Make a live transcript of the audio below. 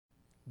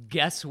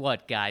Guess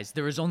what, guys?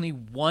 There is only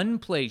one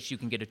place you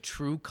can get a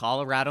true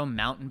Colorado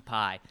mountain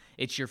pie.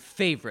 It's your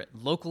favorite,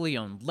 locally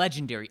owned,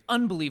 legendary,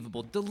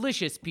 unbelievable,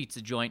 delicious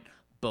pizza joint,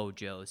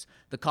 Bojo's.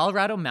 The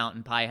Colorado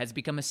mountain pie has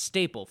become a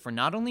staple for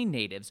not only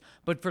natives,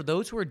 but for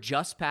those who are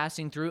just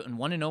passing through and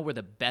want to know where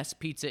the best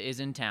pizza is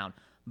in town.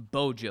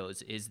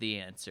 Bojo's is the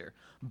answer.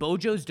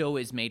 Bojo's dough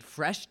is made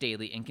fresh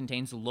daily and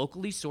contains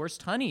locally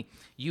sourced honey.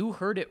 You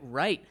heard it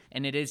right,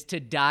 and it is to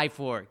die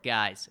for,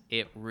 guys.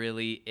 It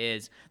really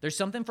is. There's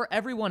something for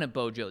everyone at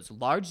Bojo's.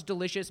 Large,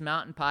 delicious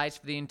mountain pies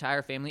for the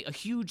entire family, a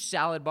huge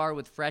salad bar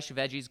with fresh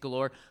veggies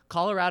galore,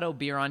 Colorado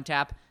beer on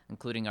tap,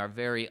 including our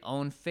very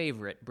own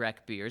favorite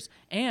Breck beers,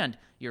 and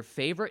your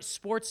favorite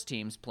sports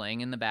teams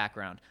playing in the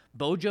background.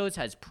 Bojo's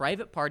has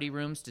private party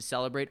rooms to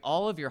celebrate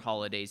all of your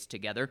holidays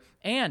together,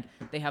 and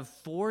they have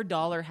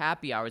 $4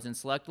 happy hours in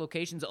select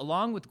locations,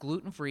 along with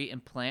gluten-free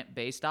and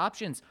plant-based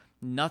options.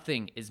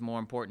 Nothing is more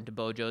important to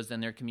Bojo's than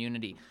their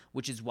community,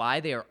 which is why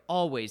they are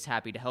always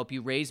happy to help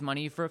you raise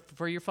money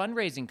for your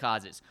fundraising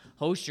causes.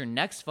 Host your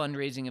next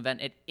fundraising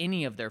event at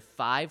any of their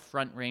 5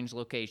 Front Range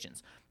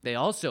locations. They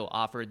also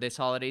offer this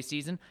holiday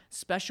season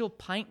special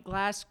pint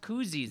glass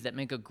koozies that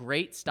make a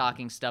great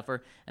stocking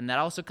stuffer, and that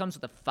also comes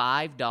with a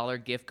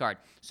 $5 gift card.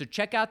 So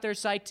check out their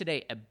site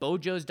today at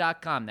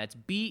bojos.com. That's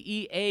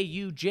BEAUJOS.com,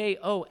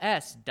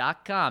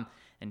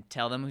 and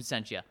tell them who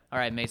sent you. All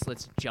right, Mace,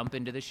 let's jump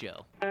into the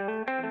show.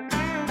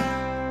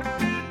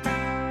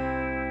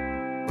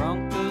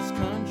 Broncos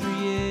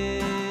Country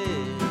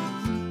is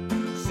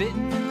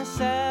sitting in the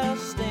south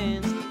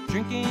stands,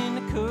 drinking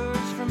the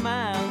Coors from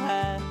Mile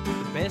High.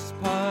 The best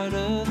part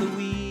of the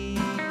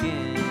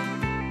weekend,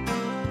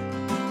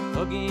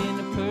 hugging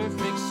a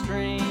perfect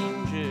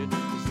stranger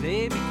as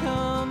they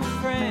become a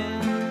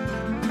friend,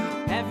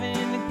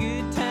 having a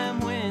good time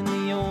when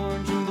the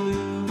orange and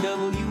blue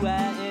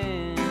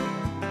WIN,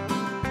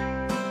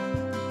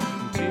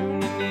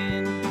 tuning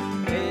in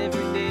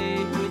every day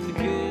with the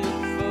good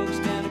folks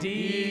down at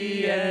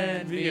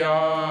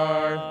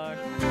DNVR.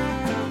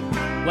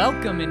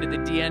 Welcome into the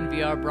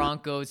DNVR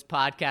Broncos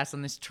Podcast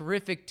on this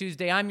terrific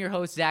Tuesday. I'm your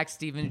host, Zach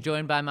Stevens,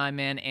 joined by my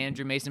man,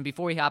 Andrew Mason.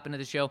 Before we hop into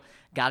the show,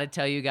 got to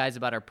tell you guys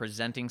about our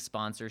presenting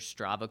sponsor,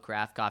 Strava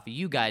Craft Coffee.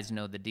 You guys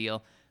know the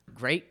deal.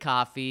 Great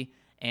coffee,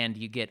 and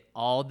you get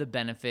all the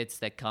benefits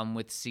that come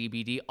with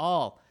CBD,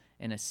 all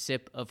in a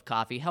sip of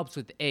coffee. Helps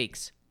with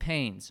aches,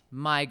 pains,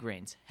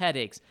 migraines,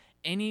 headaches,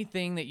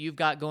 anything that you've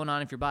got going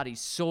on. If your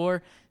body's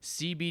sore,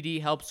 CBD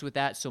helps with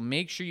that. So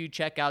make sure you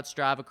check out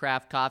Strava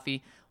Craft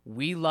Coffee.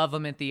 We love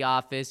them at the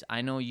office.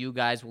 I know you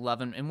guys will love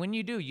them. And when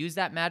you do, use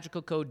that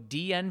magical code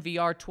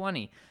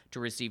DNVR20 to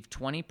receive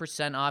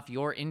 20% off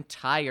your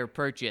entire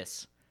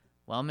purchase.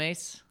 Well,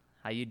 Mace,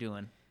 how you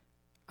doing?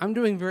 I'm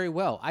doing very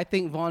well. I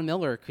think Von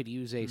Miller could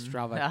use a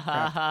Strava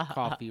Craft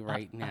coffee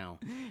right now.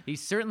 He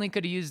certainly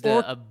could have used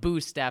a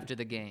boost after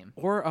the game.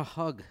 Or a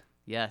hug.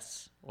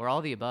 Yes, or all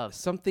the above.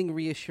 Something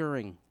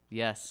reassuring.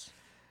 Yes.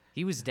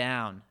 He was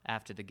down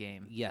after the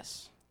game.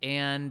 Yes.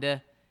 And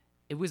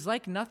it was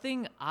like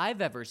nothing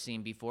I've ever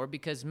seen before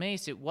because,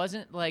 Mace, it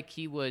wasn't like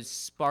he was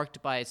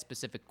sparked by a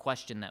specific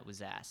question that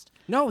was asked.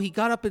 No, he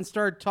got up and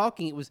started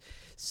talking. It was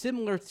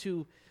similar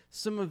to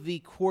some of the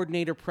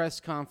coordinator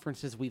press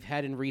conferences we've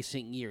had in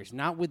recent years.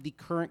 Not with the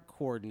current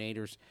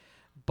coordinators,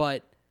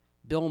 but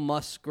Bill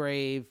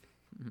Musgrave,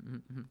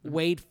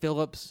 Wade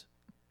Phillips.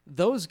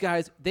 Those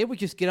guys, they would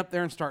just get up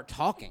there and start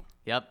talking.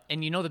 Yep,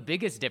 and you know the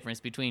biggest difference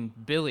between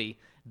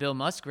Bill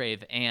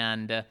Musgrave,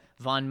 and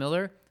Von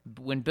Miller?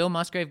 When Bill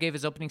Musgrave gave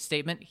his opening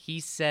statement,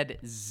 he said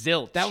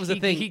zilch. That was the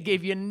thing. He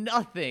gave you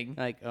nothing.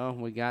 Like, oh,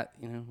 we've got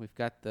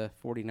the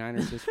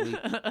 49ers this week.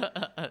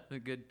 A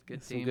good team.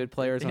 Some good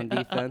players on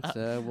defense.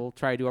 We'll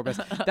try to do our best.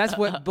 That's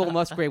what Bill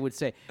Musgrave would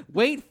say.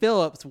 Wade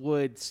Phillips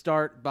would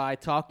start by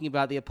talking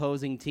about the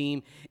opposing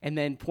team and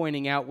then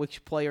pointing out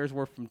which players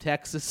were from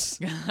Texas.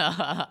 It's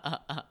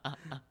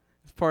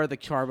part of the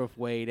charm of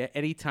Wade.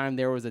 Anytime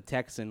there was a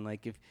Texan,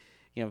 like if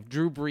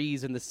Drew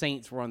Brees and the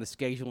Saints were on the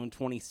schedule in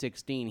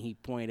 2016, he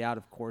pointed out,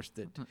 of course,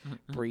 that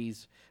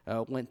Brees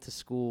went to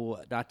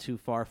school not too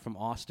far from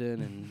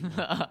Austin,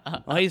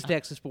 and he's a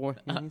Texas boy.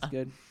 Yeah, he's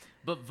good.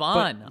 But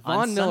Von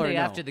on Miller, Sunday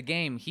after the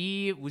game,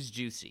 he was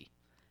juicy.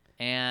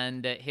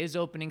 And his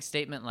opening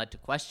statement led to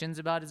questions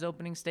about his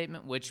opening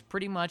statement, which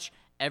pretty much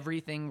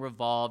everything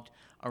revolved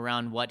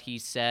around what he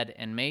said.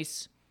 And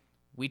Mace,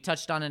 we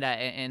touched on it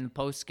in the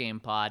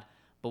post-game pod,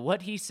 but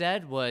what he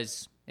said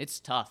was, it's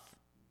tough.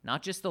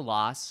 Not just the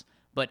loss,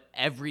 but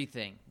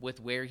everything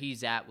with where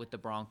he's at with the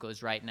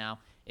Broncos right now.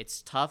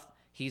 It's tough.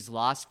 He's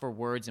lost for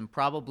words, and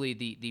probably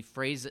the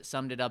phrase that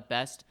summed it up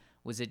best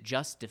was, it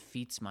just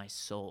defeats my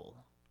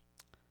soul.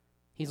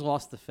 He's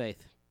lost the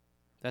faith.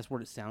 That's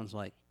what it sounds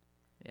like.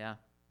 Yeah.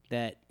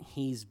 That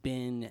he's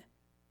been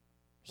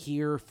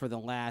here for the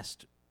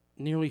last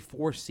nearly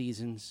 4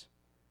 seasons,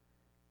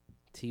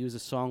 to use a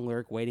song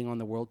lyric, waiting on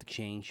the world to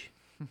change.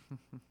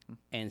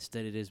 And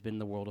instead it has been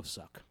the world of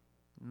suck.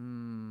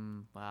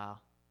 Wow.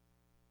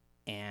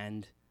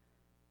 And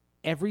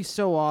every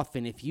so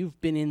often, if you've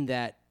been in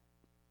that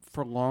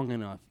for long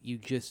enough,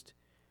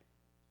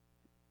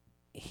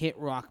 hit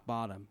rock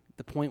bottom,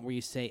 the point where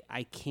you say,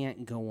 I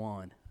can't go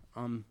on.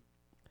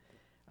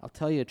 I'll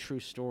tell you a true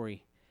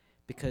story,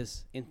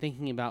 because in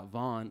thinking about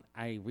Vaughn,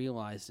 I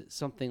realized that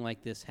something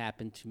like this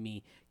happened to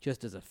me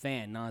just as a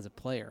fan, not as a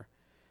player.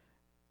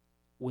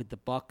 With the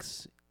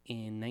Bucs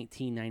in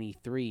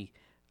 1993,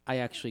 I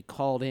actually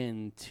called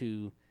in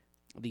to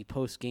the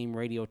post-game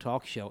radio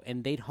talk show,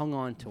 and they'd hung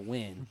on to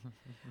win,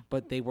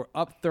 but they were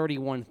up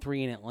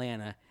 31-3 in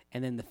Atlanta,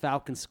 and then the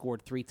Falcons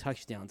scored 3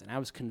 touchdowns, and I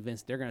was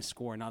convinced they're going to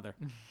score another.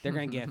 They're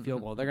going to get a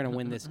field goal. They're going to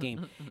win this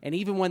game. And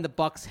even when the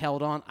Bucs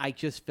held on, I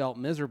just felt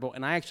miserable,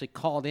 and I actually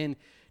called in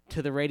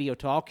to the radio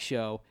talk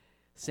show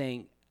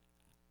saying,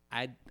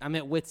 I'm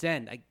at wit's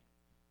end. I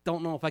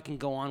don't know if I can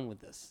go on with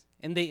this.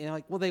 And they're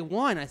like, well, they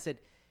won. I said,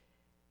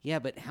 yeah,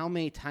 but how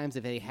many times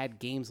have they had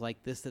games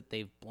like this that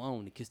they've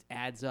blown? It just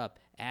adds up.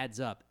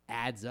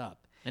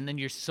 And then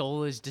your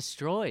soul is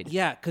destroyed.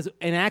 Yeah,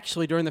 and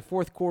actually during the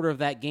fourth quarter of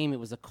that game, it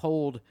was a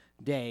cold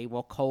day,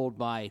 well, cold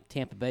by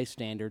Tampa Bay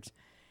standards.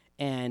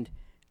 And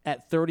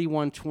at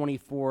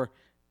 31-24,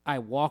 I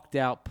walked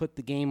out, put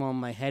the game on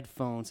my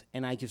headphones,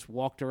 and I just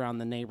walked around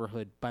the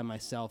neighborhood by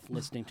myself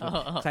listening to it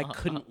because I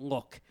couldn't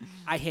look.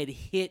 I had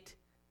hit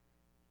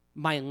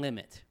my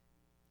limit.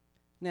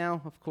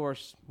 Now, of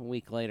course, a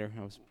week later,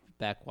 I was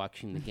back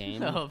watching the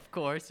game. Of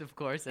course.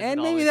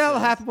 And maybe that'll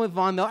happen with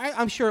Von Miller.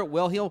 I'm sure it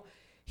will.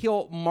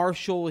 He'll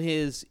marshal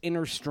his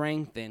inner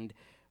strength, and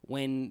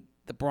when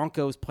the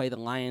Broncos play the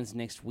Lions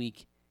next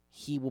week,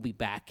 he will be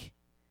back.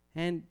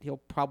 And he'll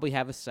probably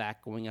have a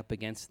sack going up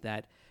against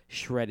that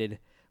shredded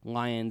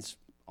Lions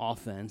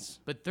offense.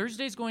 But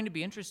Thursday's going to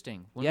be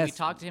interesting. When Yes. we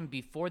talked to him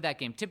before that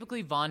game,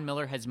 typically Von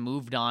Miller has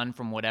moved on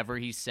from whatever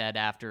he said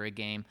after a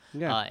game,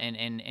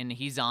 and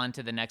he's on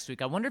to the next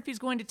week. I wonder if he's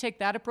going to take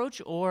that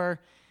approach,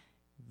 or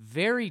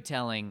very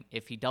telling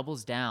if he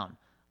doubles down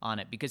on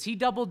it, because he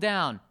doubled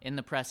down in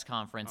the press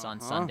conference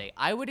on Sunday.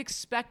 I would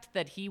expect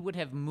that he would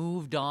have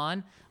moved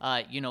on,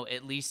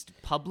 at least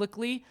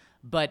publicly.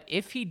 But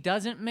if he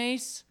doesn't,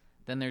 Mace,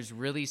 then there's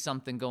really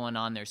something going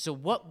on there. So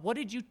what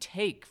did you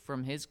take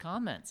from his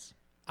comments?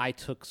 I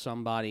took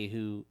somebody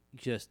who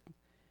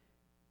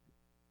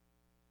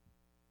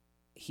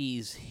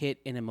he's hit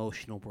an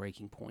emotional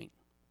breaking point.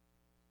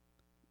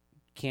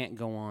 Can't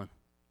go on.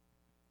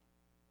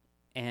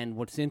 And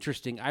what's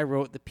interesting, I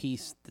wrote the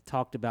piece that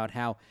talked about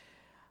how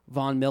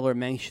Von Miller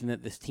mentioned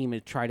that this team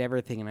had tried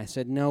everything, and I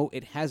said, no,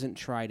 it hasn't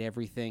tried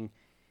everything.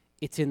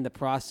 It's in the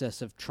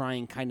process of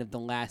trying kind of the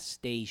last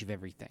stage of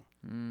everything.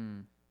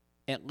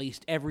 At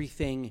least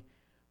everything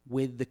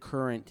with the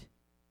current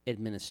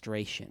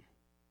administration.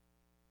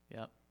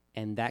 Yep.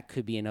 And that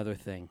could be another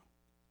thing.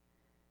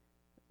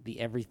 The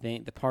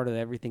part of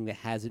everything that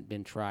hasn't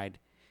been tried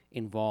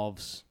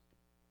involves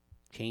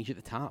change at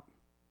the top.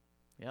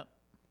 Yep.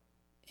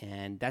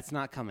 And that's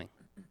not coming.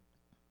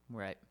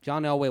 Right.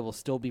 John Elway will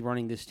still be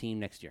running this team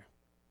next year.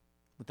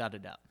 Without a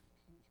doubt.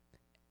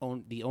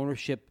 The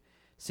ownership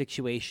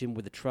situation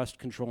with the trust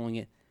controlling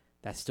it,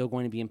 that's still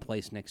going to be in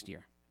place next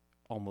year.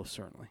 Almost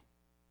certainly.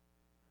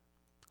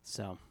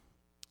 So.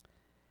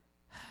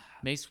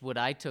 Mace, what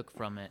I took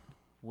from it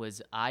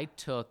was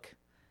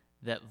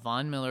that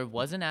Von Miller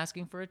wasn't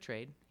asking for a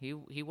trade. He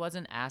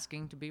wasn't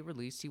asking to be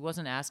released. He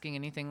wasn't asking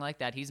anything like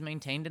that. He's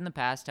maintained in the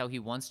past how he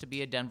wants to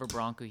be a Denver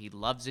Bronco. He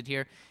loves it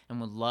here and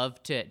would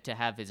love to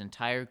have his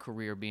entire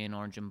career be in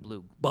orange and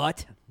blue.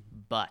 But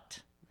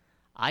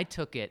I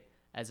took it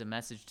as a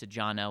message to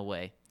John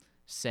Elway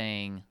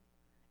saying,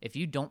 if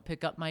you don't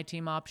pick up my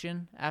team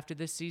option after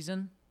this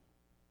season,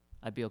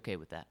 I'd be okay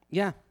with that.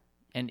 yeah.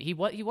 And he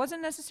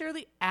wasn't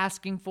necessarily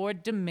asking for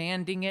it,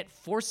 demanding it,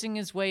 forcing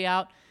his way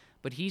out.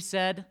 But he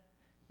said,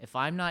 if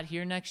I'm not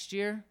here next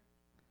year,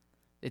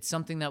 it's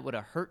something that would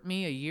have hurt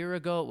me a year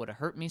ago. It would have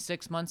hurt me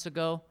 6 months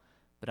ago.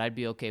 But I'd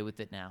be okay with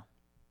it now.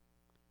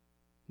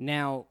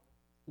 Now,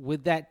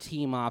 with that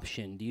team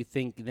option, do you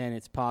think then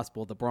it's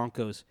possible the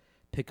Broncos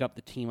pick up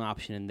the team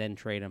option and then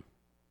trade him?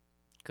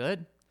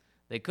 Could.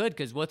 They could,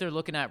 because what they're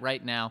looking at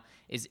right now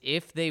is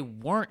if they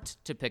weren't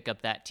to pick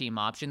up that team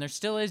option, there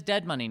still is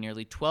dead money,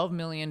 nearly $12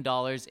 million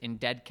in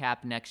dead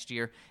cap next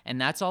year, and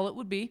that's all it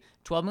would be.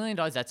 $12 million,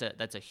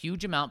 that's a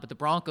huge amount, but the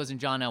Broncos and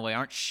John Elway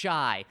aren't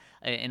shy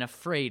and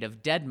afraid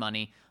of dead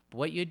money. But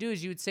what you'd do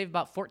is you would save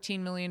about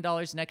 $14 million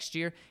next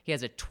year. He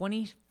has a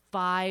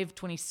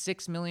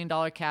 $26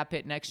 million cap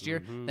hit next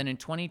year. Then in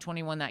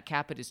 2021, that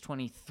cap hit is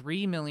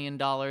 $23 million.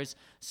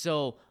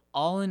 So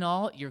all in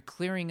all, you're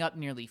clearing up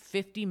nearly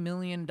 $50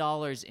 million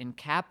in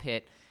cap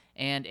hit,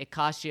 and it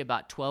costs you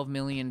about $12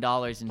 million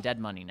in dead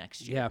money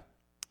next year. Yeah.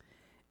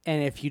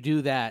 And if you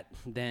do that,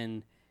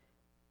 then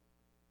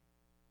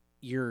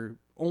you're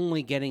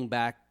only getting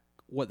back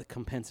what the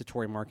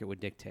compensatory market would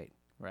dictate.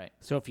 Right.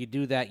 So if you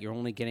do that, you're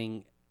only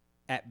getting,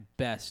 at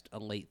best, a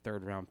late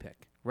third-round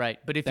pick. Right.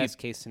 But if Best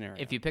case scenario.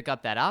 If you pick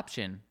up that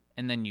option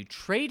and then you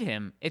trade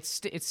him,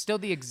 it's still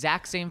the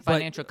exact same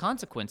financial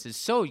consequences,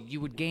 so you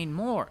would gain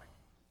more.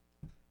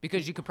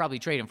 Because you could probably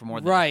trade him for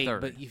more than a third.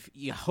 But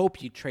you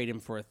hope you trade him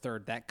for a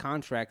third. That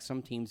contract,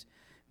 some teams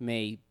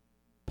may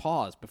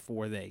pause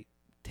before they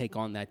take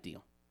on that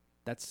deal.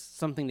 That's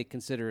something to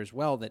consider as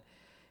well, that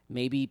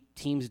maybe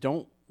teams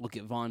don't look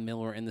at Von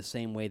Miller in the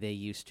same way they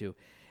used to.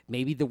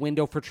 Maybe the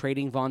window for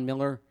trading Von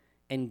Miller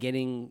and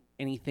getting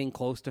anything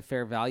close to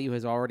fair value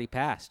has already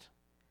passed.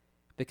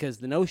 Because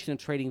the notion of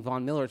trading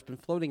Von Miller has been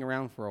floating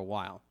around for a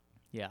while.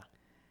 Yeah.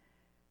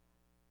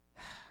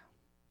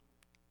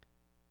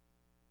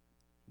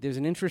 There's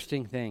an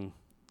interesting thing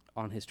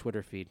on his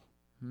Twitter feed.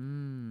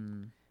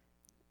 Hmm.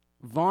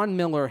 Von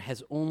Miller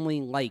has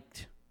only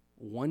liked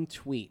one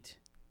tweet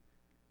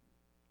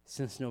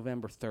since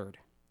November 3rd.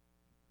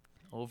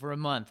 Over a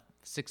month,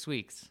 6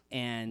 weeks.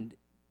 And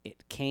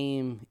it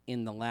came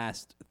in the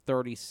last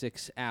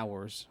 36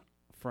 hours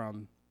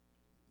from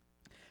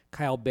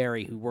Kyle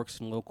Berry, who works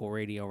in local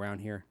radio around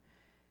here.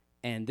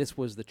 And this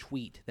was the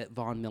tweet that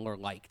Von Miller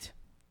liked.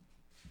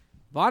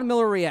 Von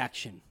Miller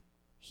reaction.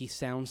 He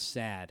sounds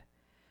sad.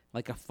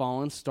 Like a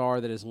fallen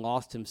star that has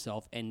lost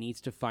himself and needs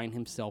to find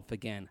himself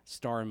again.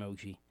 Star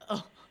emoji.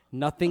 Oh.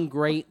 Nothing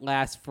great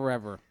lasts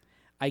forever.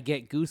 I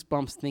get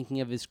goosebumps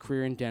thinking of his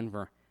career in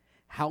Denver.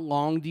 How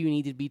long do you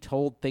need to be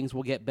told things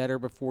will get better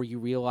before you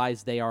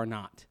realize they are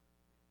not?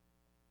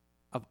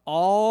 Of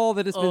all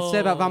that has been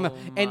said about Von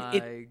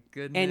Miller.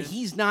 And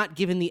he's not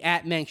given the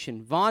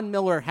mention. Von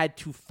Miller had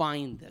to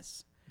find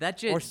this.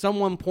 Or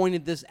someone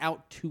pointed this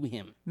out to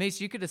him.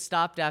 Mace, you could have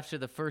stopped after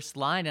the first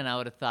line, and I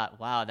would have thought,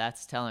 wow,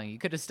 that's telling. You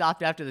could have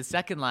stopped after the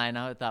second line, and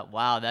I would have thought,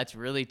 wow, that's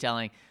really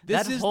telling.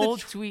 That whole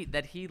tweet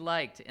that he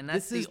liked, and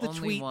that's the only one. This is the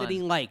tweet that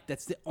he liked.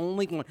 That's the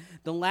only one.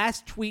 The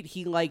last tweet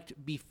he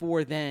liked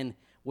before then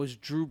was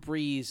Drew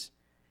Brees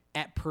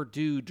at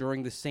Purdue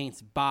during the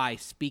Saints' bye,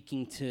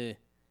 speaking to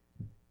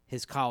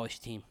his college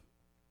team.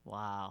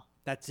 Wow.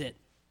 That's it.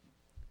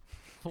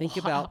 Think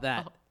about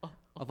that.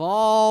 Of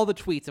all the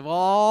tweets, of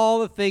all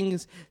the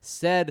things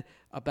said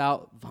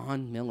about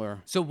Von Miller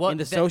in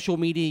the social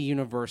media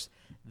universe,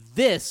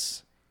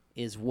 this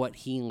is what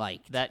he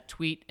liked. That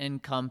tweet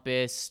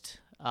encompassed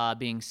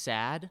being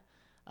sad,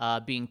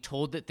 being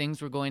told that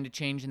things were going to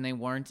change and they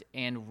weren't,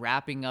 and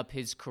wrapping up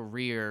his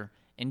career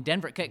in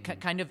Denver,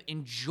 kind of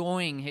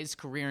enjoying his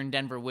career in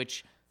Denver,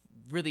 which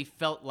really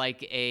felt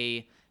like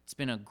it's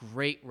been a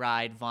great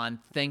ride, Von.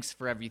 Thanks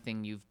for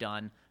everything you've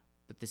done.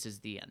 But this is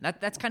the end.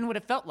 That's kind of what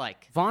it felt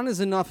like. Von is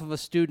enough of a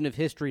student of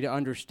history to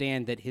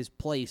understand that his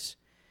place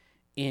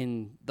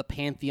in the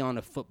pantheon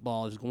of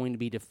football is going to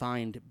be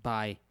defined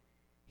by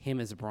him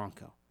as a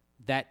Bronco.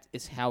 That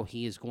is how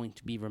he is going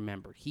to be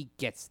remembered. He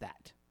gets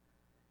that.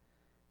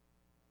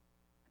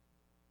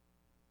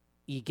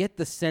 You get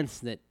the sense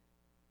that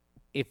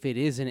if it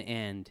is an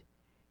end,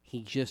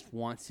 he just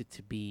wants it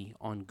to be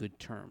on good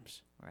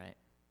terms. Right.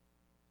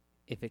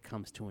 If it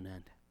comes to an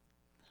end.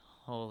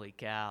 Holy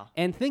cow.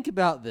 And think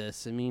about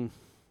this. I mean,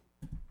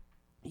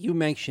 you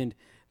mentioned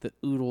the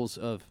oodles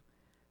of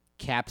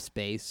cap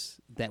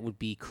space that would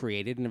be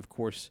created, and, of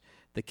course,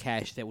 the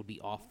cash that would be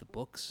off the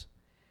books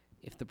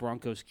if the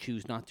Broncos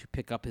choose not to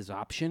pick up his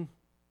option.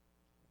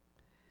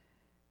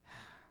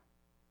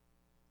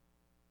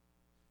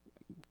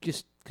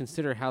 Just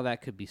consider how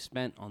that could be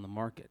spent on the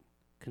market.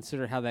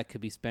 Consider how that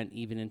could be spent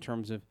even in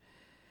terms of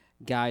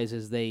guys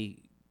as they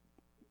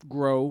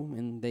grow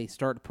and they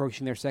start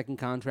approaching their second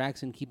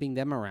contracts and keeping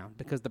them around,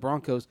 because the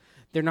Broncos,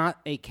 they're not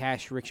a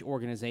cash-rich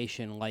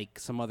organization like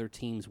some other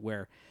teams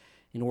where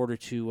in order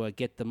to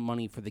get the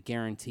money for the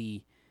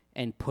guarantee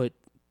and put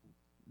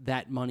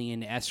that money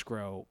in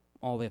escrow,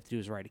 all they have to do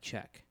is write a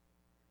check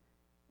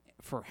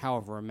for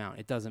however amount.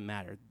 It doesn't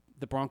matter.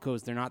 The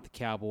Broncos, they're not the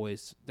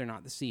Cowboys. They're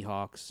not the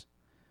Seahawks.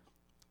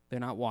 They're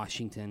not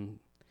Washington.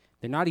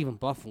 They're not even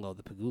Buffalo.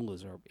 The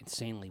Pagulas are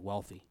insanely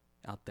wealthy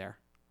out there.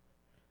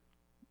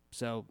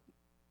 So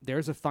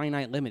there's a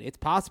finite limit. It's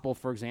possible,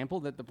 for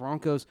example, that the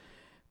Broncos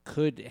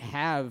could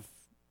have,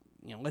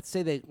 let's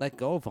say they let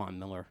go of Von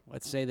Miller.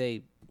 Let's say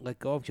they let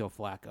go of Joe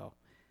Flacco.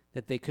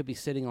 That they could be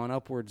sitting on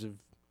upwards of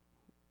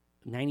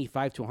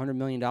 $95 to $100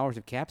 million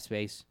of cap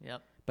space,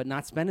 but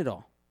not spend it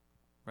all.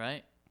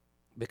 Right.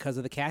 Because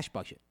of the cash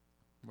budget.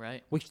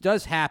 Right. Which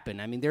does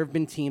happen. I mean, there have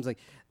been teams like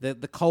the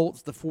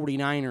Colts, the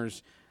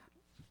 49ers,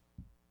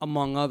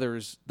 among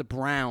others. The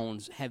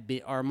Browns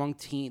are among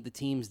the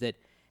teams that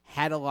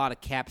had a lot of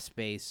cap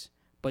space,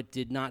 but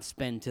did not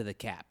spend to the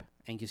cap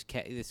and just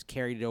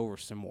carried it over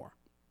some more.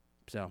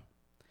 So,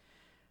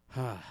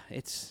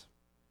 it's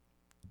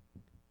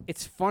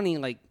funny.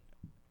 Like,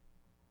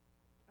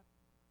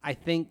 I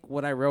think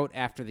what I wrote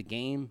after the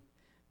game,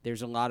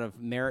 there's a lot of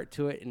merit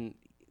to it, and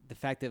the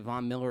fact that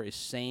Von Miller is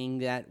saying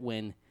that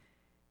when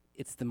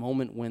it's the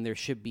moment when there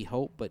should be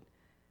hope. But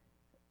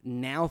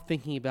now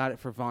thinking about it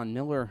for Von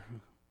Miller,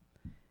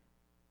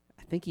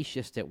 I think he's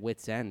just at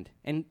wit's end.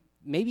 And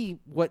maybe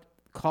what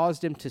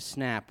caused him to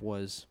snap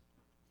was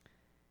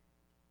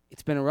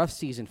it's been a rough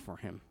season for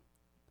him,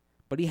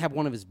 but he had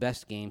one of his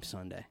best games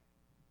Sunday.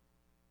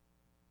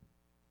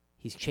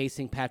 He's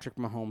chasing Patrick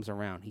Mahomes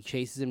around. He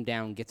chases him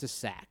down, gets a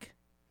sack.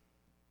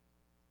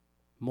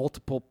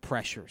 Multiple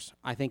pressures.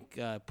 I think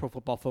Pro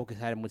Football Focus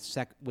had him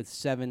with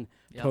 7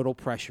 total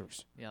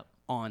pressures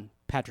on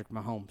Patrick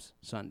Mahomes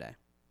Sunday.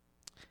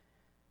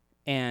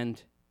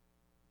 And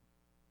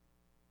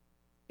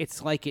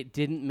it's like it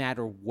didn't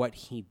matter what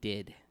he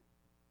did,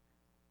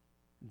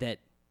 that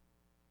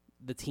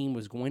the team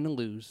was going to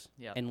lose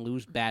and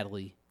lose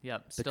badly.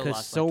 Yep. Still because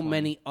lost by so 20.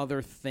 many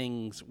other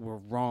things were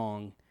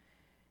wrong,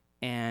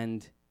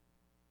 and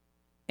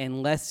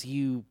unless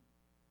you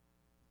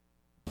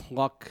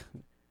pluck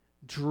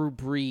Drew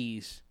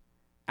Brees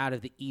out of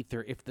the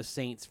ether, if the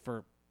Saints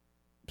for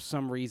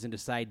some reason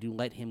decide to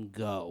let him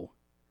go,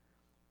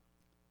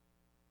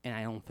 and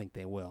I don't think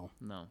they will.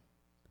 No.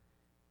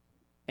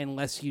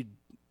 Unless you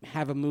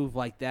have a move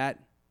like that,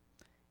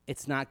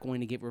 it's not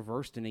going to get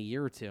reversed in a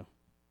year or two,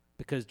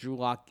 because Drew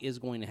Lock is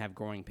going to have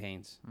growing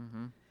pains.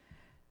 Mm-hmm.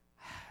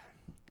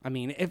 I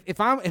mean, if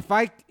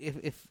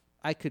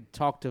I could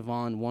talk to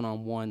Vaughn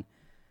one-on-one,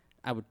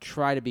 I would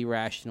try to be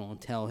rational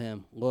and tell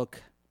him,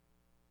 look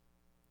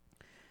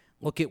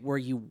at where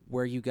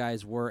you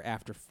guys were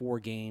after 4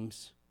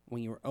 games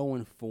when you were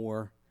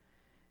 0-4,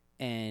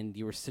 and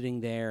you were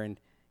sitting there and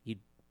you'd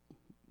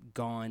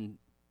gone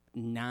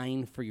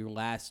 9 for your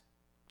last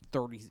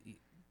 30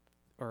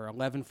 or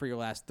 11 for your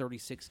last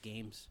 36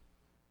 games.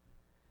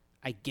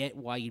 I get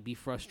why you'd be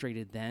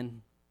frustrated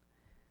then,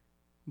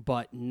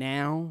 but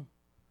now,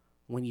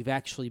 when you've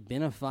actually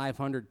been a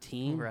 500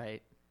 team,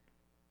 right?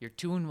 You're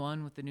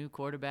 2-1 with the new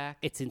quarterback.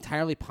 It's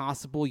entirely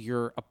possible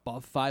you're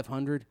above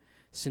 500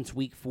 since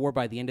week 4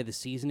 by the end of the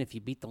season. If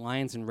you beat the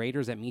Lions and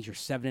Raiders, that means you're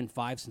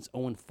 7-5 since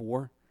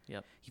 0-4.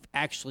 Yep. You've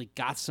actually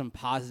got some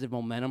positive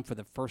momentum for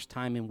the first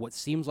time in what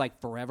seems like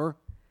forever.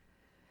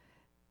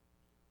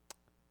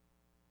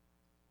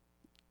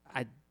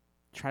 I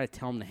try to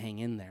tell him to hang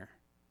in there,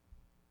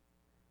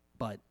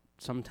 but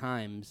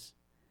sometimes,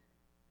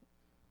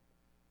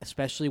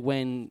 especially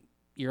when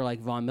you're like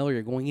Von Miller,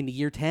 you're going into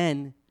year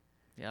 10.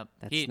 Yep.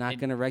 That's not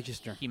going to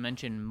register. He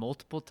mentioned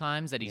multiple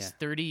times that he's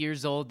 30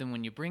 years old, and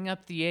when you bring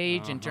up the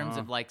age in terms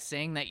of like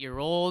saying that you're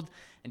old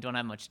and don't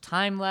have much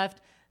time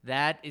left,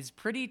 that is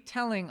pretty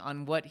telling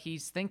on what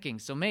he's thinking.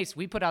 So, Mace,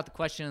 we put out the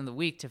question of the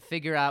week to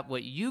figure out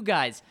what you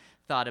guys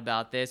thought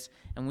about this,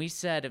 and we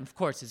said, of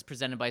course, it's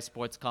presented by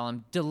Sports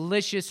Column,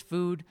 delicious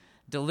food,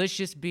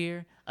 delicious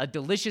beer, a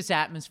delicious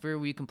atmosphere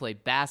where you can play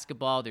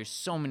basketball. There's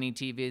so many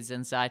TVs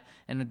inside,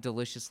 and a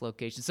delicious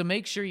location. So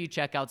make sure you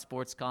check out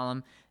Sports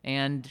Column,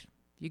 and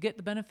you get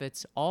the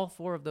benefits, all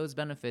 4 of those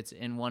benefits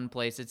in one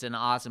place. It's an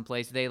awesome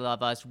place. They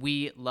love us.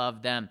 We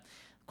love them.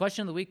 The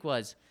question of the week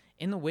was,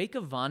 in the wake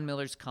of Von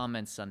Miller's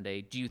comments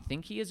Sunday, do you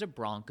think he is a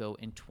Bronco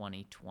in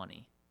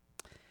 2020?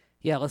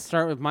 Yeah, let's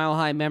start with Mile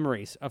High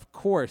Memories. Of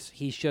course,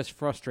 he's just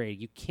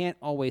frustrated. You can't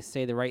always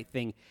say the right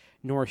thing,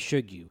 nor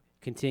should you.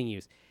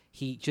 Continues.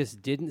 He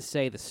just didn't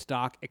say the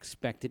stock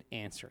expected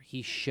answer.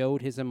 He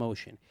showed his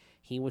emotion.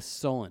 He was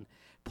sullen.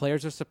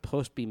 Players are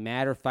supposed to be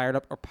mad or fired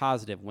up or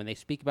positive. When they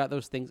speak about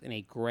those things in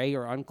a gray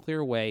or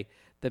unclear way,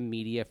 the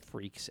media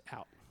freaks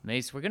out.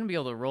 Mace, we're going to be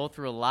able to roll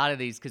through a lot of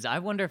these because I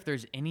wonder if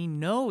there's any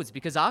no's,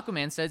 because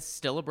Aquaman says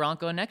still a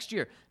Bronco next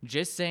year.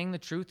 Just saying the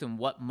truth and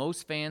what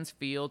most fans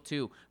feel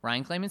too.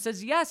 Ryan Clayman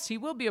says yes, he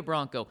will be a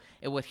Bronco.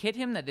 It would hit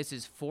him that this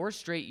is 4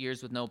 straight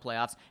years with no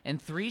playoffs and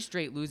 3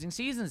 straight losing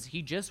seasons.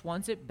 He just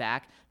wants it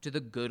back to the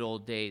good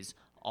old days.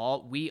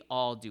 We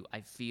all do. I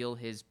feel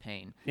his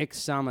pain. Nick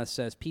Sama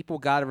says, people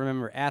got to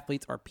remember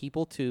athletes are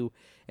people too,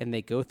 and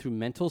they go through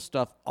mental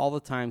stuff all the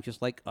time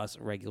just like us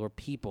regular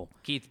people.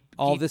 Keith,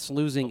 this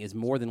losing is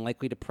more than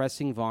likely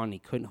depressing Vaughn. He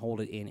couldn't hold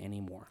it in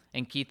anymore.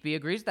 And Keith B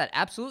agrees with that.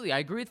 Absolutely. I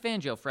agree with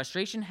Fangio.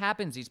 Frustration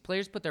happens. These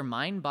players put their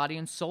mind, body,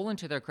 and soul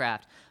into their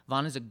craft.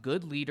 Vaughn is a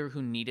good leader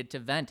who needed to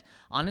vent.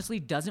 Honestly,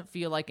 doesn't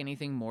feel like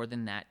anything more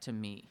than that to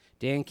me.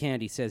 Dan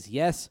Kennedy says,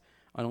 yes,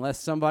 unless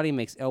somebody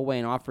makes Elway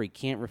an offer he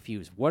can't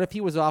refuse. What if he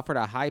was offered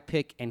a high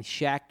pick and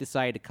Shaq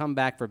decided to come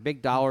back for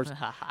big dollars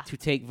to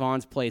take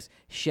Vaughn's place?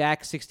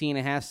 Shaq,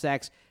 16.5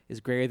 sacks,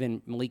 is greater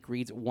than Malik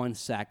Reed's 1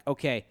 sack.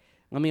 Okay,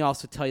 let me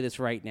also tell you this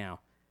right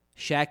now.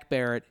 Shaq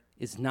Barrett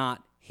is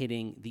not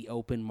hitting the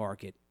open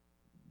market.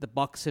 The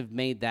Bucs have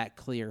made that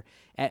clear.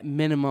 At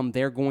minimum,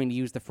 they're going to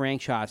use the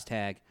franchise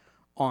tag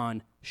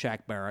on Shaq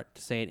Barrett,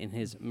 to say it in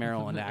his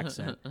Maryland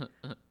accent.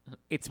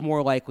 It's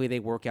more likely they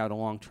work out a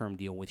long-term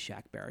deal with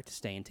Shaq Barrett to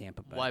stay in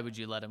Tampa Bay. Why would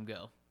you let him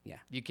go? Yeah.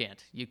 You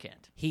can't.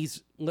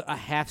 He's a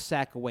half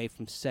sack away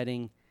from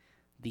setting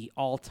the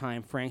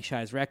all-time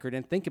franchise record.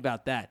 And think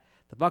about that.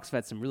 The Bucs have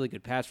had some really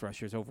good pass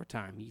rushers over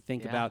time. You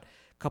think about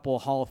a couple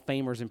of Hall of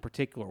Famers in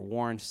particular,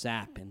 Warren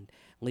Sapp and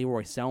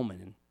Leroy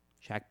Selman, and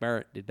Shaq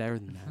Barrett did better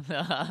than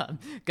that.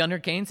 Gunnar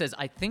Kane says,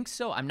 I think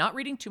so. I'm not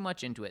reading too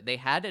much into it. They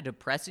had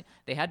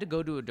to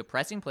go to a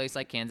depressing place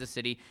like Kansas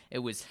City. It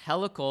was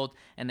hella cold,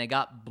 and they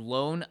got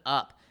blown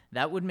up.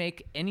 That would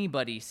make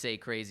anybody say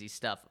crazy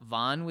stuff.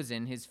 Vaughn was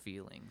in his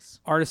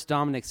feelings. Artist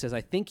Dominic says, I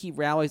think he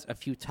rallies a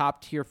few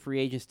top-tier free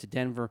agents to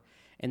Denver,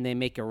 and they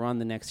make a run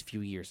the next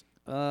few years.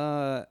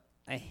 I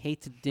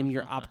hate to dim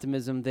your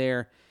optimism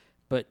there,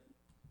 but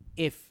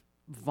if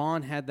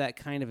Vaughn had that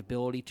kind of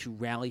ability to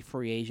rally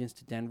free agents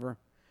to Denver,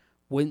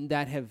 wouldn't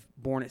that have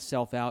borne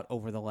itself out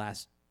over the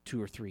last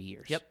 2 or 3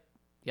 years?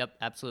 Yep,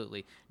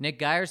 absolutely. Nick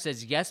Geyer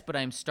says, yes, but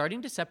I'm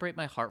starting to separate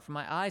my heart from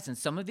my eyes, and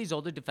some of these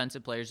older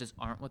defensive players just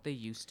aren't what they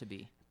used to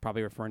be.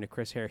 probably referring to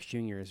Chris Harris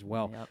Jr. as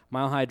well. Yep.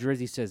 Mile High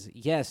Drizzy says,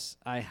 yes,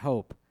 I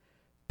hope.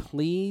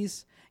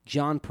 Please,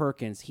 John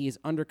Perkins. He is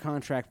under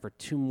contract for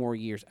 2 more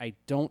years. I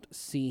don't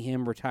see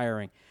him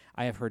retiring.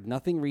 I have heard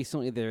nothing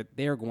recently that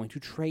they're going to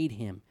trade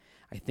him.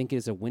 I think it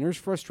is a winner's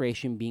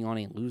frustration being on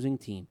a losing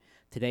team.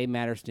 Today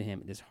matters to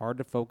him. It is hard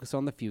to focus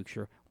on the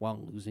future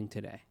while losing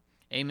today.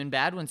 Eamon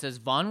Badwin says,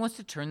 Vaughn wants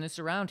to turn this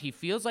around. He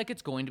feels like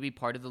it's going to be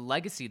part of the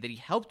legacy, that he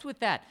helped with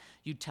that.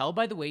 You tell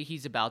by the way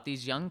he's about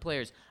these young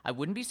players. I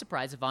wouldn't be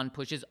surprised if Vaughn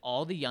pushes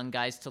all the young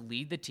guys to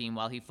lead the team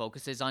while he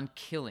focuses on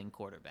killing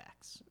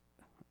quarterbacks.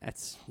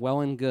 That's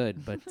well and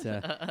good, but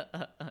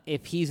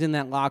if he's in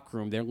that locker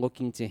room, they're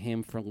looking to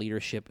him for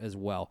leadership as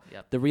well.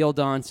 Yep. The Real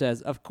Don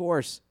says, of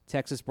course.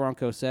 Texas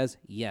Bronco says,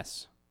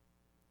 yes.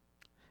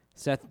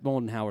 Seth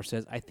Moldenhauer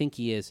says, I think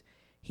he is.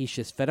 He's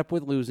just fed up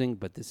with losing,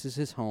 but this is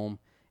his home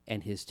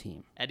and his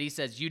team. Eddie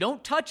says, you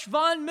don't touch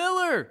Von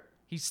Miller.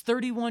 He's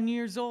 31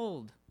 years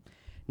old.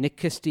 Nick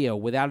Castillo,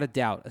 without a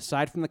doubt,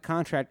 aside from the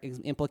contract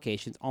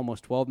implications,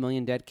 almost $12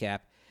 million dead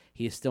cap,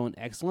 he is still an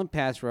excellent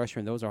pass rusher,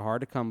 and those are hard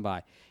to come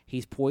by.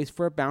 He's poised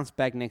for a bounce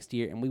back next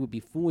year, and we would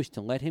be foolish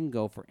to let him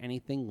go for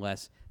anything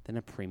less than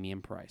a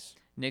premium price.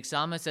 Nick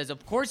Sama says,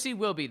 of course he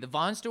will be. The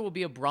Vonster will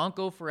be a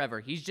Bronco forever.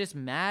 He's just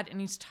mad,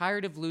 and he's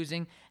tired of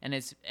losing, and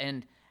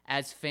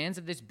as fans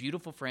of this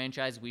beautiful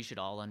franchise, we should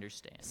all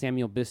understand.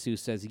 Samuel Bissu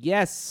says,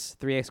 yes,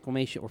 4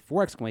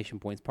 exclamation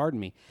points, pardon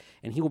me.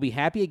 And he will be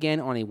happy again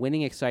on a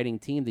winning, exciting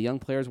team. The young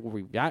players will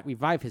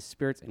revive his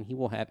spirits, and he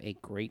will have a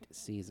great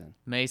season.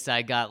 Mace,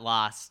 I got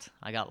lost.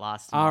 I got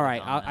lost. All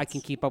right, I can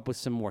keep up with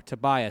some more.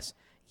 Tobias,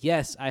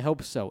 yes, I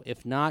hope so.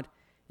 If not,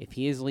 if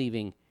he is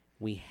leaving,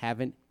 we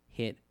haven't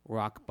hit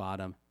rock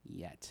bottom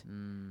yet.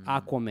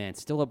 Aquaman,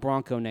 still a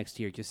Bronco next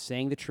year, just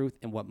saying the truth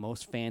and what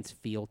most fans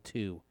feel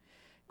too.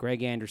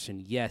 Greg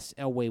Anderson, yes,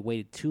 Elway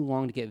waited too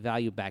long to get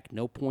value back.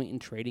 No point in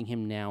trading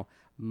him now.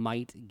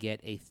 Might get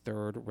a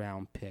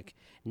 3rd-round pick.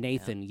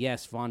 Nathan,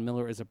 yes, Von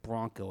Miller is a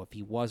Bronco. If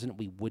he wasn't,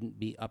 we wouldn't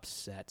be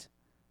upset.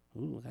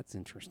 Ooh, that's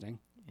interesting.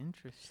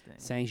 Interesting.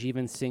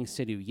 Sanjeevan Singh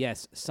Sidhu,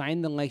 yes,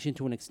 sign the legend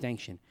to an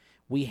extension.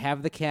 We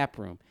have the cap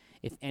room.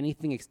 If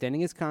anything,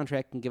 extending his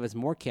contract can give us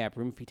more cap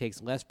room if he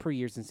takes less per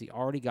year since he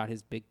already got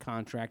his big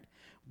contract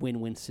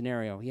win-win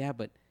scenario. Yeah,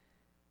 but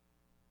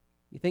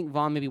you think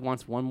Vaughn maybe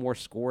wants one more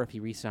score if he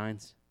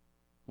re-signs?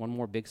 One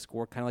more big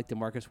score, kind of like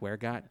DeMarcus Ware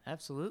got?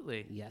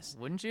 Absolutely. Yes.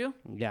 Wouldn't you?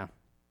 Yeah.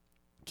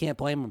 Can't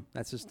blame him.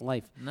 That's just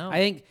life. No. I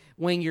think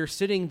when you're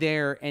sitting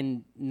there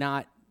and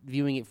not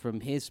viewing it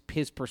from his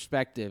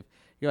perspective,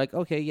 you're like,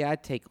 okay, yeah,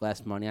 I'd take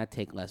less money.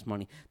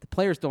 The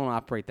players don't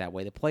operate that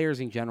way. The players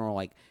in general,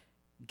 like,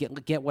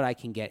 get what I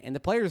can get. And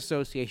the Players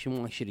Association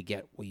wants you to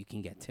get what you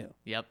can get, too.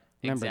 Yep.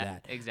 Remember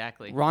that.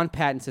 Exactly. Ron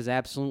Patton says,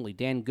 absolutely.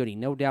 Dan Goody,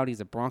 no doubt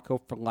he's a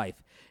Bronco for life.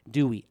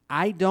 Dewey,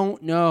 I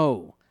don't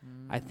know.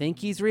 I think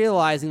he's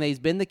realizing that he's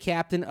been the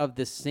captain of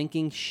this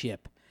sinking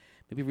ship.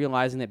 Maybe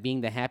realizing that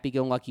being the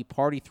happy-go-lucky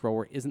party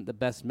thrower isn't the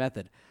best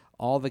method.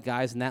 All the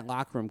guys in that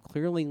locker room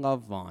clearly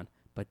love Vaughn,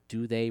 but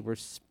do they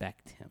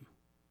respect him?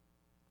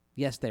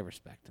 Yes, they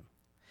respect him.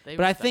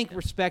 I think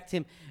respect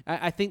him.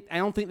 I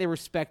don't think they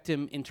respect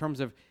him in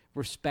terms of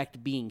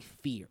respect being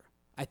fear.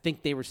 I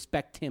think they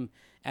respect him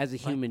as a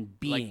human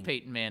being. Like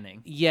Peyton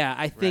Manning. Yeah,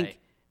 I think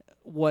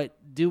what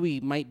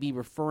Dewey might be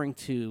referring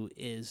to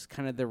is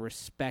kind of the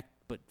respect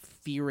but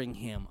fearing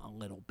him a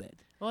little bit.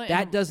 Well,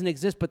 that doesn't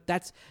exist, but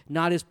that's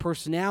not his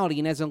personality.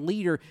 And as a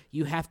leader,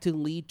 you have to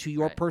lead to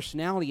your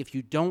personality. If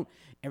you don't,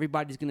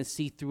 everybody's going to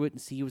see through it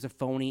and see you as a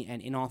phony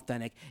and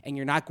inauthentic, and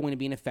you're not going to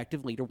be an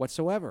effective leader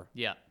whatsoever.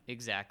 Yeah,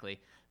 exactly.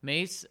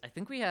 Mace, I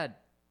think we had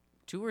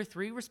 2 or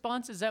 3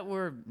 responses that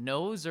were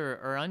no's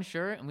or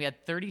unsure, and we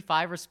had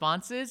 35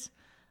 responses.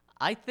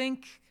 I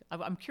think,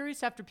 I'm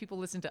curious after people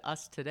listen to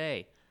us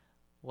today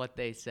what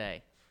they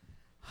say.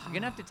 You're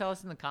going to have to tell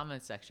us in the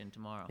comments section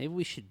tomorrow. Maybe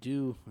we should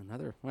do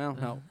another. Well,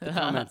 no, the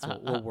comments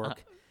will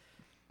work.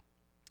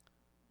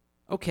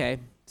 Okay,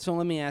 so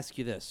let me ask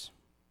you this.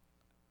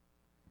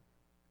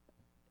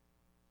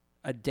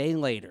 A day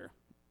later,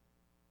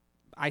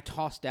 I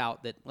tossed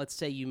out that, let's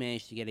say you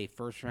managed to get a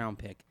first-round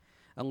pick,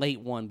 a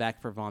late one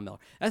back for Von Miller.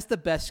 That's the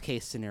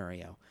best-case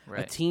scenario.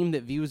 Right. A team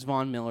that views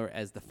Von Miller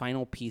as the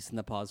final piece in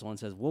the puzzle and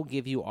says, we'll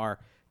give you our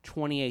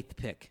 28th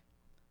pick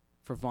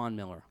for Von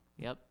Miller.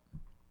 Yep.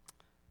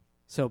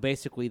 So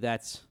basically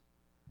that's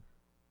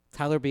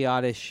Tyler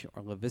Biadasz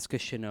or Laviska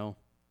Shenault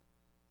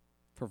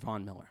for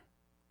Von Miller.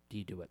 Do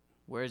you do it?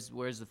 Where's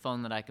the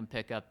phone that I can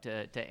pick up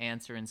to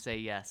answer and say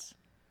yes?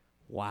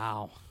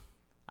 Wow.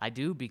 I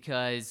do,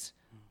 because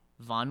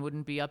Vaughn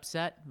wouldn't be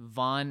upset.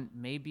 Vaughn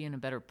may be in a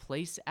better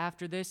place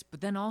after this,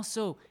 but then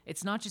also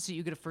it's not just that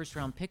you get a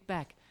first-round pick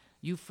back.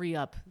 You free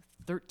up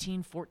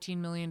 $13, $14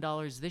 million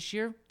this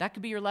year. That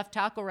could be your left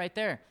tackle right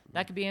there.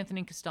 That could be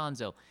Anthony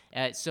Costanzo.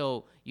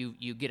 So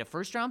you get a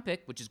first-round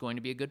pick, which is going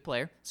to be a good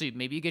player. So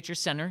maybe you get your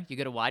center, you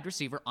get a wide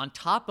receiver on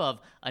top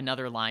of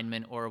another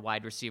lineman or a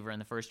wide receiver in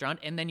the first round,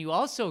 and then you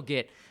also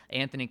get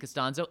Anthony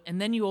Costanzo, and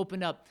then you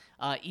open up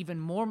even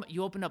more.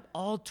 You open up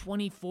all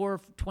 $24,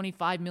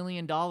 $25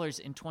 million in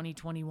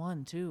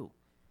 2021 too.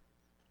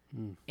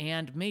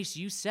 And Mace,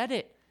 you said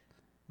it.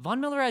 Von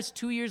Miller has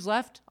 2 years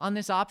left on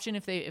this option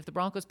if the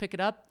Broncos pick it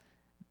up.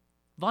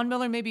 Von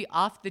Miller may be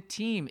off the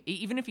team.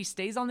 Even if he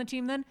stays on the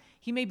team then,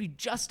 he may be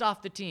just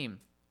off the team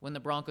when the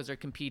Broncos are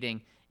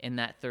competing in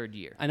that third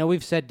year. I know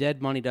we've said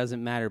dead money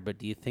doesn't matter, but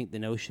do you think the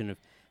notion of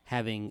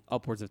having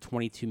upwards of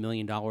 $22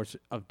 million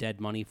of dead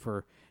money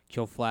for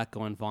Joe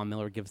Flacco and Von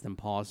Miller gives them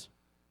pause?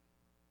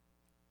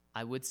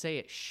 I would say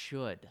it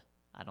should.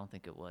 I don't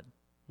think it would.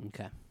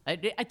 Okay. I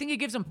think it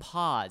gives them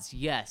pause,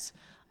 yes.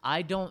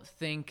 I don't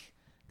think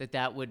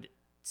that would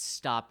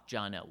stop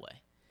John Elway.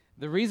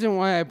 The reason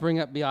why I bring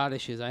up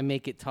Biotish is I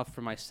make it tough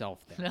for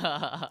myself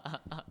there.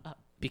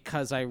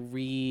 Because I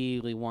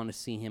really want to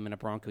see him in a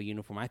Bronco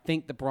uniform. I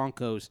think the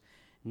Broncos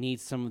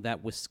need some of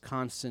that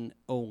Wisconsin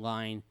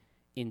O-line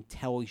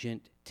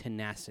intelligent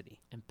tenacity.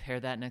 And pair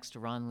that next to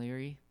Ron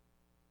Leary.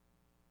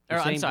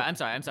 I'm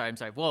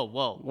sorry.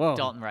 Whoa.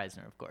 Dalton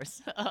Reisner, of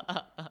course.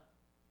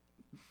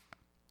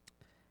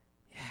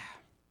 Yeah.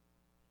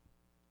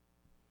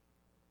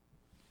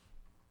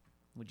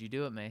 Would you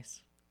do it,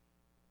 Mace?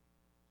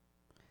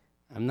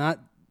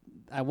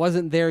 I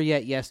wasn't there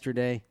yet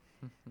yesterday.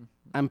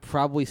 I'm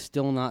probably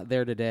still not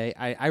there today.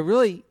 I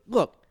really,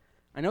 look,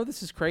 I know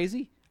this is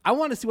crazy. I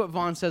want to see what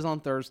Vaughn says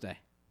on Thursday.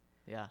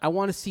 Yeah. I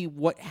want to see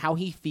how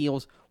he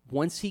feels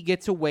once he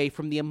gets away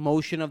from the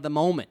emotion of the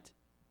moment.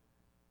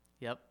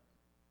 Yep.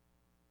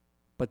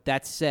 But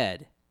that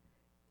said,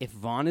 if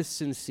Vaughn is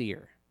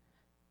sincere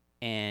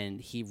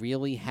and he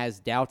really has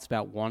doubts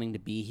about wanting to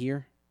be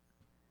here,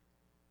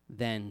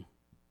 then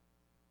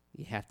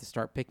you have to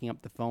start picking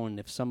up the phone. And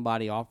if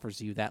somebody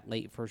offers you that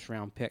late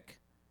first-round pick,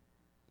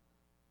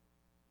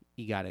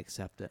 you got to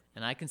accept it.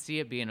 And I can see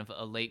it being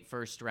a late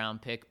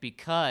first-round pick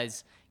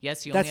because,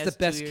 yes, he only has That's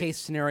the 2 best years. case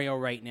scenario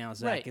right now,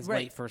 Zach, Right, is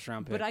right. late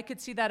first-round pick. But I could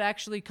see that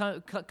actually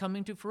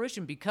coming to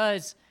fruition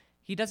because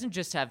he doesn't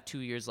just have 2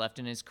 years left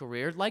in his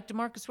career. Like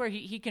DeMarcus Ware,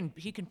 he can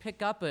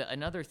pick up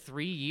another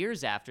 3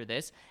 years after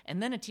this,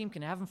 and then a team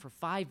can have him for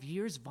 5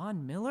 years.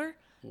 Von Miller,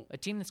 a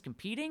team that's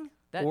competing,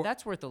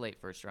 that's worth a late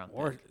first-round pick.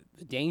 Or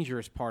the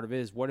dangerous part of it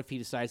is what if he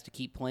decides to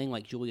keep playing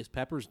like Julius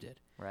Peppers did?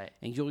 Right.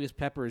 And Julius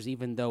Peppers,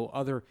 even though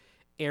other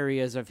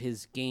areas of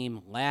his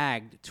game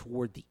lagged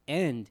toward the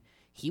end,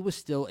 he was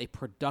still a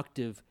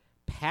productive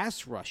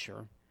pass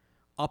rusher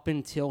up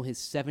until his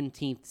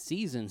 17th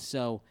season.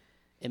 So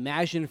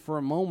imagine for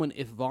a moment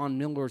if Von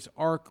Miller's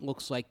arc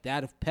looks like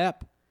that of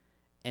Pep,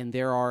 and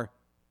there are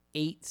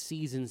 8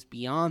 seasons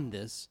beyond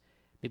this,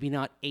 maybe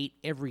not 8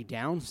 every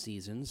down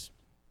seasons,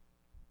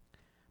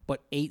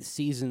 but 8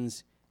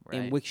 seasons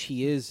in which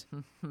he is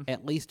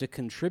at least a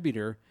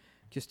contributor.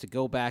 Just to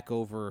go back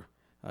over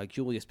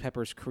Julius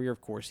Peppers' career, of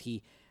course,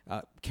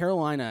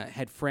 Carolina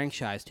had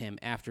franchised him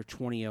after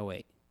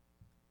 2008,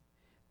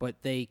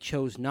 but they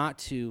chose not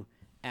to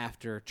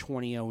after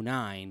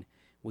 2009,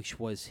 which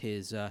was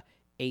his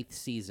 8th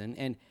season.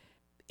 And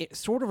it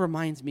sort of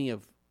reminds me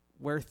of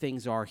where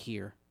things are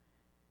here.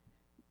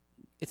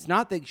 It's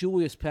not that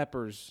Julius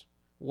Peppers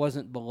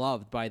wasn't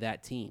beloved by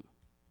that team,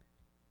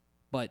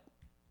 but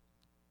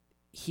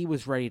he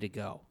was ready to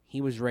go.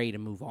 He was ready to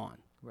move on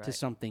to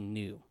something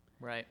new.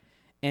 Right.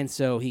 And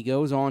so he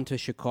goes on to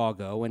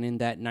Chicago, and in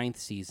that 9th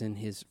season,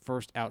 his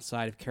first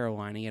outside of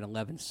Carolina, he had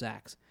 11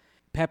 sacks.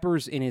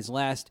 Peppers in his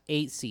last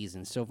 8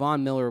 seasons. So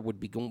Von Miller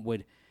would be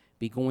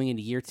going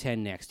into year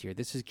 10 next year.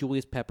 This is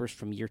Julius Peppers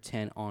from year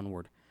 10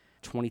 onward.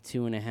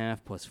 22.5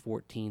 plus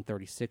 14,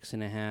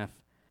 36.5,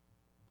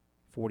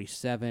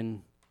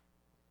 47,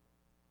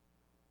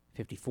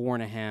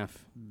 54.5,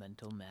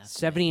 Mental math.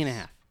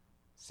 70.5.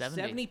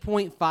 70.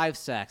 70.5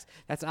 sacks.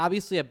 That's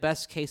obviously a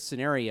best-case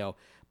scenario,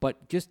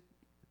 but just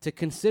to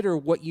consider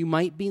what you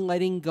might be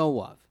letting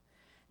go of.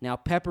 Now,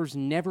 Peppers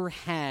never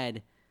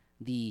had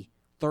the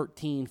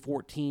 13,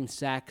 14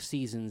 sack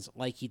seasons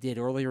like he did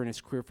earlier in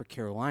his career for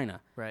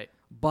Carolina. Right.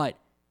 But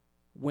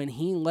when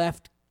he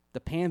left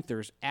the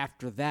Panthers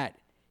after that,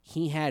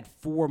 he had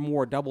 4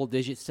 more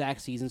double-digit sack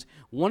seasons,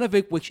 one of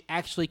it which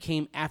actually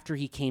came after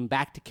he came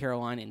back to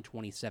Carolina in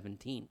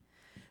 2017.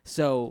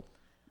 So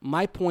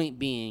my point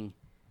being,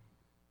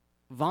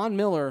 Von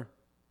Miller,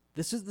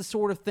 this is the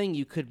sort of thing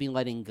you could be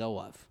letting go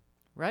of.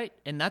 Right,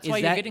 and that's why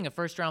you're getting a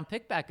first-round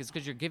pick back is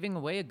because you're giving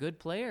away a good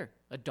player,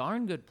 a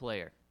darn good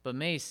player. But,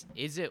 Mace,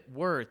 is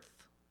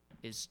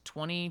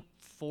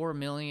 $24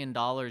 million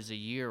a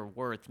year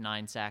worth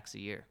 9 sacks a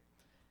year?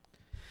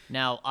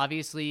 Now,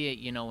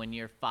 obviously, in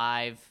year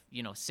 5,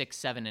 6,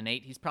 7, and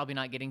 8, he's probably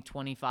not getting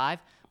 25,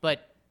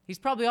 but he's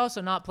probably also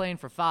not playing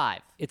for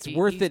 5.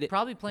 He's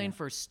probably playing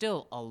for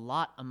still a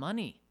lot of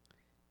money.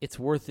 It's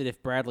worth it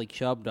if Bradley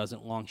Chubb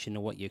doesn't launch into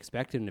what you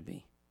expect him to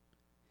be.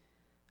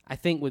 I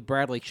think with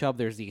Bradley Chubb,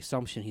 there's the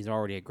assumption he's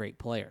already a great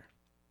player.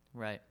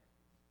 Right.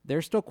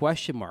 There's still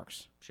question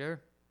marks. Sure.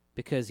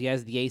 Because he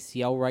has the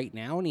ACL right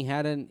now, and he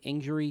had an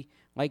injury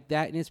like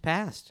that in his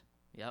past.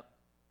 Yep.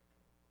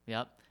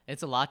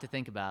 It's a lot to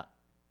think about.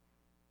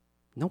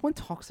 No one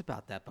talks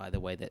about that, by the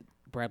way, that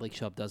Bradley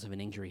Chubb does have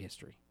an injury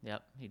history.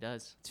 Yep, he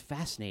does. It's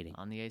fascinating.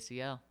 On the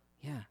ACL.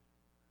 Yeah.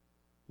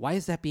 Why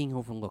is that being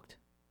overlooked?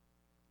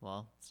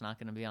 well, it's not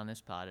going to be on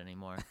this pod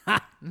anymore.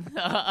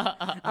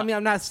 I mean,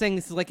 I'm not saying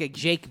this is like a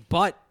Jake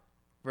Butt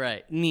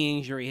Right. knee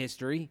injury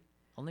history,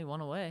 Only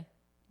one away.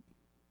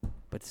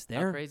 but it's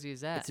there. How crazy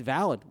is that? It's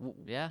valid.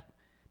 Yeah.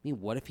 I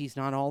mean, what if he's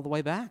not all the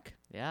way back?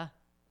 Yeah.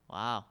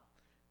 Wow.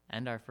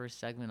 End our first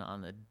segment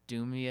on the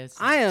doomiest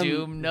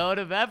doom note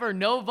of ever.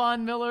 No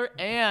Von Miller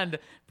and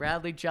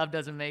Bradley Chubb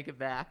doesn't make it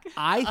back.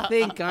 I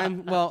think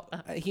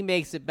he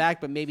makes it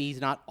back, but maybe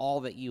he's not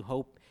all that you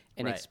hope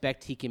and Right.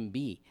 expect he can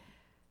be.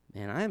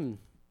 Man,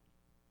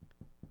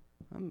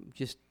 I'm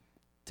just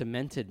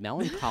demented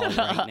melancholy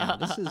right now.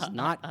 This is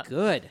not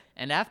good.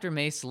 And after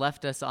Mace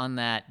left us on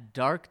that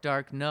dark,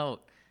 dark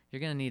note, you're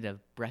going to need a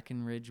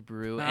Breckenridge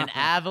brew, an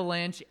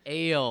Avalanche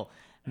Ale,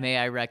 may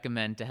I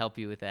recommend, to help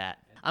you with that.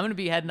 I'm going to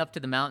be heading up to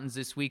the mountains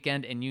this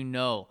weekend, and you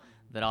know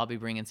that I'll be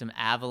bringing some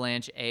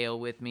Avalanche Ale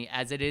with me,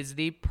 as it is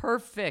the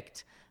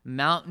perfect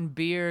mountain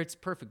beer. It's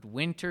perfect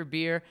winter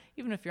beer.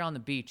 Even if you're on the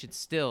beach, it's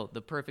still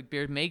the perfect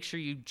beer. Make sure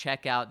you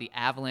check out the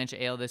Avalanche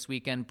Ale this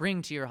weekend.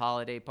 Bring to your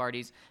holiday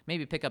parties.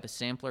 Maybe pick up a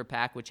sampler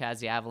pack which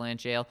has the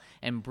Avalanche Ale,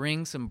 and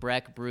bring some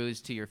Breck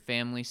brews to your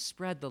family.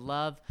 Spread the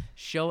love.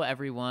 Show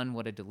everyone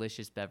what a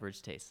delicious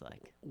beverage tastes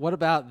like. What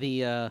about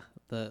the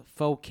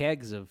faux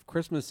kegs of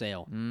Christmas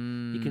ale?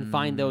 You can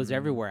find those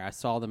everywhere. I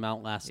saw them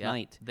out last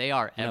night. They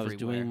are when everywhere. I was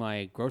doing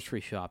my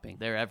grocery shopping.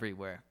 They're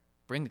everywhere.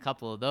 Bring a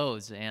couple of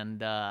those,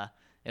 and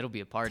it'll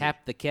be a party.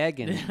 Tap the keg,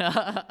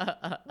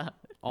 and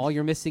all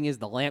you're missing is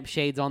the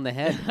lampshades on the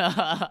head.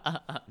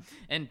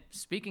 And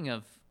speaking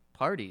of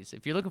parties,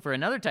 if you're looking for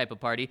another type of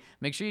party,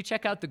 make sure you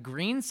check out the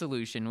Green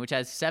Solution, which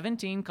has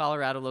 17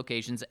 Colorado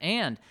locations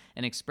and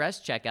an express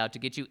checkout to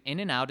get you in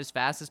and out as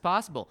fast as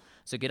possible.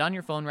 So get on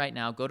your phone right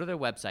now, go to their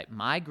website,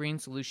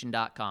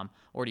 mygreensolution.com,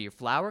 order your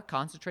flour,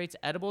 concentrates,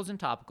 edibles, and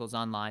topicals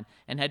online,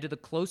 and head to the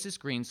closest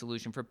Green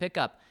Solution for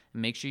pickup.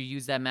 And make sure you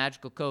use that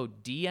magical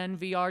code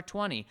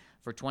DNVR20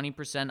 for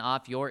 20%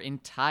 off your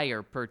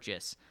entire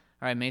purchase.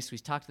 All right, Mace, we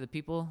talked to the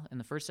people in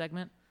the first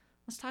segment.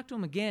 Let's talk to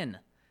them again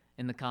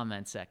in the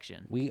comment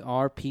section. We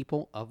are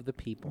people of the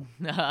people.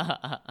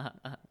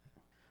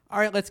 All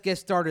right, let's get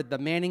started. The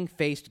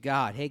Manning-faced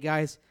God. Hey,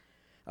 guys,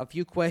 a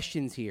few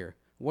questions here.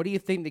 What do you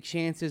think the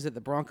chances that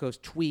the Broncos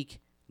tweak,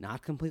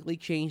 not completely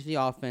change the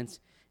offense,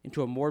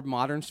 into a more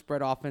modern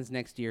spread offense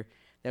next year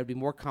that would be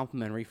more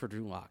complimentary for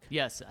Drew Lock?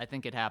 Yes, I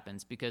think it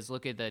happens, because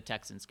look at the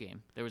Texans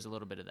game. There was a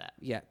little bit of that.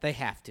 Yeah, they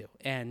have to.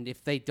 And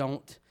if they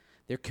don't,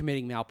 they're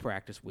committing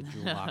malpractice with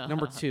Drew Lock.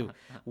 Number 2,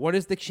 what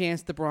is the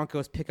chance the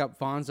Broncos pick up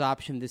Von's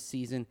option this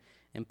season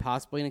and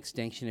possibly an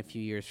extension a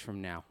few years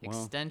from now?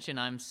 Extension,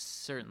 I'm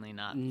certainly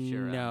not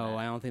sure of. No,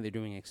 I don't think they're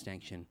doing an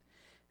extension.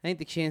 I think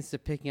the chance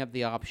of picking up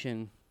the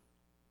option,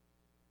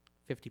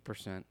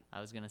 50%. I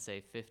was going to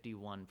say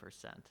 51%.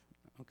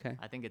 Okay.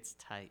 I think it's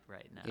tight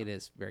right now. It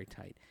is very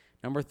tight.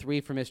 Number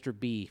 3 for Mr.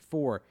 B.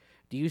 4,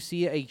 do you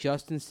see a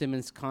Justin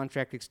Simmons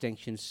contract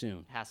extension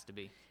soon? Has to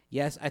be.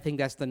 Yes, I think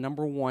that's the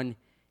number 1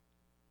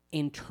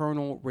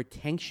 internal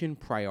retention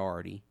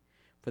priority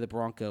for the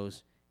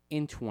Broncos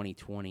in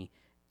 2020.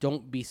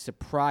 Don't be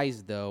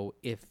surprised, though,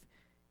 if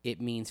it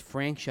means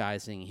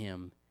franchising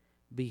him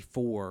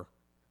before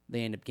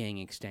they end up getting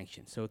an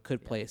extension. So it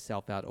could play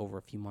itself out over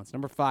a few months.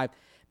 Number 5,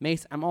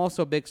 Mace, I'm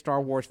also a big Star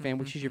Wars fan.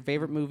 Which is your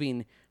favorite movie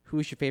and who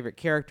is your favorite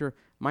character?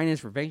 Mine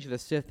is Revenge of the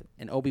Sith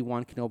and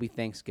Obi-Wan Kenobi.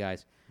 Thanks,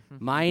 guys.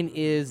 Mine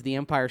is The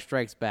Empire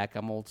Strikes Back.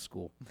 I'm old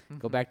school.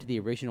 Go back to the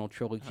original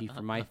trilogy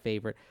for my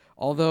favorite.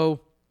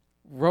 Although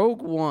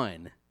Rogue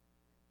One,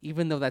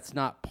 even though that's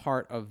not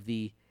part of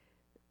the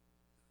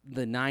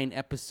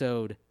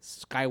 9-episode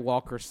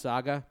Skywalker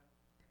saga,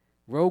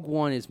 Rogue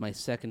One is my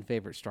second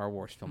favorite Star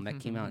Wars film. That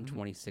came out in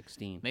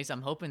 2016. Mace,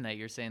 I'm hoping that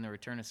you're saying The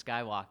Return of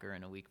Skywalker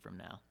in a week from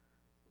now.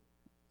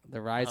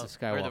 The Rise of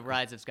Skywalker. Or The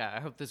Rise of Skywalker. I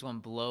hope this one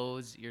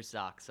blows your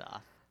socks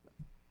off.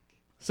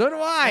 So do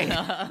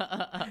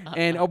I.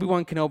 And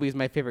Obi-Wan Kenobi is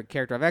my favorite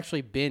character. I've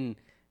actually been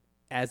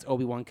as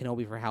Obi-Wan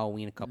Kenobi for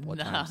Halloween a couple of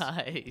times.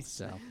 Nice.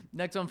 So.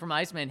 Next one from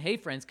Iceman. Hey,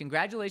 friends,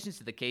 congratulations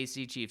to the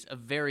KC Chiefs, a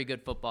very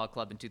good football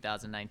club in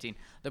 2019.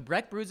 The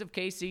Breck Brews of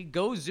KC,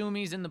 go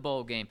Zoomies in the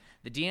bowl game.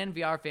 The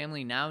DNVR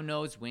family now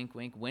knows, wink,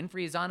 wink,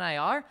 Winfrey is on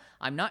IR.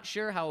 I'm not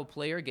sure how a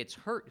player gets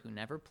hurt who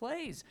never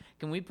plays.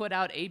 Can we put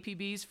out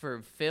APBs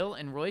for Phil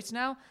and Royce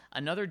now?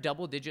 Another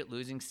double-digit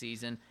losing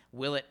season.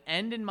 Will it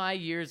end in my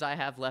years I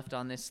have left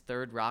on this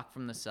third rock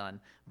from the sun?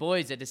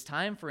 Boys, it is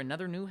time for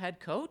another new head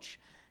coach.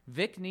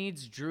 Vic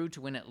needs Drew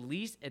to win at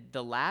least at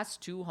the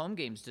last 2 home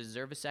games to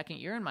deserve a second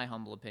year, in my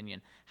humble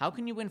opinion. How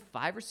can you win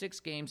 5 or 6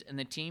 games and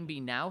the team be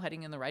now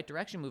heading in the right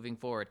direction moving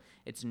forward?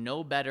 It's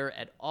no better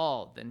at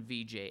all than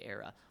VJ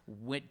era.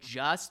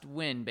 Just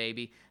win,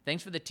 baby.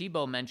 Thanks for the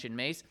Tebow mention,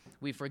 Mace.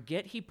 We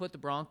forget he put the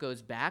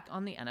Broncos back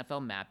on the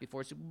NFL map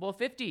before Super Bowl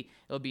 50.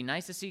 It'll be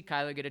nice to see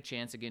Kyler get a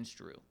chance against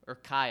Drew. Or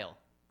Kyle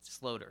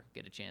Sloter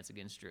get a chance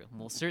against Drew.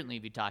 We'll certainly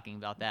be talking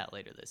about that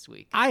later this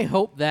week. I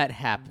hope that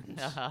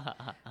happens.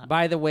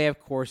 By the way,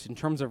 of course, in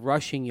terms of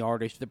rushing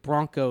yardage, the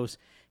Broncos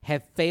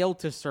have failed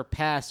to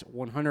surpass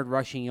 100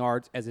 rushing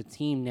yards as a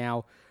team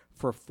now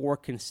for 4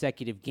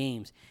 consecutive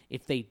games.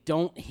 If they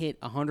don't hit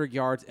 100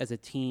 yards as a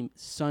team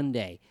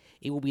Sunday,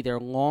 it will be their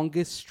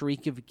longest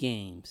streak of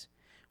games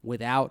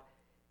without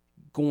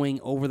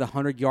going over the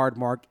 100-yard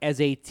mark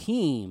as a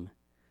team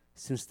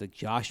since the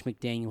Josh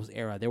McDaniels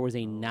era. There was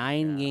a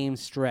 9-game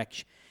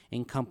stretch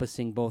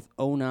encompassing both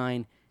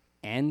 2009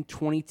 and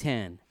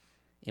 2010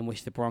 in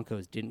which the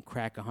Broncos didn't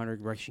crack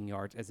 100 rushing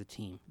yards as a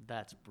team.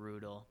 That's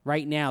brutal.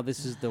 Right now,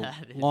 this is the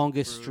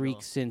longest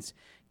streak since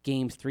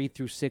games 3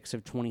 through 6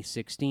 of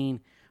 2016.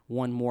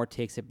 One more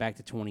takes it back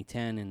to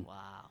 2010. And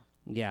wow.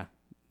 Yeah,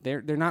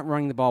 they're not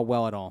running the ball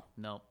well at all.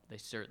 No, they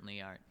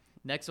certainly aren't.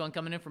 Next one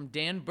coming in from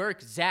Dan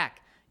Burke.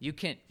 Zach, you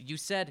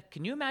said,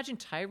 can you imagine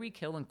Tyreek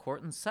Hill and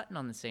Courtland Sutton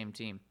on the same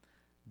team?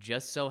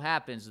 Just so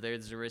happens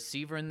there's a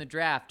receiver in the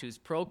draft whose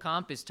pro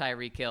comp is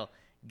Tyreek Hill.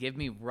 Give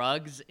me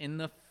Ruggs in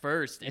the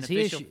first. Is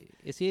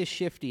he as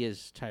shifty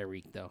as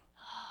Tyreek, though?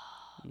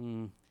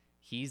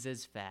 He's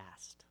as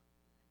fast.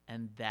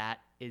 And that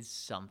is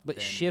something But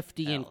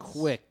shifty else. and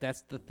quick,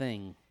 that's the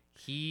thing.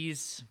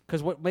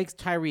 Because what makes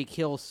Tyreek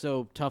Hill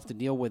so tough to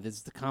deal with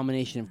is the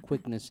combination of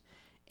quickness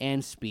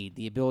and speed,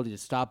 the ability to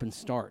stop and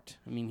start.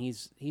 I mean,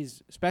 he's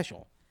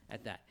special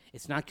at that.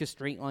 It's not just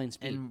straight line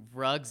speed. And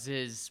Ruggs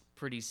is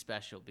pretty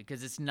special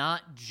because it's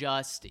not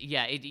just,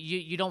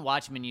 you don't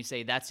watch him and you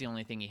say that's the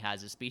only thing he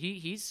has is speed.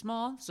 He's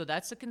small, so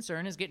that's a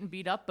concern, is getting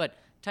beat up, but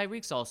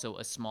Tyreek's also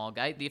a small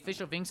guy. The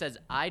official thing says,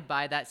 I'd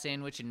buy that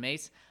sandwich in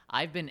Mace.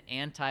 I've been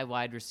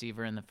anti-wide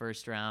receiver in the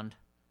first round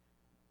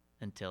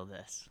until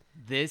this.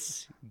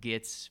 This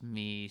gets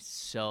me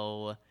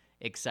so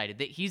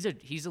excited. He's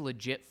a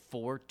legit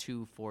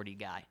 4'2", 40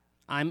 guy.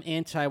 I'm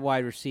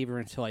anti-wide receiver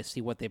until I see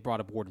what they brought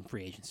aboard in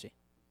free agency.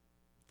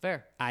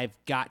 Fair. I've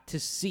got to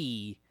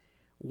see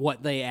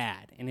what they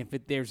add. And if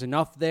there's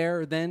enough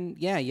there, then,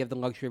 yeah, you have the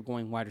luxury of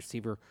going wide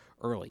receiver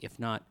early. If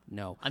not,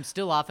 no. I'm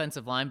still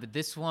offensive line, but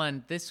this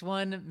one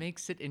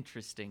makes it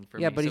interesting for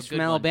me. Yeah, but he's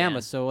from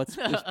Alabama, so let's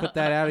put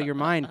that out of your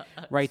mind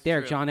right there.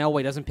 True. John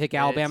Elway doesn't pick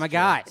Alabama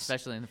guys.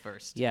 Especially in the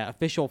first. Yeah,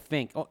 official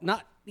Fink. Oh,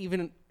 not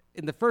even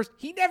in the first.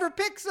 He never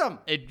picks them.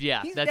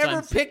 He's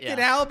never picked an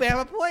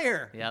Alabama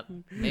player. Yep.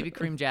 Maybe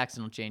Kareem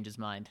Jackson will change his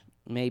mind.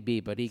 Maybe,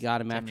 but he got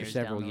him after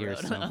several years.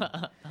 So.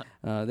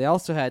 They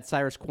also had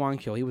Cyrus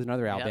Quankill. He was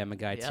another Alabama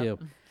guy, too.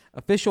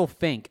 Official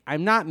Fink.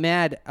 I'm not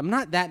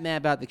that mad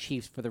about the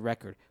Chiefs, for the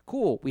record.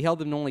 Cool. We held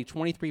them to only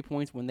 23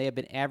 points when they have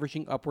been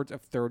averaging upwards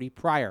of 30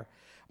 prior.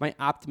 My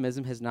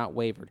optimism has not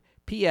wavered.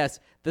 P.S.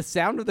 The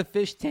sound of the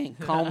fish tank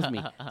calms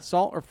me.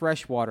 Salt or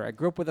fresh water? I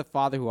grew up with a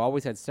father who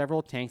always had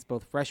several tanks,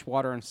 both fresh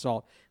water and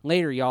salt.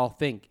 Later, y'all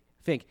think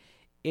it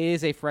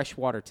is a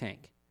freshwater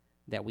tank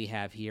that we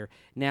have here.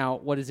 Now,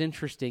 what is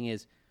interesting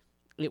is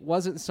it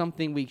wasn't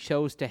something we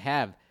chose to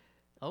have.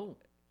 Oh,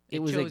 it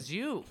chose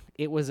you.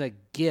 It was a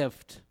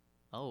gift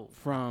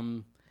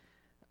from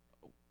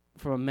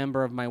a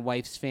member of my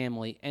wife's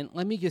family. And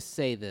let me just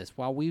say this.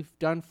 While we've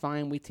done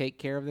fine, we take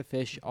care of the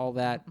fish, all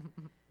that,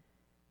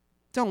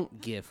 don't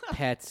give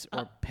pets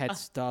or pet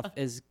stuff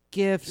as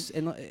gifts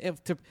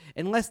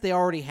unless they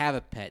already have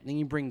a pet. Then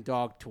you bring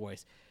dog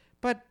toys.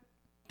 But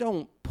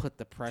don't put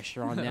the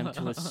pressure on them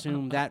to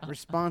assume that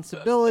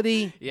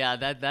responsibility. Yeah,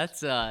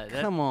 that's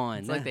come on.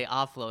 It's like they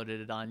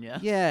offloaded it on you.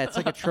 Yeah, it's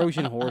like a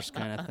Trojan horse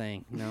kind of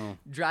thing. No.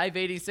 Drive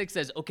 86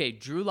 says, okay,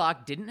 Drew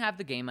Lock didn't have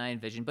the game I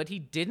envisioned, but he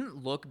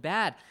didn't look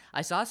bad.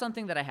 I saw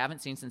something that I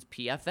haven't seen since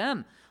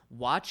PFM.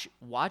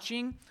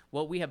 Watching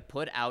what we have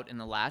put out in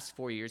the last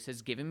 4 years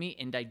has given me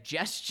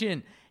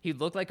indigestion. He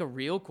looked like a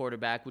real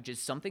quarterback, which is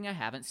something I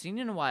haven't seen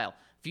in a while.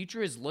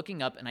 Future is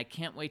looking up, and I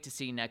can't wait to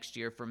see next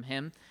year from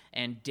him.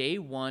 And from day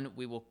one,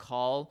 we'll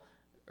call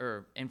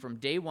him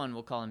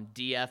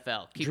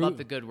DFL. Keep up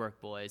the good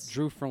work, boys.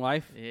 Drew for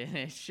life?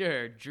 Yeah,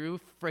 sure. Drew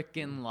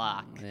frickin'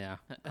 Lock. Yeah.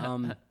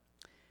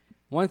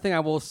 One thing I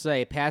will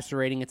say, passer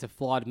rating, it's a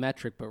flawed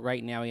metric, but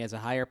right now he has a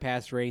higher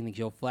passer rating than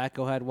Joe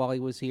Flacco had while he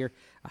was here,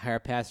 a higher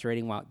passer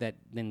rating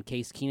than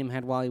Case Keenum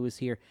had while he was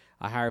here,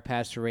 a higher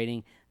passer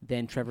rating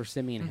than Trevor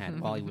Siemian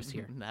had while he was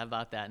here. How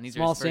about that? And these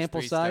Small are his first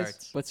sample 3 size,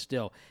 starts. but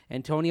still.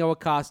 Antonio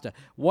Acosta.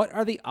 What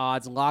are the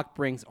odds Locke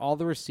brings all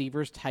the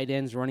receivers, tight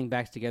ends, running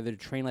backs together to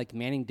train like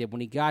Manning did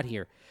when he got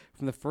here?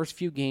 From the first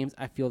few games,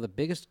 I feel the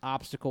biggest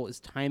obstacle is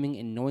timing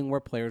and knowing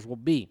where players will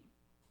be.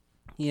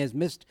 He has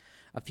missed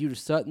a few to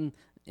Sutton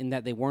in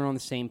that they weren't on the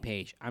same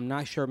page. I'm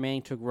not sure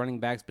Manning took running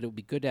backs, but it would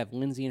be good to have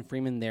Lindsey and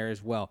Freeman there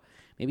as well.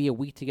 Maybe a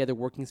week together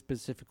working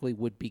specifically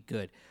would be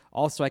good.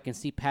 Also, I can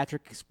see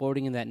Patrick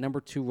exploding in that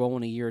number 2 role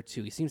in a year or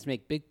two. He seems to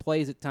make big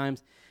plays at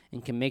times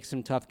and can make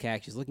some tough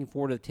catches. Looking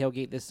forward to the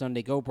tailgate this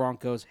Sunday. Go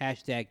Broncos.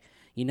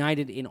 #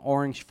 United in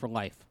Orange for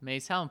life.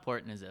 Mace, how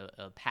important is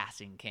a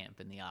passing camp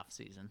in the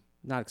offseason?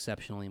 Not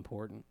exceptionally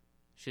important.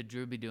 Should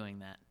Drew be doing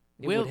that?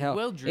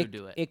 Will Drew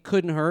do it? It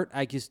couldn't hurt.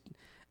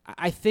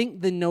 I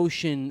think the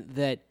notion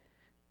that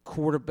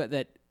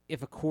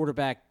if a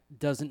quarterback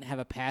doesn't have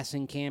a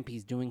passing camp,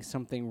 he's doing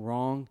something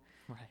wrong.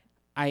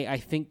 Right. I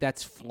think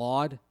that's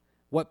flawed.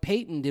 What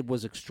Peyton did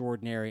was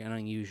extraordinary and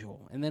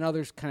unusual, and then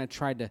others kind of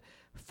tried to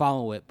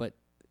follow it. But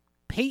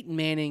Peyton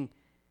Manning,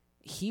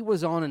 he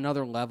was on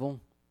another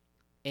level.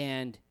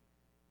 And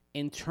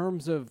in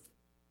terms of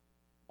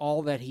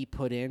all that he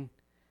put in,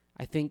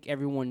 I think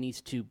everyone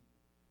needs to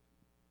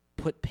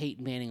put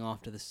Peyton Manning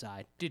off to the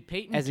side. Did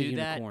Peyton as a do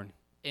that unicorn.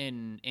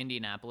 in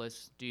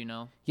Indianapolis? Do you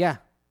know? Yeah.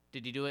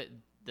 Did he do it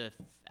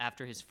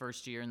after his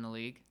first year in the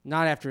league?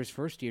 Not after his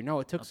first year. No,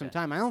 it took some Okay.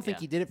 time. I don't think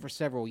Yeah. he did it for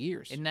several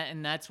years.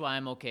 And that's why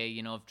I'm okay,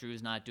 if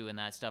Drew's not doing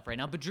that stuff right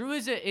now. But Drew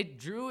is,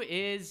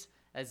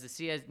 as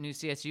the new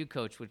CSU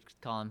coach would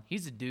call him,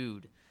 he's a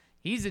dude.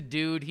 He's a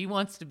dude. He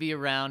wants to be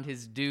around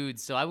his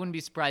dudes. So I wouldn't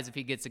be surprised if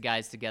he gets the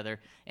guys together.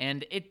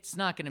 And it's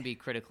not going to be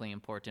critically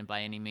important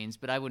by any means,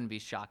 but I wouldn't be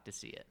shocked to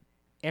see it.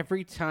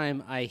 Every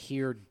time I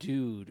hear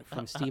dude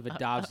from Steve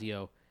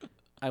Adazio,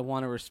 I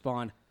want to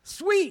respond,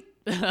 sweet!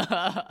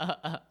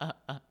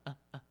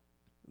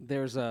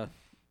 There's an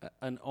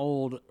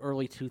old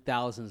early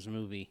 2000s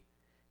movie,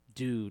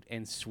 Dude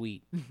and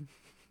Sweet,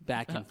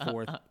 back and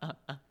forth.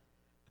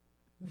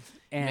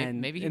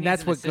 And maybe he and needs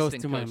that's an what goes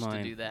assistant to my coach to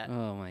mind. do that.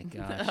 Oh my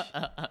gosh.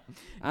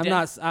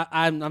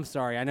 I'm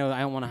sorry. I know I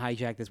don't want to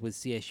hijack this with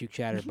CSU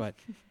chatter, but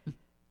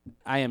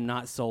I am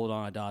not sold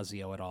on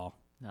Adazio at all.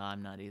 No,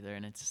 I'm not either,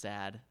 and it's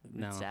sad.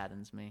 No. It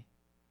saddens me.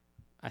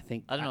 I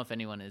don't know if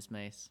anyone is,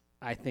 Mace.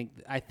 I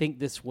think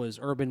this was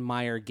Urban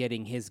Meyer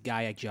getting his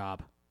guy a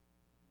job.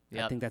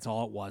 Yep. I think that's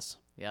all it was.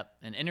 Yep,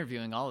 and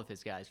interviewing all of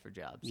his guys for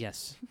jobs.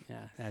 Yes.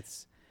 Yeah,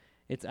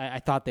 I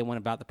thought they went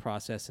about the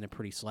process in a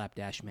pretty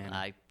slapdash manner.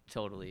 I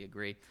totally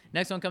agree.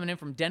 Next one coming in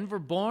from Denver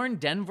born,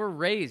 Denver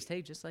raised.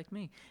 Hey, just like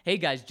me. Hey,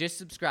 guys, just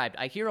subscribed.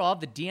 I hear all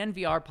of the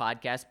DNVR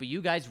podcast, but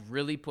you guys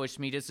really pushed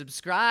me to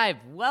subscribe.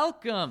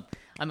 Welcome.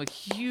 I'm a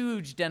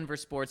huge Denver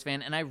sports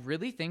fan, and I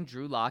really think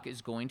Drew Lock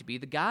is going to be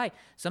the guy.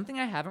 Something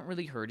I haven't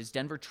really heard is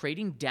Denver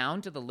trading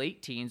down to the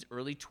late teens,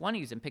 early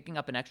 20s, and picking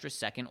up an extra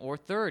second or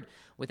third.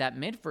 With that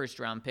mid-first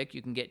round pick,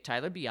 you can get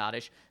Tyler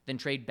Biadasz, then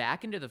trade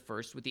back into the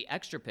first with the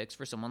extra picks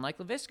for someone like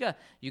Laviska.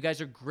 You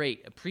guys are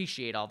great.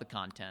 Appreciate all the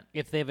content.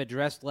 If they've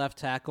addressed left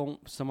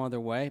tackle some other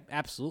way,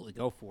 absolutely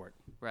go for it.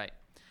 Right.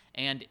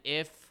 And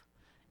if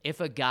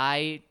a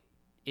guy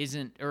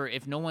isn't, or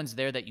if no one's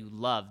there that you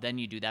love, then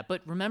you do that.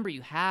 But remember,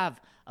 you have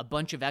a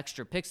bunch of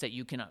extra picks that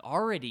you can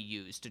already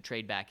use to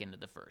trade back into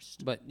the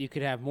first. But you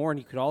could have more, and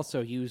you could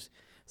also use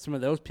some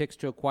of those picks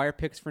to acquire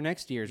picks for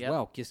next year as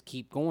well. Just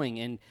keep going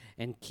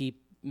and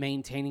keep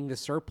maintaining the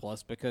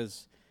surplus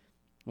because,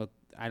 look,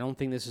 I don't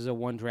think this is a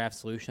one draft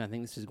solution. I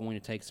think this is going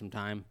to take some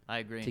time I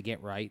agree. to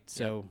get right.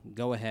 So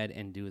go ahead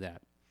and do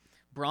that.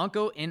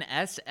 Bronco in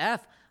SF.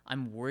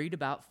 I'm worried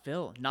about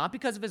Phil. Not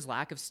because of his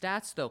lack of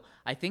stats, though.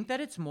 I think that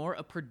it's more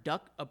a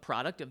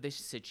product of this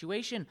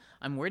situation.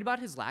 I'm worried about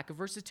his lack of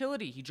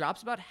versatility. He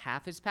drops about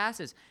half his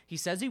passes. He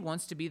says he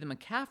wants to be the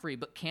McCaffrey,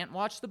 but can't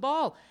watch the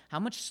ball. How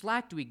much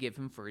slack do we give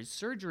him for his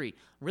surgery?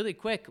 Really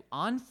quick,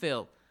 on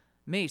Phil,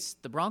 Mace,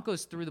 the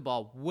Broncos threw the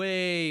ball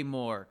way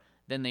more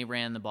than they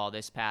ran the ball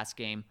this past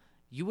game.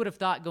 You would have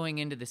thought going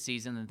into the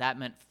season that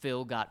meant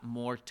Phil got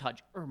more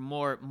touch or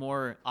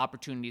more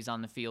opportunities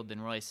on the field than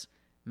Royce.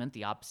 Meant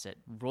the opposite.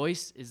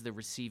 Royce is the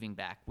receiving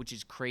back, which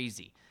is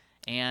crazy.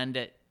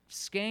 And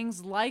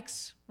Skangs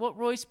likes what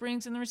Royce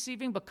brings in the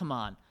receiving, but come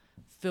on.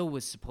 Phil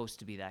was supposed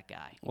to be that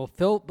guy. Well,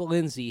 Phil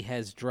Lindsay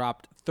has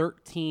dropped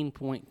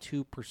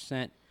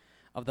 13.2%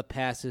 of the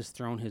passes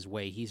thrown his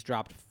way. He's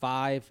dropped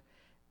 5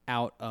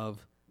 out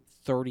of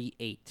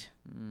 38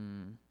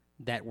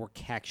 that were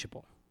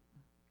catchable.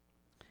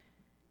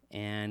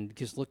 And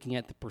just looking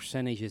at the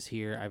percentages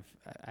here,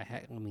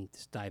 let me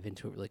just dive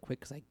into it really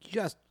quick because I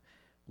just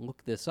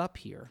looked this up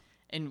here.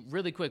 And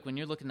really quick, when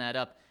you're looking that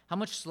up, how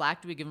much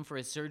slack do we give him for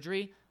his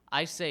surgery?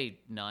 I say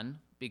none,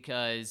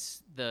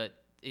 because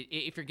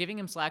if you're giving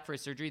him slack for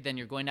his surgery, then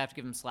you're going to have to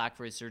give him slack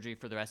for his surgery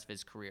for the rest of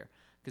his career,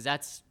 because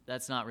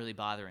that's not really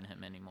bothering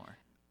him anymore.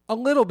 A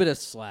little bit of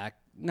slack,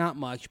 not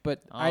much,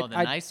 but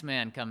nice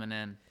man coming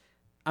in.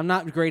 I'm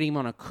not grading him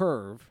on a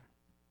curve.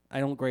 I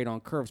don't grade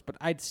on curves, but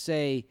I'd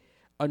say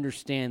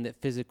understand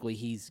that physically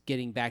he's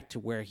getting back to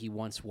where he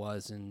once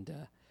was,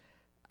 and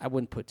I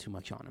wouldn't put too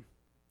much on him.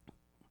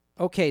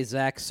 Okay,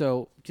 Zach,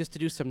 so just to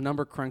do some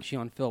number crunching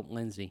on Philip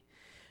Lindsay,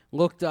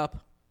 looked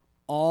up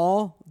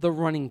all the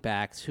running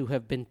backs who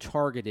have been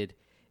targeted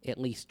at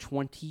least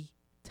 20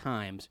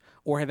 times,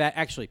 or have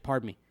actually,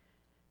 pardon me.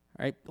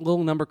 All right, a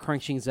little number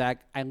crunching,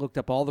 Zach. I looked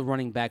up all the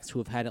running backs who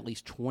have had at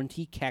least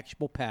 20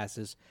 catchable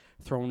passes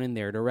thrown in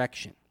their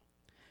direction.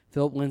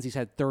 Philip Lindsay's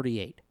had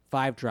 38,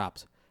 5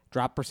 drops,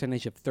 drop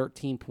percentage of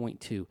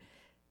 13.2.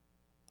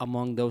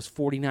 Among those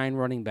 49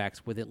 running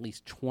backs with at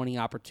least 20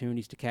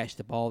 opportunities to catch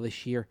the ball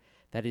this year,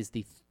 that is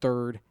the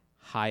third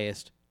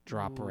highest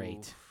drop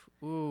rate.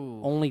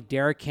 Ooh. Only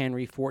Derrick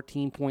Henry,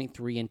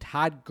 14.3, and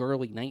Todd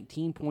Gurley,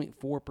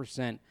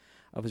 19.4%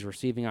 of his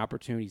receiving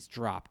opportunities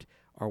dropped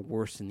are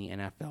worse in the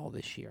NFL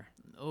this year.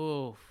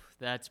 Oh,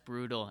 that's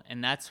brutal.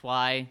 And that's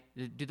why,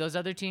 do those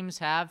other teams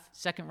have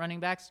second running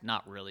backs?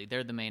 Not really.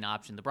 They're the main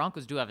option. The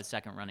Broncos do have a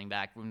second running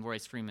back,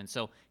 Royce Freeman,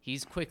 so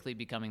he's quickly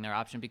becoming their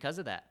option because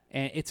of that.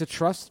 And it's a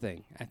trust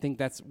thing. I think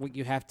that's what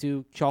you have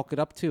to chalk it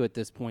up to at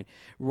this point.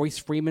 Royce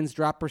Freeman's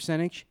drop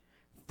percentage,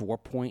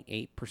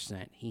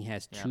 4.8%. He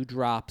has 2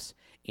 drops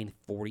in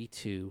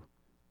 42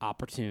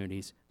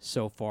 opportunities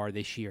so far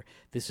this year.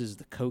 This is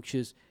the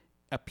coaches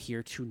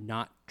appear to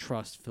not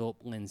trust Philip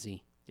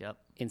Lindsay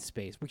in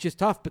space, which is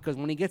tough because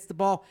when he gets the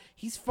ball,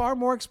 he's far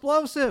more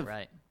explosive.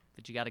 Right.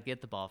 But you got to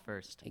get the ball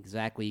first.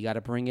 Exactly. You got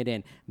to bring it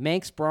in.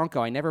 Manx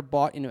Bronco, I never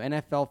bought into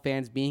NFL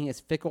fans being as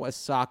fickle as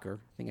soccer.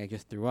 I think I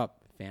just threw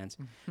up, fans.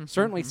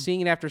 Certainly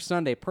seeing it after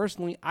Sunday.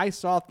 Personally, I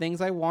saw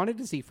things I wanted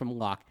to see from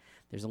Locke.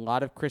 There's a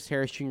lot of Chris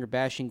Harris Jr.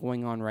 bashing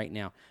going on right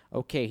now.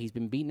 Okay, he's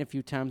been beaten a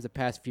few times the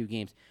past few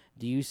games.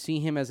 Do you see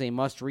him as a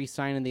must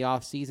re-sign in the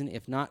offseason?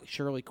 If not,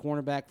 surely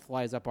cornerback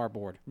flies up our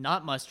board.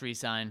 Not must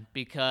re-sign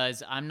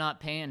because I'm not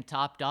paying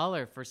top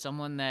dollar for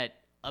someone that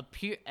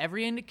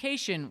every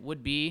indication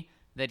would be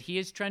that he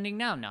is trending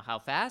now. Now, how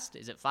fast?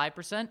 Is it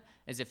 5%?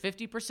 Is it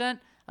 50%?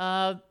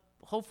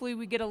 Hopefully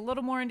we get a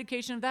little more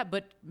indication of that.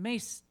 But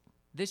Mace,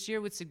 this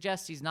year would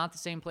suggest he's not the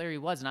same player he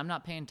was, and I'm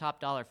not paying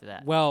top dollar for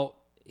that. Well,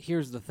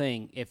 here's the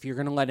thing. If you're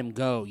going to let him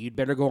go, you'd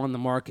better go on the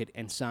market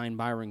and sign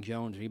Byron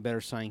Jones, or you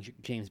better sign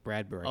James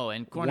Bradbury. Oh,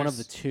 and one of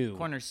the two.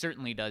 Corner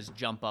certainly does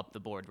jump up the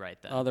board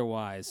right then.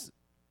 Otherwise,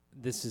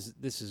 this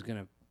is going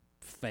to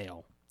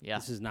fail. Yeah.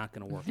 This is not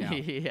going to work out.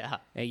 Yeah.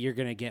 You're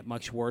going to get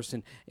much worse.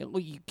 And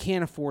you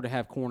can't afford to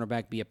have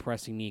cornerback be a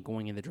pressing need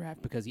going in the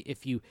draft, because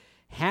if you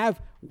have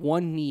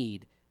one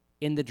need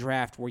in the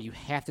draft where you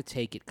have to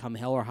take it come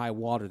hell or high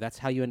water, that's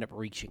how you end up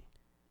reaching.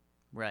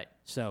 Right.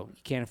 So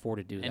you can't afford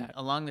to do and that.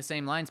 Along the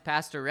same lines,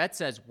 Pastor Rhett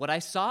says, what I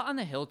saw on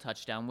the Hill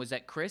touchdown was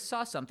that Chris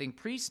saw something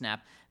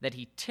pre-snap that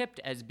he tipped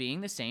as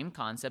being the same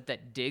concept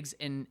that Diggs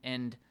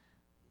and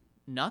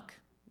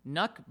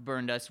Nuck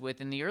burned us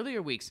with in the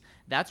earlier weeks.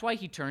 That's why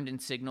he turned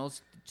and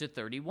signals to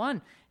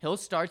 31. Hill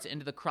starts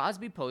into the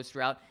Crosby post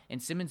route,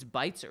 and Simmons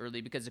bites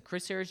early because of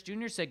Chris Harris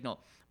Jr.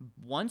 signal.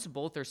 Once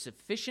both are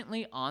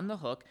sufficiently on the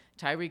hook,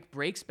 Tyreek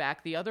breaks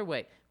back the other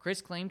way.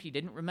 Chris claimed he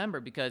didn't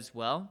remember because,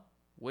 well,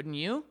 wouldn't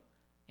you?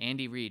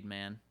 Andy Reid,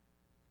 man.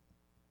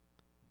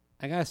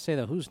 I got to say,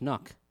 though, who's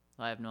Nuck?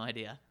 I have no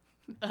idea.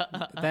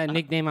 That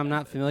nickname I'm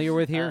not familiar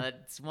with here?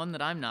 It's one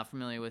that I'm not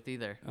familiar with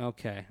either.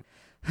 Okay.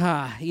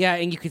 Yeah,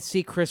 and you could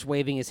see Chris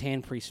waving his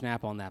hand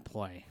pre-snap on that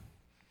play.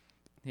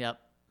 Yep.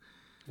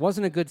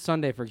 Wasn't a good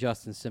Sunday for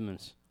Justin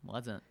Simmons.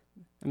 Wasn't.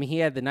 I mean, he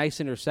had the nice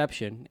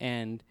interception,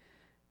 and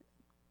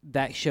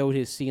that showed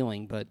his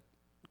ceiling, but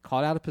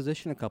caught out of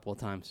position a couple of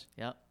times.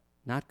 Yep.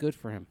 Not good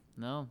for him.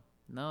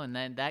 No, and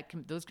then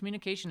those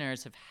communication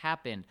errors have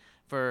happened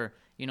for,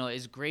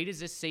 as great as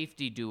this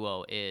safety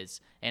duo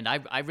is, and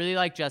I really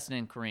like Justin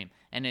and Kareem,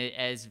 and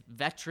as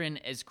veteran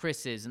as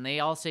Chris is, and they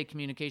all say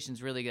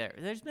communication's really good.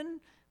 There's been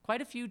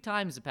quite a few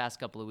times the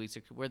past couple of weeks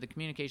where the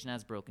communication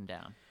has broken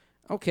down.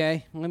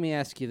 Okay, let me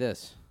ask you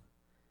this.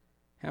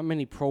 How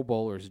many Pro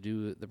Bowlers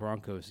do the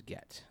Broncos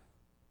get?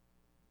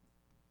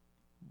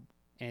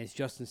 And is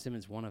Justin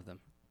Simmons one of them?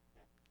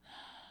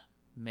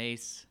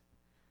 Mace,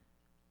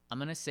 I'm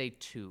going to say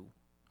 2.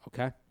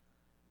 Okay.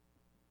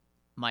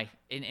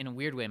 In a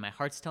weird way, my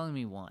heart's telling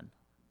me 1,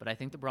 but I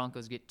think the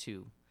Broncos get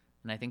 2,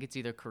 and I think it's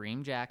either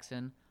Kareem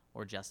Jackson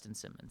or Justin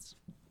Simmons.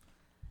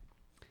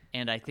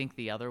 And I think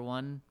the other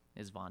one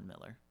is Von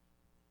Miller,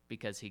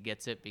 because he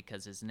gets it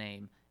because his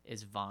name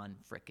is Von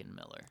frickin'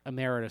 Miller.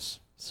 Emeritus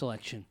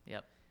selection.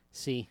 Yep.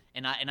 See.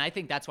 And I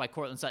think that's why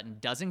Cortland Sutton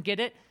doesn't get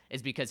it,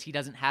 is because he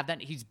doesn't have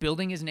that. He's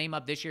building his name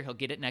up this year. He'll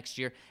get it next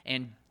year.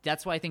 And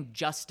that's why I think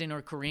Justin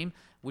or Kareem,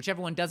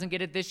 whichever one doesn't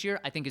get it this year,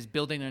 I think is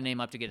building their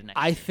name up to get it next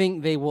year. I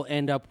think they will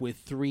end up with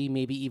 3,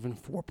 maybe even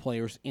 4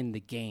 players in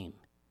the game.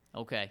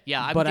 Okay.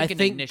 Yeah, but I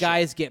think initial.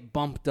 guys get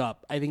bumped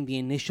up. I think the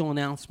initial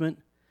announcement,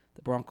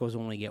 the Broncos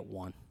only get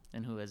 1.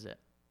 And who is it?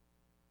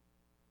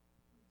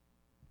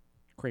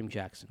 Kareem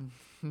Jackson.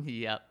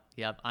 Yep.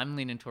 I'm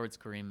leaning towards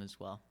Kareem as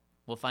well.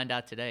 We'll find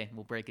out today.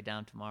 We'll break it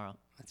down tomorrow.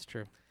 That's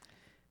true.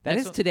 That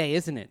is today,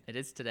 isn't it? It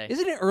is today.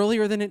 Isn't it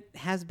earlier than it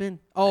has been?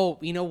 Oh,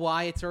 you know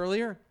why it's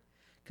earlier?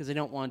 Because they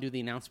don't want to do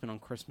the announcement on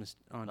Christmas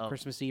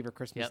Eve or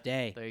Christmas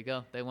Day. There you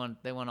go. They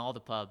want all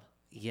the pub.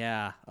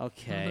 Yeah.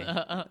 Okay.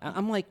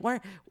 I'm like, why?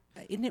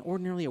 Isn't it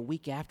ordinarily a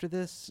week after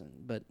this?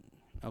 But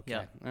okay.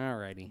 Yep. All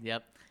righty.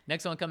 Yep.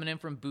 Next one coming in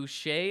from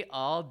Boucher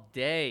all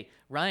day.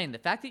 Ryan, the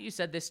fact that you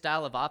said this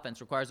style of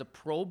offense requires a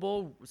Pro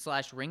Bowl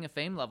 / Ring of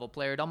Fame level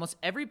player at almost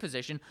every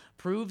position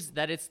proves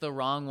that it's the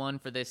wrong one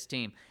for this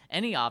team.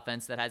 Any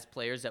offense that has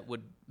players that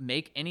would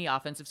make any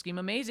offensive scheme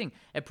amazing.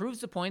 It proves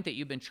the point that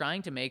you've been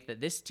trying to make,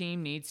 that this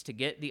team needs to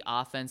get the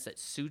offense that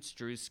suits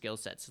Drew's skill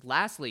sets.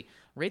 Lastly,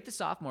 rate the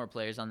sophomore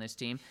players on this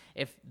team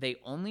if they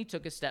only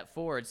took a step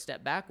forward,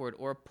 step backward,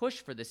 or a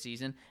push for the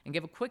season, and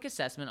give a quick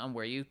assessment on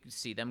where you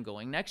see them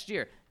going next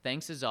year.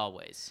 Thanks as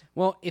always.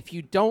 Well, if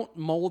you don't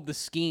mold the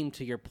scheme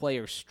to your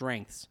players'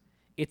 strengths,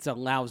 it's a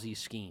lousy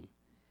scheme.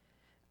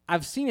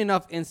 I've seen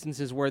enough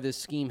instances where this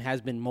scheme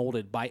has been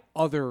molded by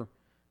other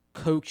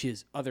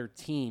coaches, other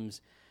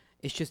teams.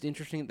 It's just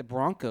interesting that the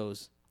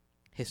Broncos,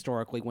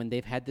 historically, when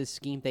they've had this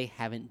scheme, they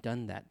haven't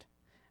done that.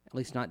 At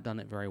least not done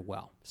it very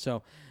well.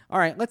 So, all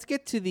right, let's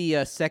get to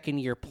the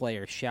second-year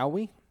player, shall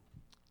we?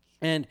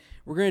 And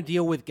we're going to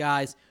deal with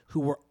guys who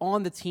were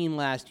on the team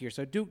last year.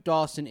 So Duke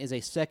Dawson is a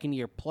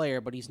second-year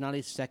player, but he's not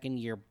a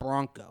second-year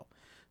Bronco.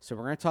 So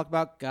we're going to talk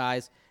about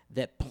guys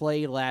that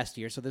played last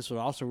year. So this would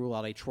also rule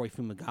out a Troy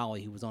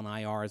Fumagalli, who was on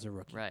IR as a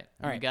rookie. Right.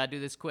 All right. We got to do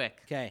this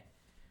quick. Okay.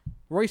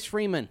 Royce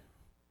Freeman.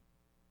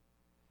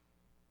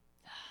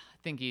 I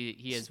think he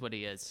is what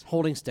he is.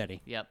 Holding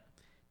steady. Yep.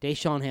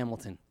 Deshaun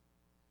Hamilton.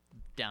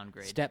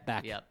 Downgrade. Step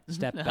back. Yep.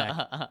 Step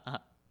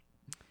back.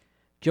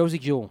 Josie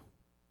Jewell.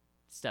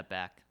 Step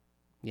back.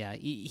 Yeah,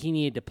 he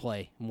needed to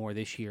play more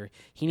this year.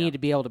 He needed to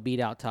be able to beat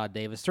out Todd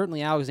Davis.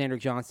 Certainly Alexander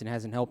Johnson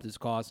hasn't helped his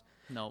cause.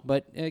 No.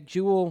 But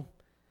Jewell,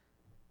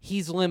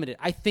 he's limited.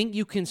 I think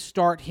you can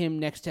start him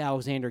next to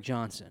Alexander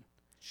Johnson.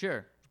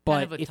 Sure. But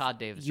kind of a Todd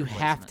Davis you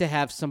replacement. have to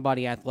have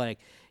somebody athletic.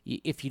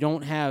 If you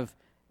don't have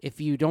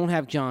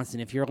Johnson,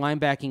 if your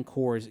linebacking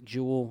core is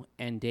Jewell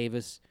and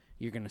Davis,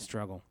 you're going to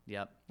struggle.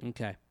 Yep.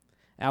 Okay.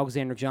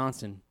 Alexander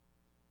Johnson,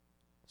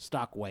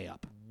 stock way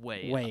up.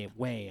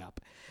 Way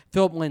up.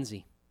 Philip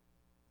Lindsay.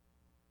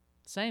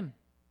 Same.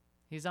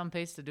 He's on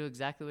pace to do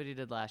exactly what he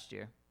did last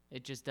year.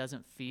 It just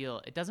doesn't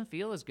feel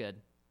as good.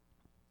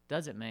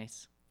 Does it,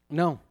 Mace?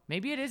 No.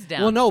 Maybe it is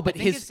down. Well, no, but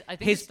I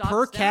think his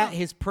per down.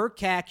 his per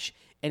catch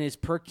and his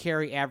per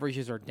carry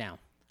averages are down.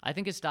 I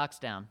think his stock's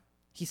down.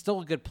 He's still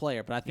a good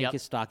player, but I think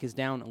his stock is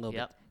down a little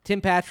Yep. bit.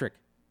 Tim Patrick,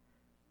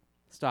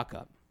 stock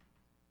up.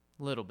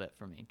 A little bit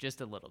for me,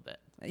 just a little bit.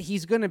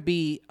 He's going to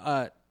be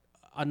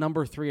a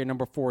number 3 or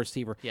number 4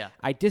 receiver. Yeah.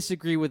 I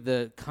disagree with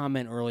the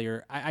comment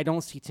earlier. I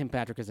don't see Tim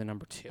Patrick as a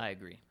number 2. I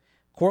agree.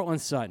 Cortland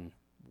Sutton,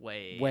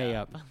 Way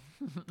up.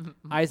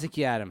 Isaac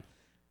Yadam.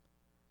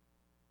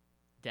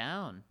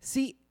 Down.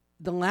 See,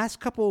 the last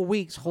couple of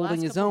weeks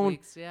holding his own,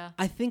 yeah.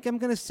 I think I'm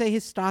going to say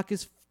his stock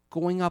is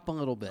going up a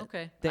little bit.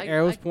 Okay. The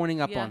arrow's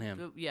pointing up on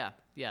him. Yeah.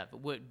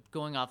 But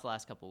going off the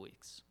last couple of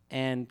weeks.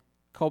 And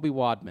Colby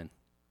Wadman.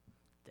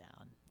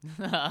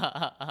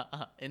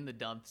 Down. In the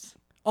dumps.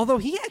 Although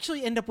he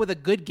actually ended up with a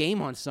good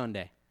game on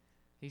Sunday.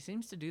 He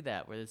seems to do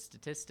that, where the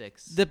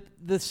statistics.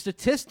 The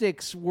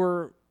statistics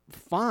were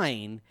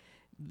fine.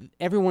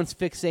 Everyone's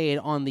fixated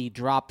on the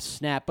drop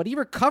snap, but he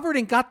recovered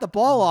and got the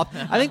ball off.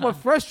 I think what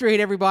frustrated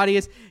everybody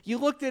is you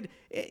looked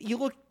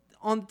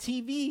on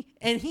TV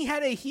and he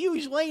had a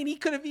huge lane. He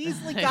could have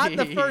easily gotten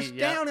the first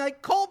down.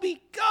 Like,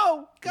 Colby,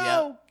 go.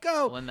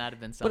 Wouldn't that have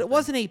been something? But it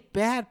wasn't a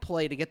bad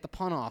play to get the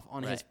punt off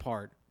on his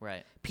part.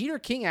 Right. Peter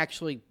King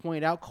actually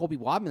pointed out Colby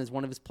Wadman as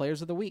one of his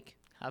players of the week.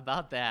 How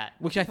about that?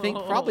 Which I think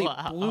probably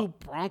blew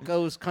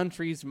Broncos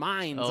Country's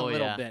minds a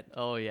little bit.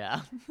 Oh,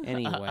 yeah.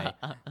 Anyway,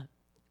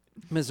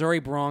 Missouri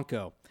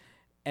Bronco.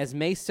 As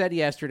May said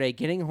yesterday,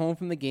 getting home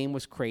from the game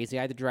was crazy.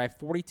 I had to drive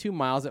 42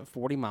 miles at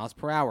 40 miles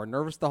per hour.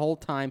 Nervous the whole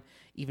time,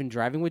 even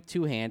driving with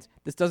 2 hands.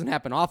 This doesn't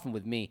happen often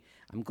with me.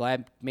 I'm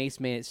glad Mace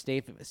made it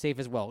safe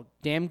as well.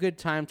 Damn good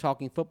time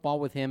talking football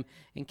with him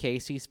and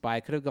Casey Spy.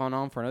 Could have gone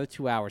on for another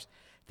 2 hours.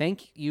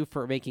 Thank you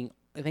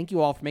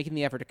all for making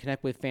the effort to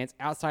connect with fans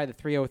outside the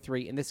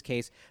 303, in this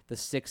case, the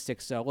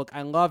 660. Look,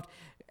 I loved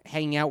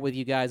hanging out with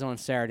you guys on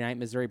Saturday night,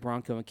 Missouri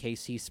Bronco and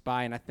KC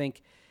Spy, and I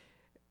think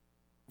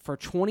for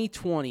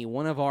 2020,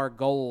 one of our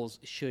goals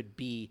should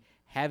be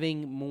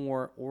having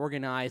more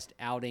organized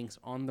outings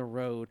on the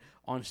road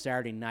on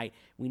Saturday night.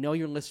 We know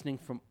you're listening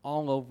from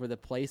all over the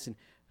place, and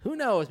who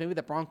knows, maybe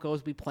the Broncos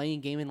will be playing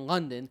a game in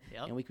London,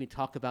 and we can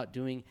talk about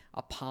doing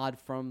a pod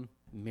from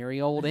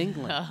merry old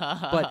England.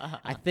 But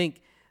I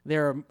think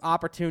there are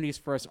opportunities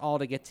for us all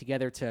to get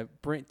together to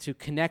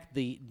connect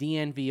the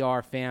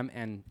DNVR fam,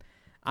 and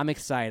I'm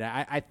excited.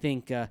 I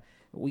think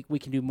we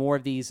can do more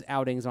of these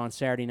outings on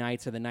Saturday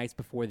nights or the nights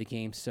before the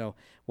game. So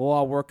we'll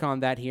all work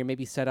on that here,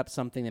 maybe set up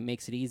something that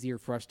makes it easier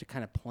for us to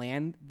kind of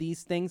plan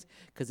these things,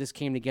 because this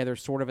came together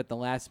sort of at the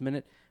last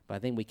minute. But I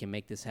think we can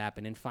make this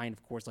happen and find,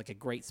 of course, like a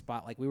great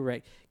spot. Like we were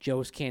at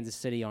Joe's Kansas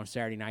City on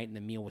Saturday night, and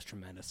the meal was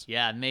tremendous.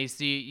 Yeah,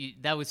 Macy,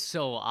 that was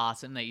so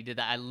awesome that you did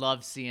that. I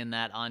love seeing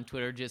that on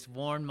Twitter. Just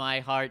warmed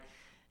my heart.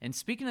 And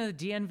speaking of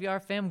the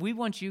DNVR fam, we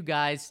want you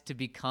guys to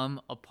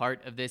become a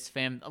part of this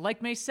fam.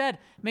 Like Mace said,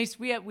 Mace,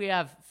 we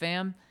have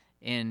fam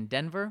in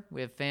Denver.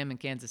 We have fam in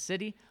Kansas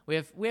City. We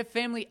have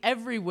family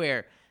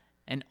everywhere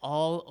and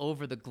all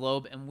over the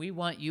globe. And we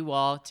want you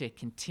all to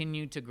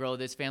continue to grow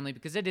this family,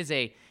 because it is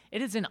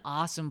an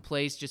awesome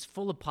place, just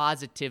full of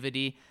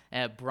positivity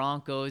at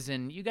Broncos.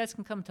 And you guys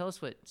can come tell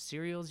us what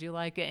cereals you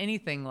like,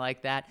 anything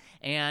like that.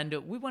 And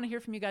we want to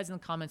hear from you guys in the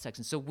comment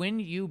section. So when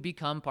you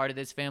become part of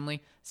this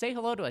family, say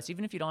hello to us.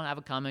 Even if you don't have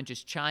a comment,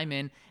 just chime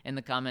in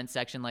the comment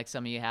section like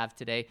some of you have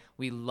today.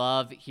 We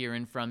love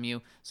hearing from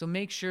you. So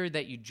make sure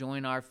that you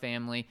join our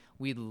family.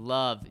 We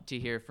love to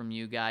hear from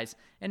you guys.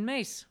 And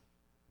Mace,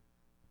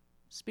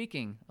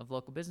 Speaking of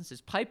local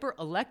businesses, Piper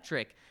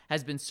Electric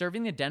has been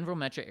serving the Denver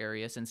metro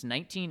area since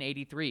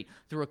 1983.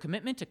 Through a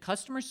commitment to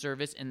customer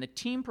service and the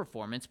team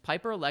performance,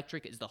 Piper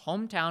Electric is the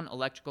hometown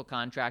electrical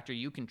contractor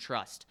you can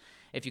trust.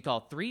 If you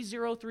call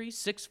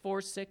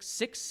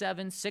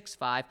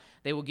 303-646-6765,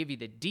 they will give you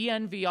the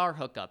DNVR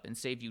hookup and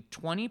save you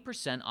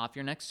 20% off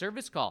your next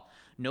service call.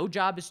 No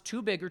job is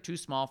too big or too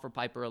small for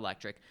Piper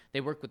Electric.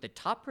 They work with the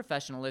top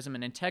professionalism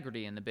and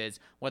integrity in the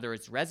biz, whether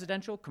it's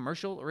residential,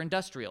 commercial, or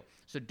industrial.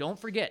 So don't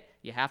forget,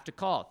 you have to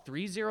call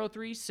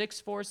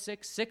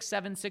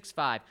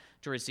 303-646-6765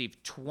 to receive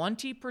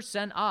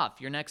 20% off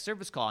your next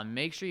service call, and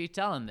make sure you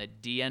tell them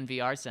that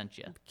DNVR sent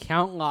you.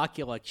 Count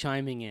Locula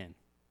chiming in.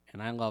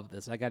 And I love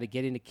this. I got to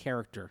get into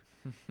character.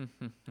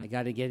 I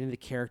got to get into the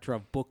character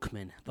of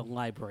Bookman, the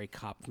library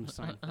cop from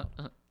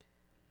Seinfeld.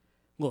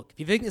 Look, if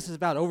you think this is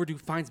about overdue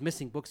fines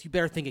missing books, you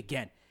better think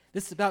again.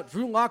 This is about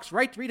Drew Lock's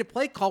right to read a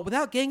play call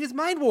without getting his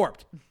mind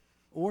warped.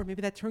 Or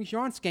maybe that turns you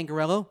on,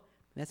 Scangarello.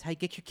 That's how you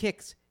get your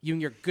kicks, you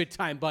and your good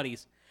time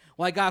buddies.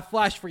 Well, I got a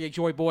flash for you,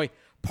 Joy Boy.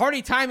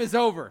 Party time is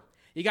over.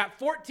 You got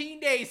 14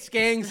 days,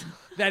 Skangs.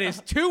 That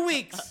is 2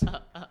 weeks.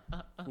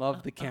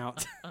 Love the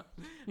Count.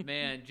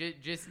 Man,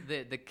 just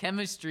the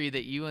chemistry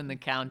that you and the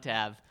Count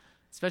have,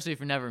 especially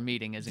for never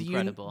meeting, is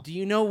incredible. Do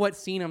you know what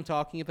scene I'm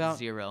talking about?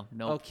 Zero.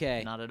 Nope.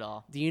 Okay. Not at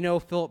all. Do you know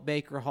Philip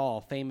Baker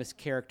Hall, famous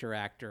character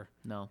actor?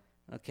 No.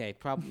 Okay,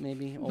 probably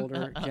maybe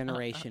older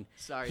generation.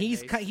 Sorry,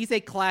 he's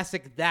a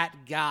classic that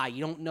guy. You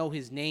don't know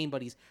his name,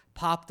 but he's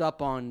popped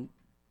up on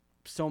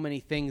so many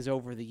things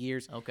over the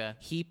years. Okay.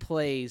 He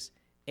plays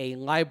a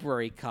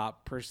library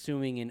cop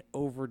pursuing an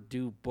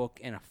overdue book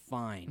and a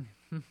fine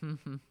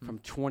from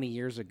 20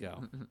 years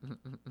ago.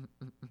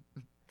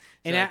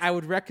 And I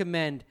would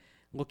recommend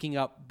looking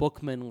up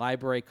Bookman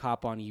Library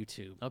Cop on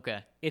YouTube. Okay.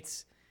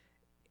 It's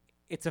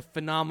a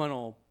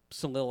phenomenal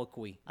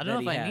soliloquy. I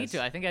don't know if I need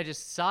to. I think I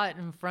just saw it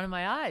in front of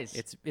my eyes.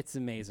 It's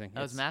amazing.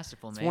 That was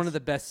masterful, It's Mace. one of the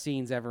best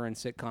scenes ever in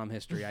sitcom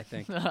history, I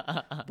think.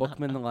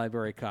 Bookman the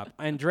Library Cop.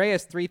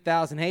 Andreas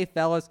 3000. Hey,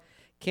 fellas.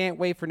 Can't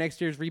wait for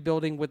next year's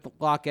rebuilding with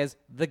Locke as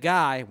the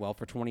guy. Well,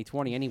 for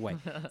 2020 anyway.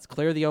 It's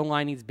clear the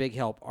O-line needs big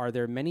help. Are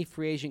there many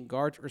free agent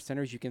guards or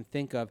centers you can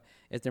think of,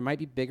 as there might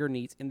be bigger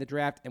needs in the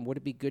draft, and would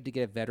it be good to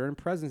get a veteran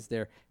presence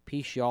there?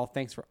 Peace, y'all.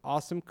 Thanks for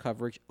awesome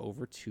coverage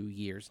over 2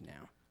 years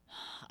now.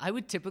 I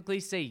would typically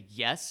say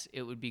yes,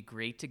 it would be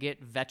great to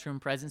get veteran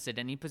presence at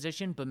any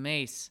position, but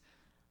Mace,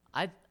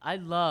 I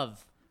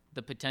love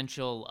the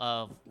potential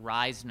of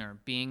Reisner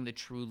being the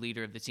true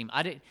leader of the team.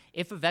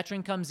 If a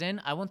veteran comes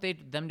in, I want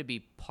them to be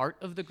part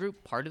of the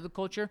group, part of the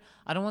culture.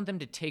 I don't want them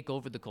to take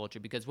over the culture,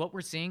 because what we're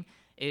seeing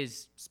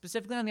is,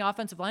 specifically on the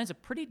offensive line, is a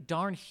pretty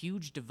darn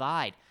huge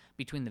divide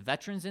between the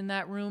veterans in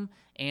that room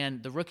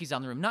and the rookies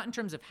on the room. Not in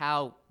terms of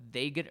how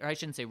they get, or I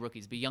shouldn't say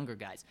rookies, but younger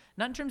guys.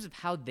 Not in terms of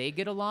how they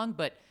get along,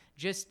 but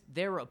just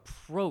their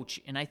approach.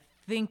 And I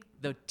think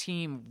the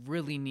team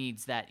really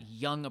needs that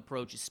young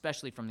approach,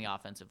 especially from the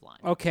offensive line.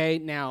 Okay,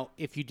 now,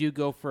 if you do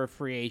go for a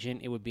free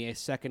agent, it would be a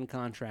second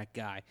contract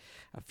guy.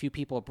 A few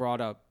people have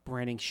brought up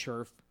Brandon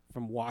Scherf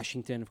from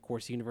Washington, of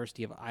course, the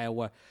University of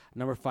Iowa,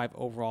 number 5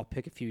 overall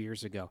pick a few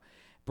years ago.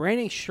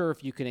 Brandon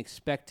Scherf, you can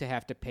expect to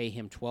have to pay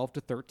him $12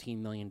 to $13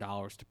 million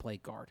to play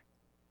guard.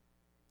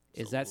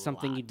 Is that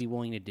something you'd be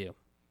willing to do?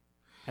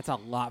 That's a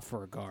lot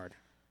for a guard.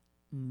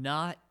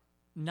 Not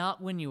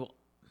when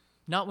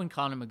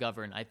Connor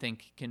McGovern, I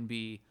think, can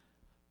be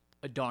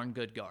a darn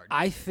good guard.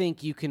 I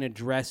think you can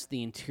address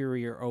the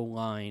interior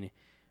O-line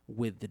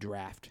with the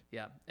draft.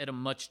 Yeah, at a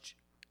much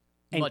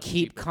keep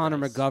cheaper Connor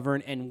price.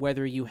 McGovern, and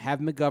whether you have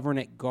McGovern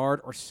at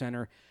guard or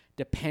center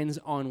depends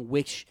on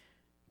which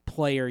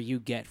player you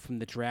get from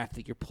the draft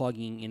that you're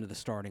plugging into the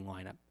starting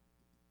lineup.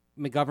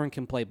 McGovern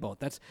can play both.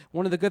 That's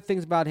one of the good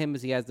things about him,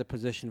 is he has the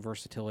position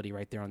versatility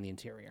right there on the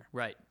interior.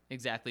 Right,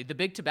 exactly. The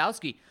Big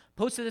Tabowski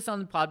posted this on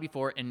the pod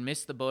before and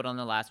missed the boat on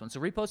the last one. So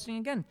reposting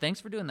again. Thanks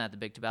for doing that, the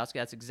Big Tabowski.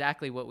 That's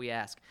exactly what we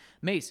ask.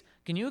 Mace,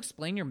 can you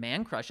explain your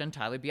man crush on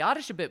Tyler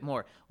Biadasz a bit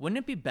more? Wouldn't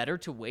it be better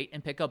to wait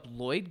and pick up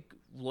Lloyd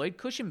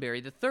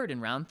Cushenberry III in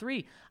round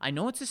 3? I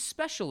know it's a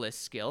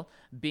specialist skill,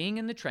 being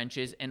in the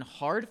trenches, and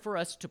hard for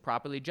us to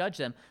properly judge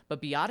them,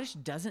 but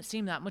Biadasz doesn't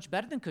seem that much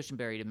better than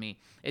Cushenberry to me.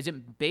 Is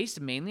it based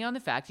mainly on the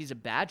fact he's a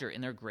Badger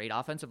in their great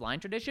offensive line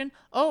tradition?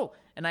 Oh,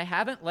 and I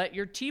haven't let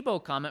your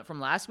Tebow comment from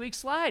last week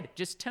slide.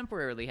 Just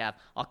temporarily have.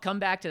 I'll come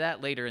back to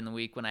that later in the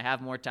week when I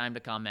have more time to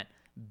comment.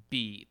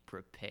 Be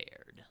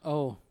prepared.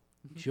 Oh,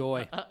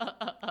 joy.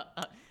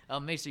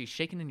 Mace, are you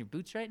shaking in your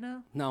boots right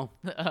now? No,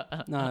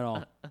 not at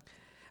all.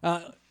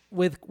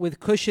 With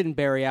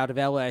Cushenberry out of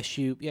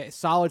LSU, yeah,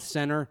 solid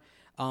center.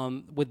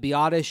 With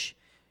Biadasz,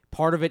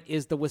 part of it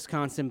is the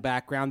Wisconsin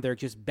background. They're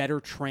just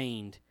better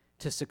trained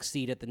to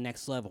succeed at the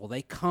next level.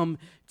 They come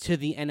to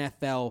the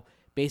NFL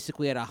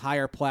basically at a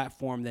higher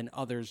platform than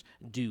others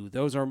do.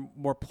 Those are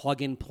more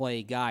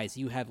plug-and-play guys.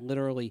 You have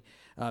literally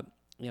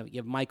You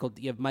have Michael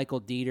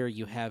Dieter.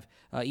 You have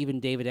even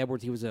David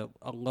Edwards. He was a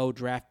low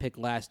draft pick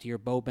last year.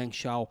 Bo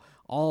Bengschall.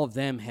 All of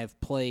them have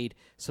played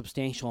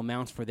substantial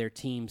amounts for their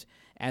teams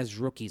as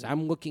rookies.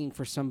 I'm looking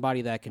for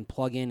somebody that I can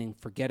plug in and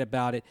forget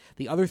about it.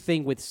 The other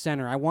thing with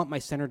center, I want my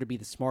center to be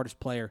the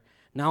smartest player,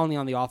 not only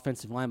on the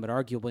offensive line but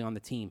arguably on the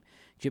team.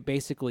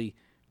 Basically,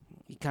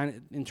 kind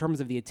of in terms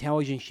of the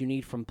intelligence you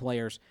need from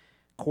players,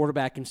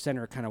 quarterback and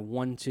center are kind of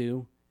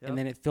 1-2, and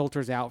then it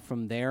filters out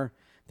from there.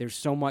 There's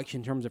so much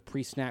in terms of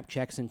pre-snap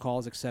checks and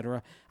calls,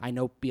 etc. I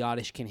know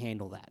Biotish can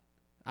handle that.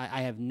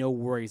 I have no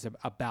worries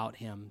about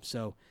him.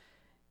 So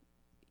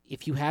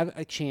if you have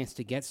a chance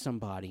to get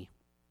somebody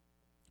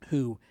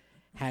who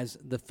has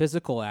the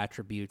physical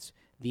attributes,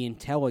 the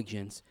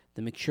intelligence,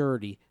 the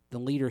maturity, the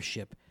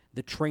leadership,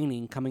 the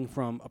training coming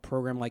from a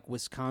program like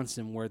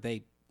Wisconsin where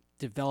they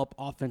develop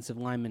offensive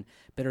linemen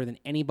better than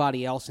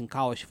anybody else in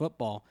college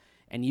football,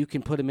 and you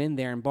can put them in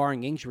there and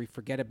barring injury,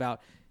 forget about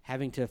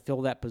having to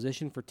fill that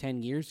position for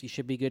 10 years, you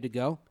should be good to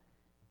go.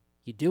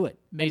 You do it.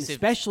 And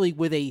especially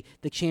with the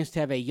chance to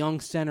have a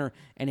young center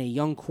and a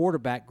young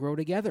quarterback grow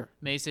together.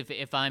 Mace,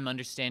 if I'm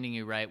understanding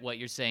you right, what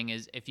you're saying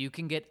is if you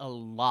can get a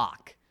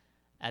lock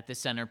at the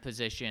center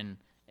position,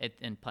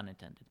 and pun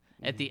intended,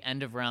 at the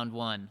end of round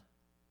 1,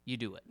 you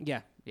do it.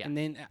 Yeah. And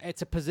then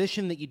it's a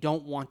position that you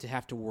don't want to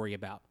have to worry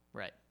about.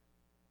 Right.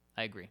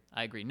 I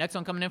agree. Next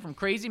one coming in from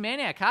Crazy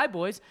Maniac. Hi,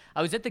 boys.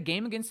 I was at the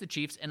game against the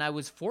Chiefs, and I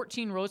was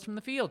 14 rows from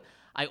the field.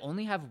 I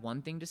only have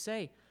one thing to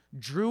say.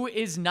 Drew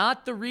is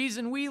not the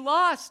reason we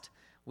lost.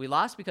 We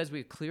lost because we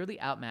were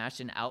clearly outmatched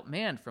and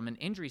outmanned from an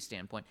injury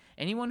standpoint.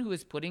 Anyone who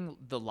is putting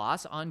the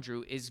loss on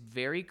Drew is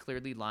very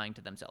clearly lying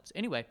to themselves.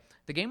 Anyway,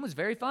 the game was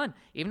very fun.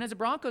 Even as a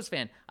Broncos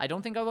fan, I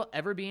don't think I will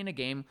ever be in a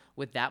game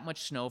with that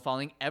much snow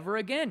falling ever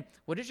again.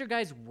 What is your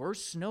guys'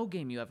 worst snow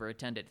game you ever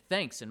attended?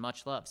 Thanks and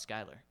much love,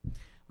 Skylar.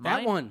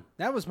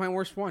 That was my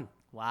worst one.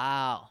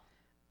 Wow.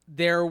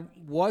 There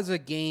was a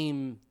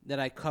game that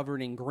I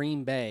covered in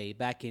Green Bay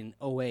back in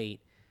 2008,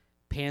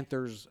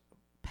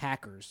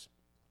 Panthers-Packers.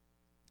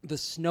 The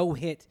snow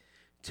hit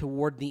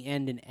toward the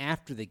end and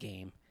after the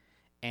game,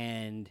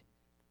 and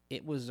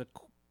it was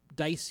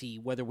dicey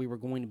whether we were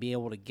going to be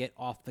able to get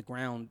off the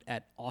ground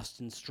at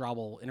Austin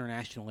Straubel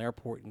International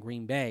Airport in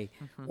Green Bay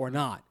or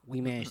not.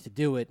 We managed to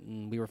do it,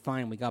 and we were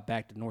fine. We got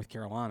back to North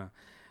Carolina.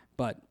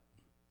 But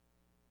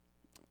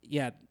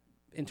yeah,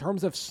 in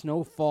terms of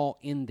snowfall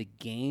in the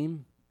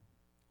game,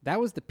 that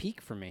was the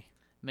peak for me.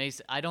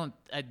 Mace,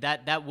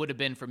 that would have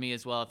been for me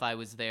as well if I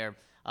was there.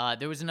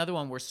 There was another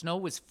one where snow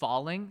was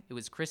falling. It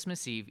was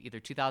Christmas Eve, either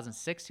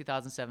 2006,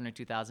 2007, or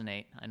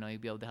 2008. I know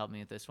you'd be able to help me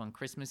with this one.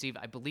 Christmas Eve,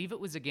 I believe it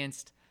was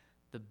against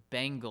the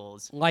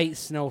Bengals. Light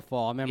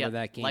snowfall. I remember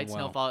that game light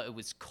snowfall. It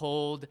was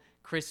cold,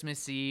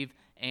 Christmas Eve,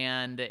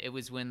 and it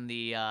was when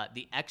the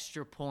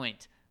extra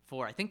point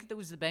for, I think it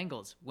was the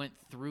Bengals, went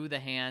through the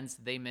hands.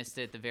 They missed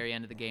it at the very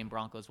end of the game.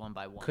 Broncos won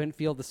by 1. Couldn't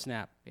feel the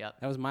snap. Yep.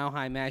 That was Mile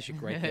High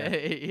Magic right there.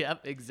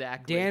 Yep,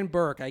 exactly. Dan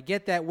Burke, I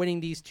get that winning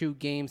these 2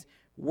 games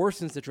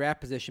worsens the draft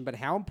position, but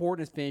how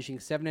important is finishing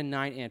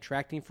 7-9 and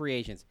attracting free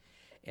agents?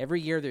 Every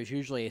year there's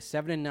usually a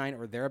 7-9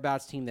 or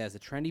thereabouts team that has a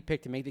trendy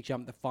pick to make the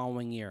jump the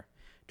following year.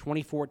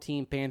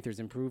 2014 Panthers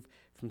improved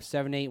from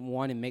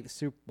 7-8-1 and make the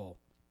Super Bowl.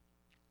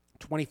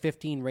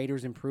 2015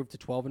 Raiders improved to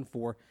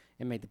 12-4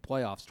 and made the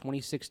playoffs.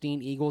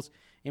 2016 Eagles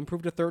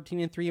improved to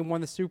 13-3 and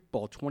won the Super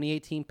Bowl.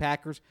 2018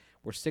 Packers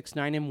were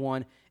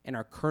 6-9-1 and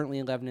are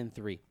currently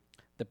 11-3.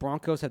 The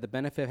Broncos have the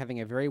benefit of having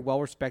a very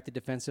well-respected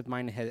defensive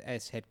mind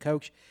as head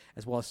coach,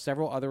 as well as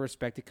several other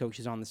respected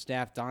coaches on the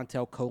staff,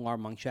 Dontel, Kolar,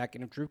 Munchak,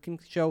 and if Drew can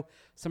show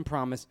some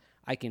promise,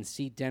 I can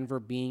see Denver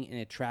being an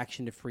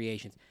attraction to free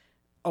agents.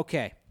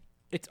 Okay,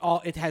 it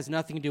has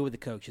nothing to do with the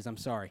coaches. I'm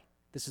sorry.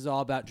 This is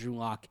all about Drew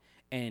Lock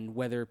and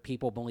whether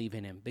people believe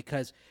in him.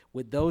 Because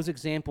with those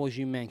examples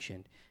you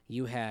mentioned,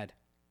 you had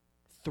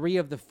 3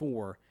 of the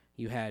 4.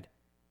 You had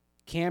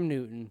Cam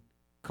Newton,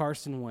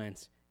 Carson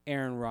Wentz,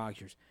 Aaron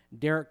Rodgers.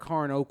 Derek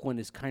Carr in Oakland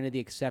is kind of the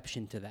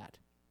exception to that.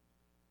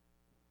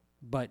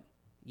 But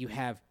you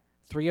have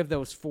 3 of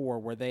those 4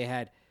 where they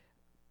had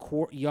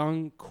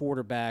young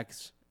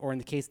quarterbacks, or in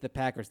the case of the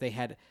Packers, they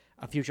had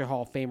a future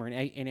Hall of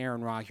Famer in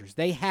Aaron Rodgers.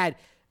 They had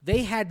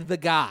the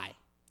guy,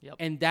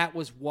 and that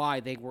was why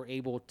they were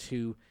able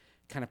to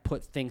kind of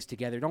put things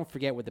together. Don't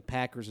forget with the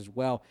Packers as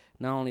well,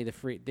 not only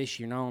this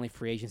year, not only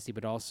free agency,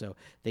 but also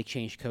they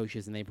changed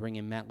coaches and they bring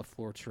in Matt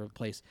LaFleur to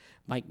replace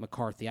Mike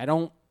McCarthy. I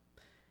don't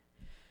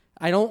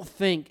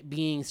think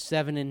being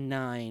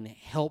 7-9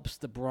 helps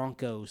the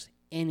Broncos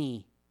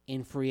any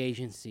in free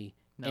agency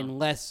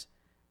unless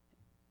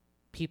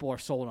people are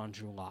sold on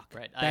Drew Lock.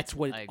 Right. That's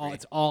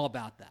it's all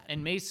about that.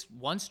 And Mace,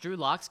 once Drew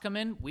Lock's come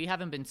in, we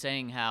haven't been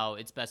saying how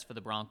it's best for the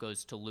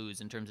Broncos to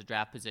lose in terms of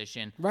draft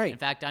position. Right. In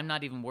fact, I'm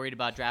not even worried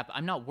about draft.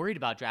 I'm not worried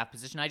about draft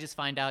position. I just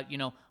find out,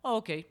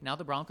 okay, now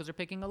the Broncos are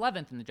picking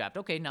 11th in the draft.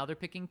 Okay, now they're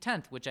picking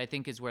 10th, which I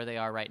think is where they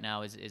are right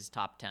now is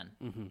top 10.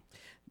 Mm-hmm.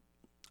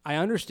 I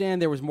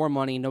understand there was more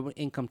money, no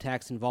income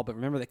tax involved, but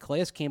remember that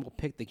Calais Campbell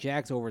picked the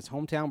Jags over his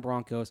hometown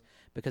Broncos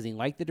because he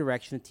liked the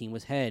direction the team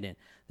was headed in.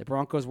 The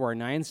Broncos were a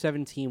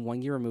 9-7 team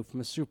 1 year removed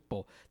from a Super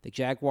Bowl. The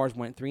Jaguars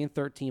went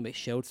 3-13 but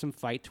showed some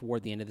fight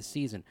toward the end of the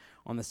season.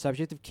 On the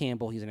subject of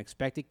Campbell, he's an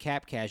expected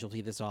cap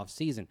casualty this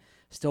offseason.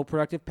 Still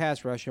productive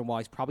pass rusher, and while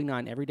he's probably not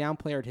an every down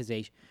player at his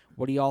age,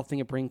 what do you all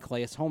think of bringing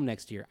Calais home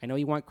next year? I know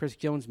you want Chris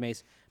Jones,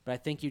 Mace, but I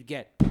think you'd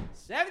get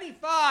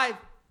 75%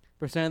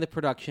 of the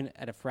production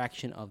at a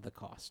fraction of the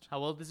cost. How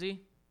old is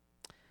he?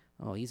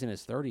 Oh, he's in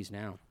his 30s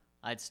now.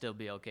 I'd still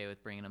be okay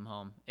with bringing him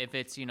home if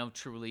it's,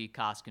 truly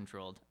cost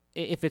controlled.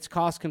 If it's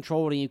cost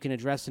controlled and you can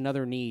address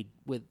another need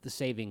with the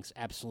savings,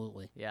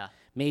 absolutely. Yeah.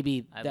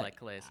 Maybe I like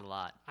Calais a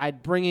lot.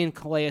 I'd bring in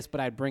Calais, but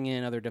I'd bring in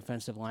another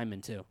defensive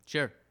lineman too.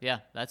 Sure. Yeah,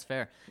 that's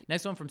fair.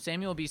 Next one from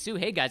Samuel B. Sue.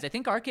 Hey, guys, I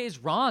think RK is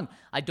wrong.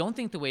 I don't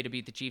think the way to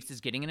beat the Chiefs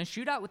is getting in a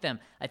shootout with them.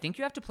 I think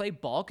you have to play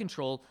ball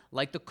control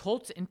like the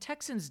Colts and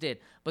Texans did,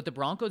 but the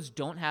Broncos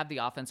don't have the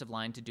offensive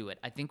line to do it.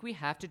 I think we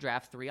have to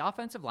draft 3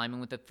 offensive linemen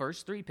with the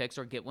first 3 picks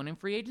or get one in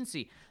free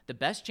agency. The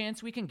best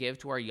chance we can give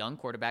to our young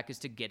quarterback is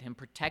to get him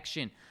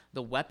protection.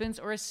 The weapons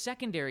are a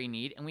secondary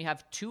need, and we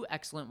have 2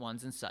 excellent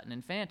ones in Sutton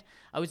and Fant.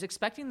 I was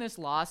expecting this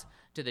loss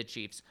to the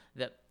Chiefs.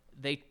 That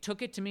they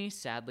took it to me,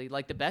 sadly,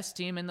 like the best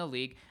team in the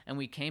league, and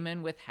we came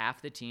in with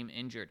half the team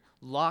injured.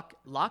 Locke,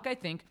 I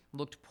think,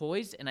 looked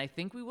poised, and I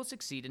think we will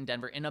succeed in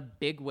Denver in a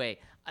big way.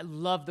 I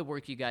love the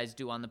work you guys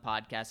do on the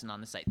podcast and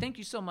on the site. Thank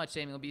you so much,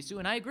 Samuel Bisu,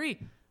 and I agree.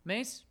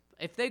 Mace,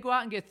 if they go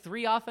out and get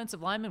 3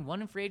 offensive linemen,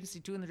 1 in free agency,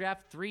 2 in the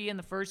draft, 3 in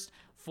the first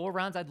 4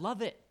 rounds, I'd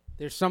love it.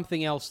 There's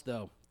something else,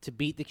 though. To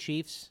beat the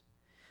Chiefs,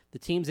 the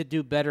teams that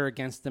do better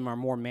against them are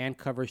more man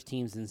coverage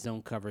teams than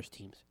zone coverage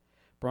teams.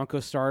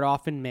 Broncos started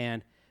off in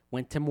man,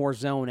 went to more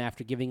zone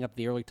after giving up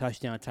the early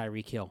touchdown to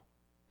Tyreek Hill.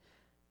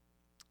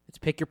 It's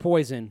pick your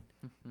poison,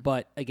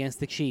 but against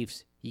the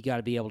Chiefs, you got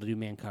to be able to do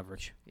man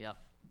coverage. Yep.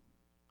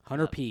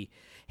 Hunter P.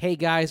 Hey,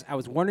 guys, I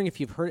was wondering if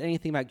you've heard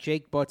anything about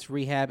Jake Butt's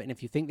rehab and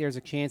if you think there's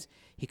a chance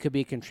he could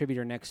be a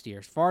contributor next year.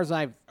 As far as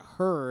I've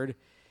heard,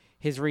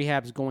 his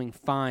rehab's going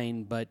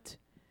fine, but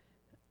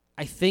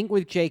I think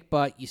with Jake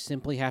Butt, you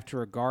simply have to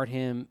regard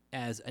him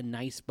as a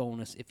nice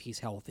bonus if he's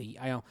healthy.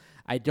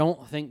 I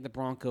don't think the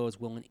Broncos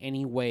will in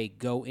any way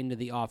go into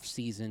the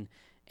offseason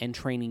and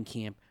training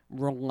camp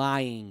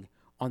relying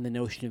on the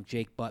notion of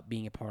Jake Butt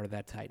being a part of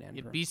that tight end.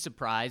 You'd be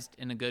surprised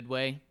in a good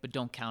way, but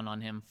don't count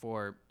on him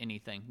for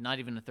anything, not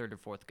even a 3rd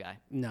or 4th guy.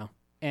 No.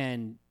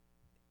 And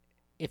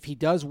if he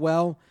does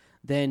well,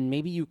 then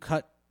maybe you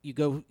cut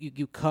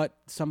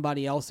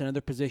somebody else in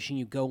another position,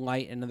 you go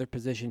light in another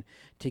position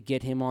to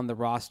get him on the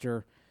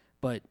roster.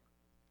 But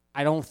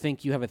I don't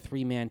think you have a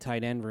 3-man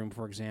tight end room,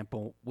 for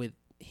example, with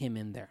him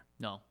in there.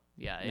 No.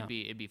 Yeah, it'd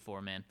be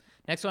 4-man.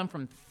 Next one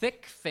from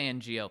Thick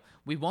Fangio.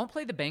 We won't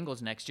play the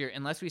Bengals next year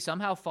unless we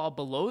somehow fall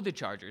below the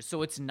Chargers,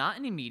 so it's not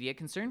an immediate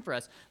concern for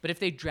us. But if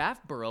they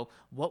draft Burrow,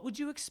 what would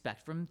you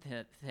expect from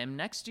him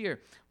next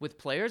year? With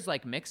players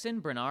like Mixon,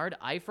 Bernard,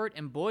 Eifert,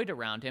 and Boyd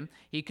around him,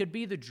 he could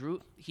be the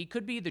Drew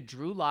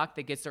Lock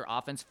that gets their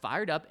offense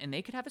fired up, and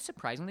they could have a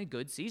surprisingly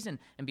good season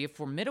and be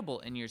formidable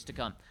in years to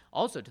come.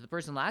 Also, to the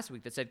person last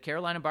week that said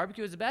Carolina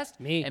barbecue is the best,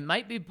 me. It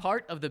might be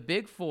part of the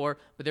Big Four,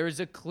 but there is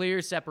a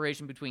clear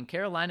separation between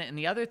Carolina and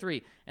the other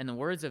 3. And the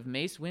words of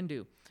Mace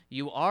Windu,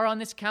 you are on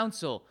this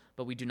council,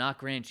 but we do not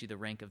grant you the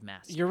rank of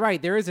master. You're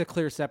right. There is a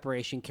clear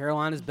separation.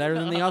 Carolina's better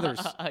than the others.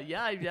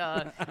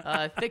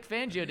 Thick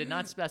Fangio did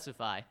not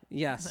specify.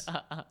 Yes.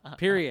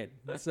 Period.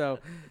 So,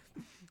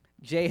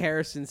 Jay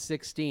Harrison,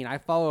 16. I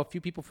follow a few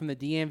people from the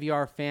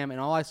DNVR fam, and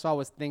all I saw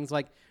was things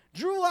like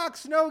Drew Lock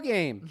snow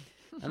game.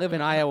 I live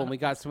in Iowa, and we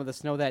got some of the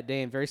snow that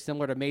day, and very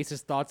similar to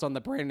Mace's thoughts on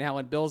the Brandon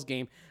Allen Bills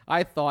game,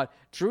 I thought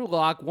Drew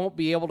Lock won't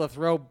be able to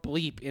throw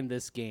bleep in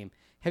this game.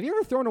 Have you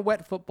ever thrown a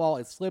wet football?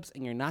 It slips,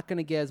 and you're not going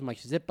to get as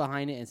much zip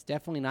behind it, and it's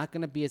definitely not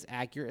going to be as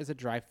accurate as a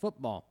dry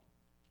football.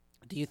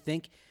 Do you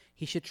think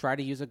he should try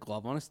to use a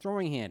glove on his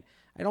throwing hand?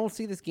 I don't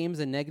see this game as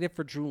a negative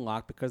for Drew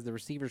Lock because the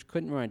receivers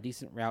couldn't run a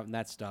decent route and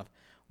that stuff.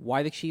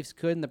 Why the Chiefs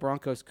could and the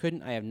Broncos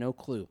couldn't, I have no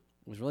clue.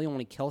 It was really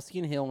only Kelsey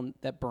and Hill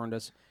that burned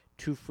us,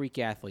 2 freak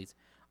athletes.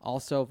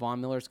 Also, Von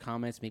Miller's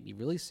comments make me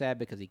really sad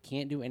because he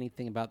can't do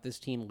anything about this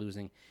team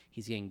losing.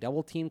 He's getting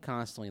double-teamed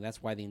constantly.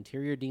 That's why the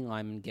interior D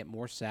linemen get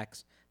more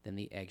sacks than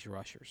the edge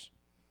rushers.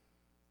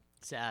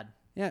 Sad.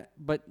 Yeah,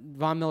 but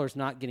Von Miller's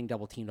not getting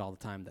double-teamed all the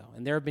time, though.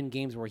 And there have been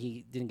games where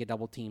he didn't get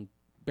double-teamed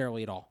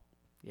barely at all.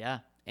 Yeah.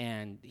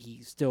 And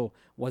he still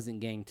wasn't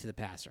getting to the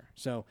passer.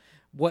 So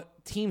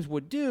what teams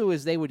would do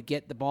is they would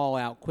get the ball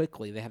out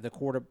quickly. They have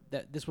the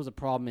this was a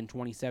problem in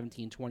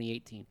 2017,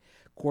 2018.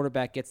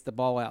 Quarterback gets the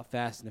ball out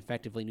fast and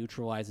effectively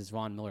neutralizes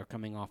Von Miller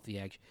coming off the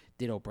edge.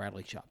 Ditto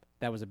Bradley Chubb.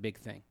 That was a big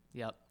thing.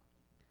 Yep.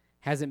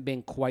 Hasn't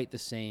been quite the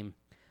same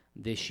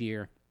this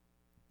year.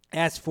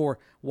 As for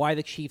why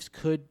the Chiefs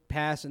could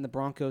pass and the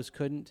Broncos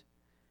couldn't,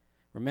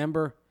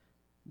 remember,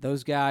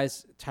 those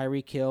guys,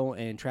 Tyreek Hill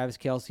and Travis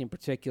Kelce in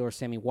particular,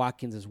 Sammy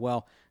Watkins as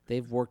well,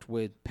 they've worked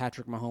with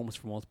Patrick Mahomes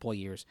for multiple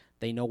years.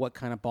 They know what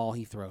kind of ball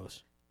he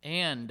throws.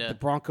 And the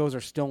Broncos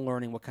are still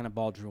learning what kind of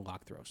ball Drew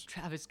Lock throws.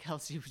 Travis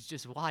Kelce was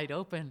just wide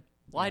open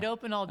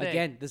all day.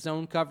 Again, the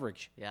zone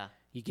coverage. Yeah.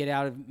 You get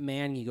out of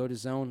man, you go to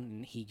zone,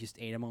 and he just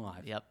ate them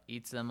alive. Yep,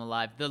 eats them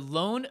alive. The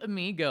lone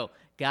amigo.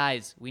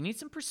 Guys, we need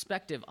some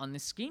perspective on the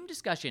scheme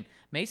discussion.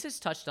 Mace has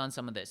touched on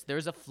some of this.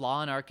 There's a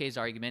flaw in RK's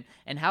argument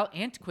and how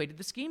antiquated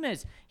the scheme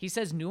is. He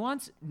says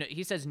numerous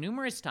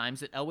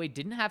times that Elway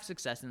didn't have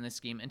success in this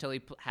scheme until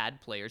he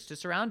had players to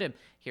surround him.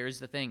 Here's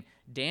the thing.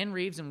 Dan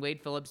Reeves and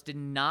Wade Phillips did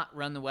not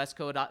run the West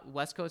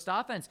Coast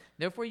offense.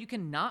 Therefore, you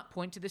cannot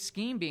point to the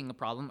scheme being a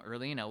problem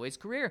early in Elway's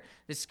career.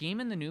 The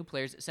scheme and the new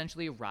players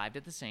essentially arrived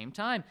at the same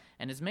time.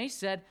 And as Mace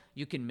said,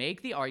 you can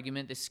make the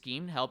argument the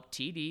scheme helped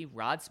TD,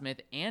 Rod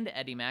Smith, and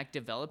Eddie Mack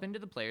develop into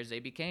the players they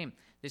became.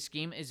 The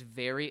scheme is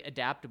very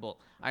adaptable.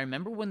 I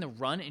remember when the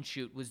run and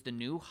shoot was the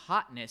new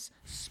hotness.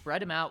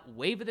 Spread them out,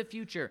 wave of the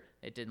future.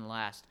 It didn't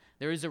last.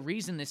 There is a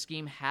reason this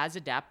scheme has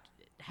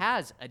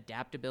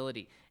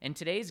adaptability. In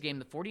today's game,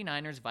 the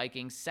 49ers,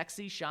 Vikings,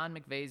 sexy Sean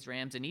McVay's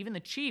Rams, and even the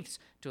Chiefs,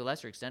 to a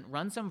lesser extent,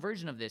 run some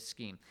version of this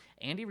scheme.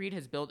 Andy Reid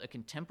has built a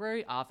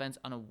contemporary offense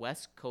on a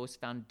West Coast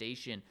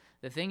foundation.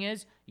 The thing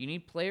is, you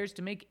need players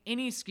to make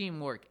any scheme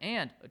work,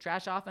 and a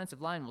trash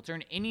offensive line will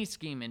turn any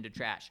scheme into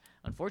trash.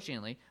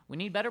 Unfortunately, we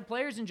need better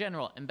players in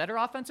general, and better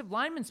offensive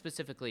linemen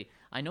specifically.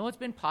 I know it's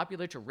been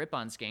popular to rip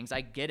on Skanks,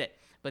 I get it,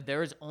 but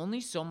there is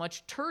only so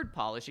much turd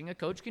polishing a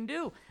coach can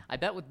do. I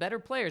bet with better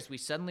players, we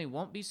suddenly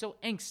won't be so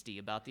angsty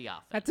about the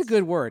offense. That's a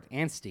good word,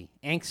 angsty.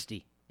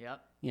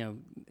 Yep.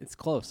 It's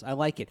close. I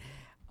like it.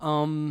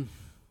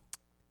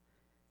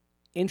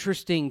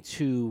 Interesting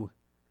to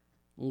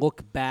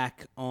look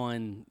back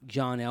on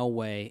John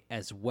Elway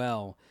as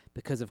well,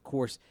 because, of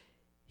course,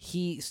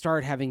 he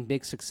started having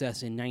big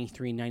success in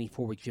 93 and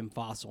 94 with Jim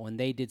Fossil, and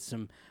they did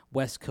some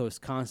West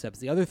Coast concepts.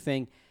 The other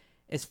thing,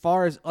 as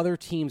far as other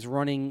teams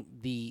running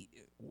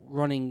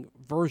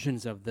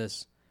versions of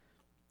this,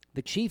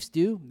 the Chiefs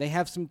do. They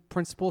have some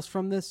principles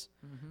from this,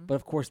 but,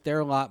 of course, they're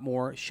a lot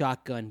more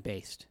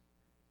shotgun-based.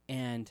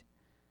 And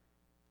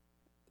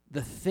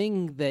the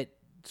thing that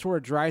sort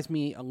of drives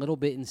me a little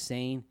bit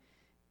insane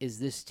is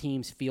this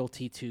team's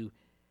fealty to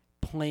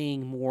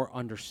playing more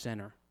under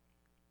center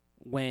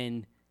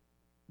when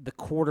the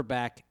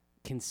quarterback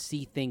can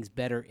see things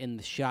better in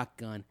the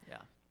shotgun. Yeah.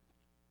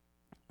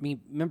 I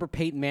mean, remember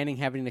Peyton Manning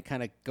having to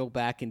kind of go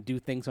back and do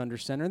things under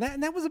center?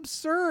 That was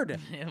absurd.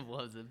 It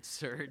was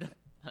absurd.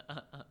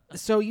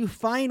 So you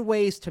find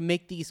ways to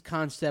make these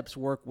concepts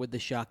work with the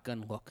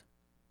shotgun look.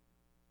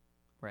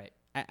 Right.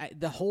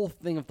 The whole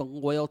thing of the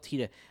loyalty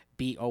to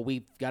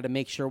we've got to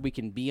make sure we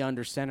can be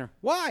under center.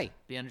 Why?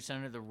 Be under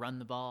center to run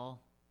the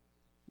ball.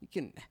 You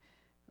can.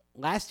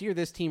 Last year,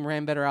 this team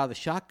ran better out of the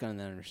shotgun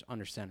than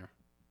under center.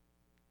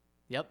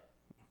 Yep.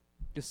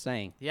 Just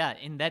saying. Yeah,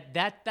 and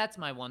that's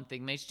my one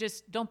thing, Mace.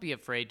 Just don't be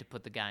afraid to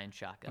put the guy in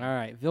shotgun. All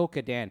right,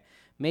 Vilka Dan.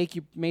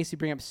 Macy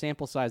bring up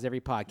sample size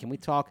every pod. Can we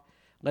talk?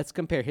 Let's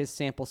compare his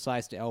sample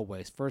size to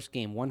Elway's. First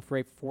game, 1 for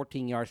 8 for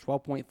 14 yards,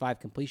 12.5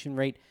 completion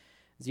rate,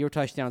 0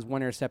 touchdowns,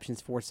 1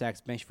 interceptions, 4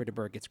 sacks. Bench for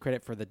DeBerg gets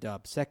credit for the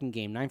dub. Second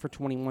game, 9 for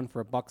 21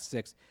 for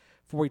 $106,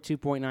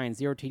 42.9,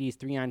 0 TDs,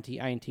 3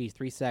 INTs,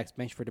 3 sacks.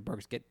 Bench for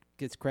DeBerg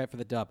gets credit for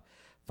the dub.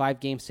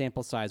 5-game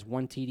sample size,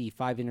 1 TD,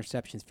 5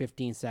 interceptions,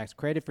 15 sacks.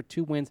 Credited for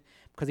 2 wins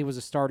because he was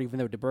a starter, even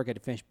though DeBerg had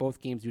to finish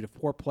both games due to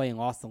poor play and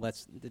lost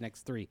the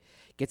next 3.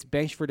 Gets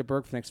benched for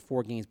DeBerg for the next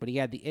 4 games, but he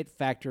had the it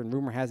factor, and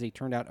rumor has it he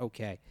turned out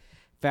okay.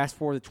 Fast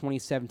forward to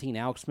 2017,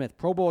 Alex Smith,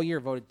 Pro Bowl year,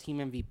 voted team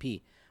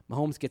MVP.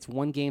 Mahomes gets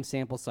 1 game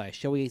sample size,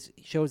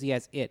 shows he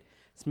has it.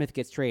 Smith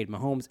gets traded.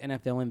 Mahomes,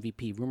 NFL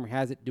MVP. Rumor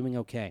has it doing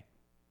okay.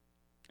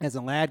 As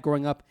a lad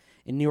growing up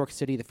in New York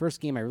City, the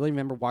first game I really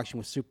remember watching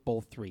was Super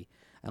Bowl III.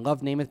 I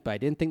love Namath, but I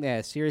didn't think they had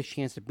a serious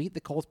chance to beat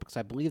the Colts because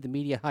I believe the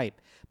media hype.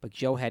 But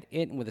Joe had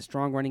it, and with a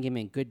strong running game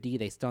and good D,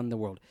 they stunned the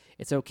world.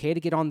 It's okay to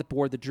get on the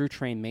board the Drew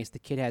train, Mace. The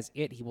kid has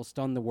it. He will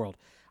stun the world.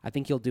 I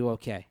think he'll do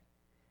okay.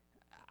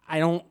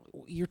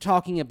 You're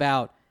talking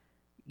about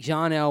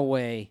John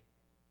Elway,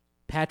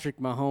 Patrick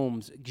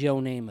Mahomes, Joe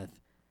Namath.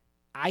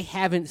 I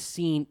haven't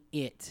seen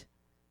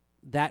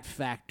that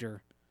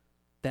factor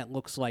that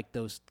looks like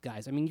those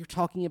guys. I mean, you're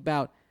talking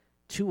about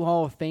 2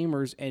 Hall of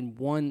Famers and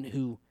one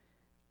who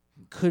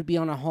could be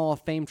on a Hall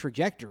of Fame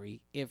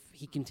trajectory if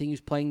he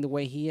continues playing the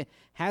way he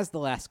has the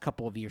last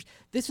couple of years.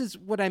 This is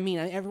what I mean.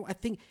 I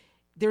think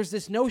there's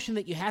this notion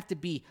that you have to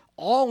be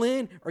all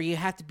in or you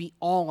have to be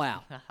all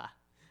out.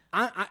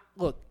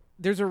 Look,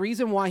 there's a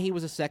reason why he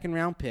was a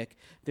second-round pick.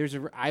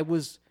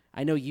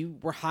 I know you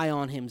were high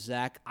on him,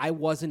 Zach. I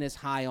wasn't as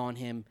high on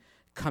him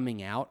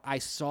coming out. I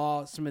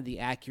saw some of the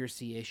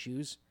accuracy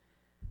issues.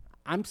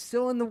 I'm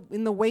still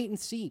in the wait and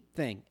see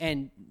thing,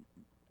 and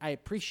I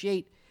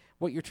appreciate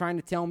what you're trying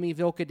to tell me,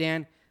 Vilka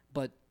Dan.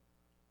 And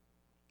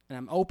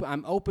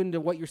I'm open to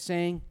what you're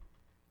saying,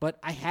 but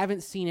I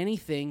haven't seen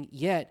anything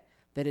yet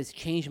that has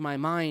changed my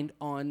mind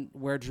on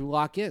where Drew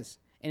Lock is.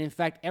 And in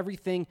fact,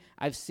 everything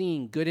I've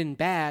seen, good and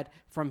bad,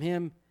 from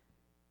him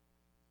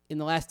in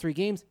the last 3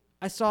 games,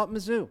 I saw at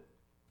Mizzou.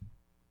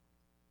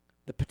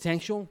 The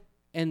potential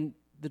and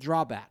the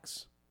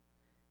drawbacks.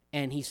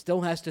 and he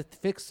still has to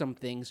fix some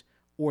things,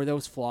 or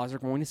those flaws are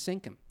going to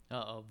sink him.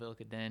 Uh-oh,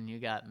 Vilkaden, you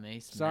got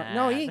Mace So mad.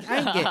 no, I ain't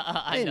I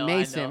getting know,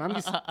 Mace I him. know. I'm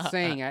just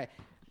saying.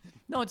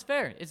 No, it's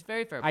fair. It's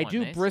very fair I point, do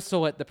Mace.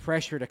 bristle at the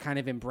pressure to kind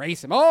of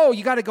embrace him. Oh,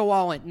 you got to go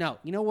all in. No,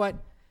 you know what?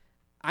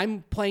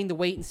 I'm playing the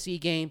wait and see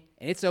game,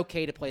 and it's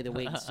okay to play the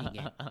wait and see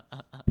game.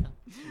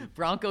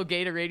 Bronco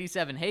Gator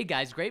 87. Hey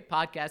guys, great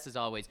podcast as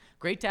always.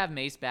 Great to have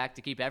Mace back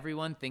to keep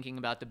everyone thinking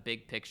about the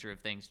big picture of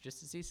things,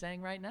 just as he's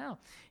saying right now.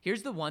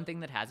 Here's the one thing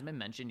that hasn't been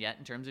mentioned yet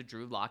in terms of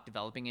Drew Lock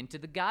developing into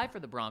the guy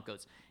for the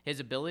Broncos. His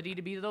ability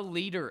to be the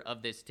leader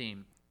of this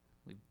team.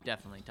 We've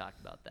definitely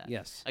talked about that.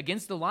 Yes.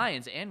 Against the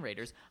Lions and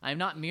Raiders, I'm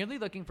not merely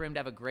looking for him to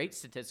have a great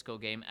statistical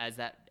game,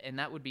 and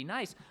that would be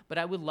nice, but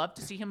I would love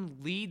to see him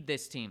lead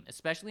this team,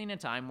 especially in a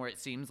time where it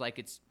seems like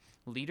it's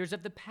leaders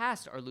of the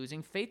past are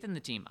losing faith in the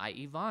team,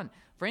 i.e. Vaughn.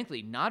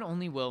 Frankly, not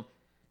only will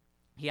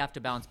he have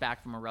to bounce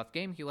back from a rough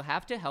game, he will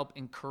have to help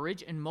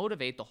encourage and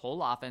motivate the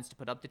whole offense to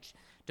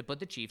put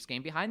the Chiefs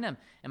game behind them.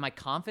 Am I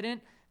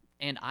confident?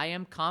 And I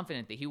am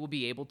confident that he will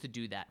be able to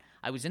do that.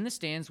 I was in the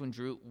stands when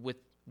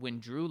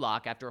Drew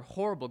Lock, after a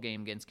horrible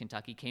game against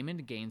Kentucky, came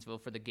into Gainesville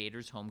for the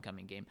Gators'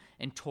 homecoming game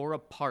and tore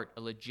apart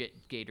a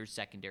legit Gators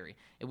secondary.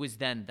 It was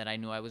then that I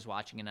knew I was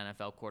watching an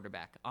NFL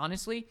quarterback.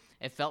 Honestly,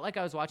 it felt like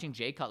I was watching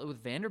Jay Cutler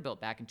with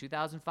Vanderbilt back in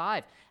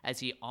 2005 as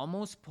he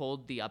almost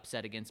pulled the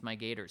upset against my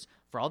Gators.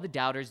 For all the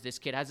doubters, this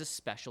kid has a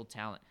special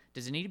talent.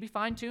 Does it need to be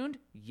fine-tuned?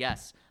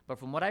 Yes. But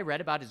from what I read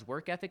about his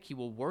work ethic, he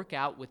will work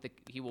out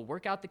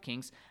the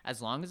kinks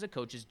as long as the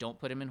coaches don't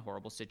put him in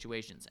horrible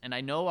situations. And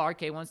I know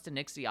RK wants to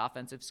nix the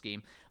offensive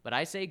scheme, but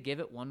I say give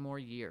it one more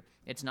year.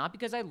 It's not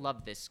because I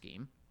love this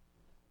scheme,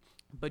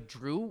 but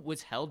Drew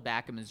was held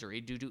back in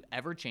Missouri due to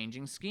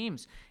ever-changing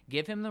schemes.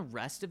 Give him the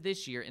rest of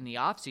this year in the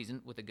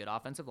offseason with a good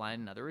offensive line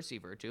and another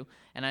receiver or two,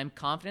 and I'm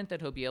confident that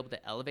he'll be able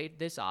to elevate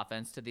this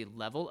offense to the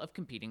level of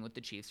competing with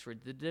the Chiefs for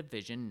the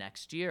division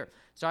next year.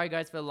 Sorry,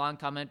 guys, for the long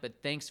comment, but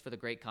thanks for the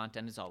great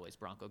content as always,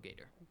 Bronco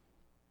Gator.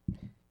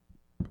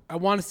 I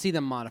want to see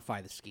them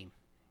modify the scheme.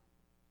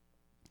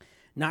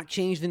 Not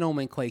change the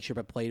nomenclature,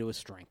 but play to his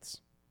strengths.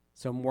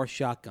 So more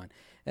shotgun.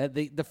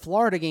 The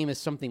Florida game is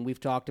something we've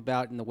talked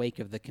about in the wake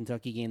of the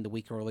Kentucky game the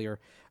week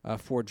earlier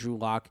for Drew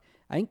Lock.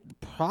 I think the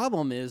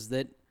problem is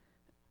that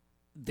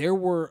there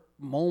were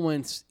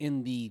moments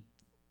in the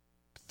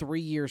 3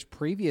 years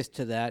previous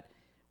to that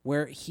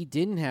where he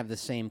didn't have the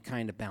same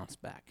kind of bounce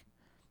back.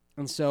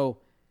 And so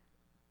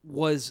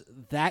was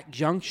that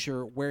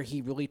juncture where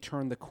he really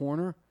turned the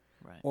corner?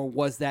 Right. Or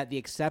was that the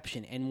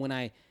exception? And when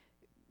I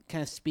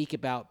kind of speak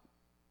about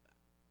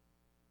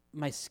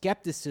my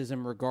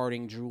skepticism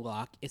regarding Drew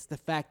Lock, it's the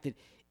fact that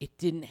it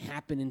didn't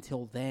happen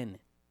until then.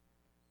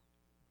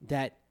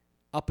 That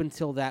up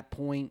until that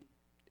point,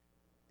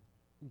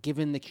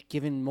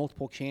 given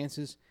multiple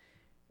chances,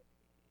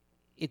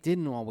 it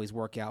didn't always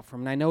work out for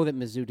him. And I know that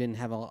Mizzou didn't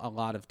have a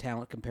lot of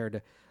talent compared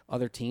to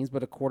other teams,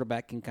 but a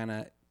quarterback can kind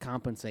of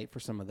compensate for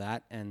some of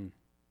that. And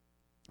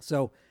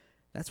so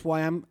that's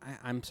why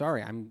I'm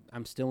sorry.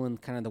 I'm still in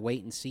kind of the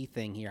wait and see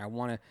thing here. I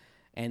want to.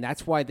 And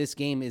that's why this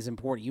game is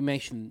important. You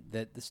mentioned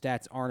that the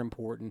stats aren't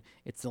important.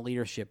 It's the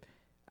leadership.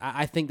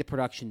 I think the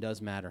production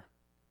does matter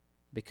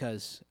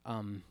because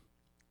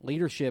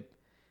leadership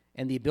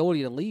and the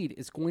ability to lead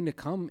is going to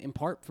come in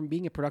part from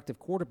being a productive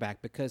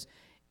quarterback, because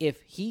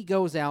if he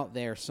goes out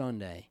there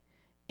Sunday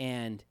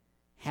and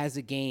has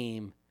a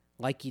game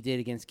like he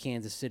did against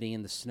Kansas City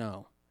in the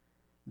snow,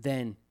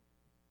 then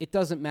it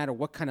doesn't matter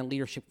what kind of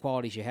leadership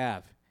qualities you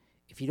have.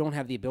 If you don't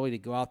have the ability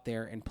to go out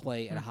there and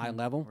play at a high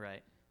level,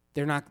 Right.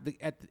 they're not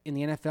in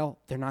the NFL.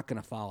 They're not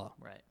going to follow.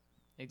 Right.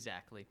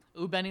 Exactly.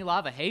 Ooh, Benny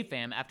Lava. Hey,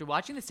 fam. After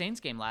watching the Saints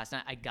game last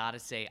night, I gotta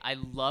say, I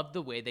love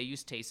the way they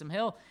used Taysom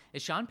Hill.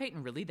 Is Sean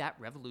Payton really that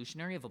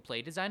revolutionary of a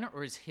play designer,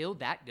 or is Hill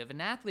that good of an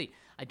athlete?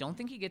 I don't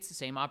think he gets the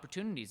same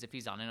opportunities if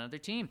he's on another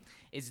team.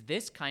 Is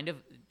this kind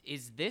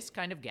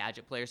of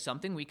gadget player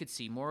something we could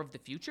see more of the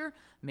future?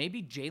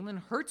 Maybe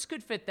Jalen Hurts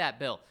could fit that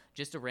bill.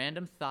 Just a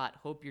random thought.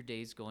 Hope your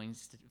day's going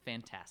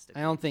fantastic.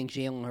 I don't think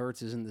Jalen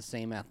Hurts is in the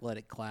same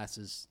athletic class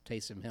as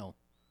Taysom Hill.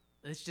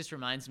 This just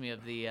reminds me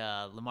of the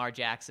Lamar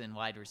Jackson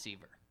wide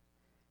receiver.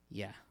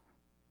 Yeah.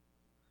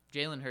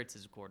 Jalen Hurts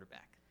is a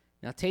quarterback.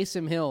 Now,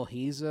 Taysom Hill,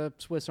 he's a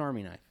Swiss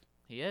Army knife.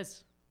 He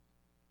is.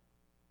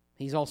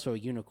 He's also a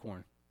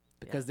unicorn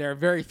because there are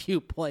very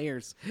few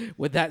players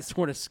with that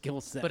sort of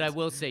skill set. But I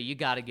will say, you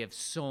got to give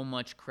so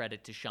much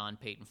credit to Sean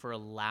Payton for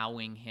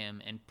allowing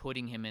him and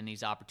putting him in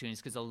these opportunities,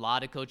 because a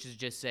lot of coaches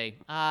just say,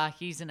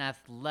 he's an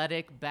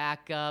athletic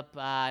backup.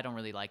 I don't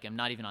really like him,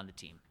 not even on the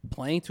team.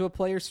 Playing to a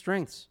player's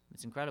strengths.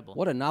 It's incredible.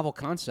 What a novel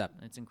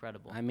concept. It's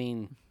incredible. I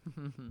mean,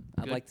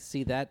 I'd like to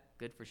see that.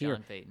 Good for here.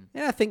 Sean Payton.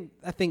 Yeah, I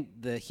think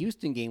the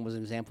Houston game was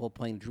an example of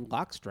playing Drew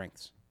Lock's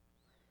strengths.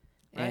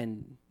 Right.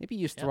 And maybe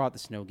you just throw out the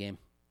snow game.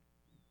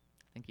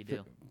 I think you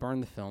do. Burn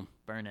the film.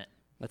 Burn it.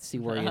 Let's see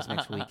where he is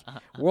next week.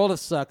 World of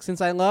Sucks.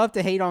 Since I love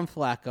to hate on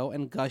Flacco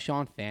and gush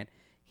on Fant,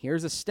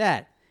 here's a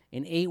stat.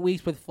 In 8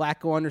 weeks with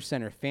Flacco under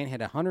center, Fant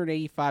had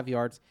 185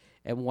 yards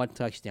and 1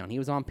 touchdown. He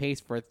was on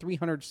pace for a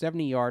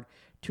 370-yard,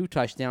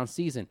 2-touchdown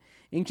season.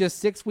 In just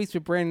 6 weeks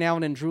with Brandon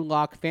Allen and Drew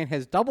Lock, Fant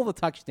has double the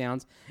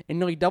touchdowns and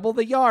nearly double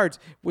the yards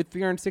with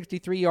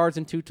 363 yards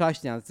and 2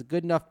 touchdowns. It's a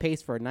good enough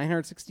pace for a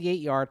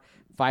 968-yard,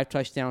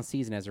 5-touchdown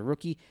season. As a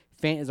rookie,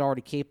 Fant is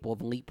already capable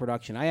of elite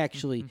production. I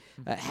actually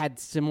had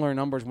similar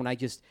numbers when I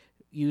just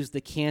used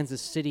the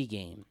Kansas City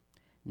game,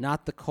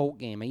 not the Colt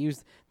game. I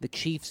used the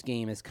Chiefs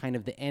game as kind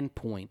of the end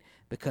point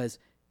because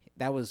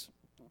that was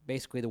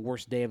basically the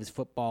worst day of his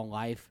football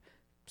life.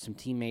 Some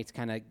teammates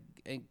kind of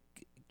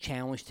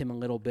challenged him a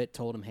little bit,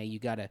 told him, hey, you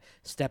got to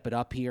step it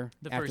up here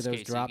after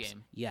those drops.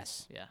 Game.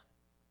 Yes. Yeah.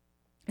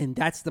 And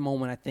that's the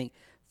moment I think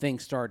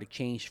things started to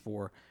change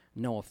for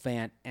Noah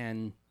Fant,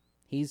 and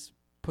he's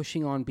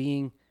pushing on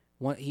being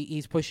one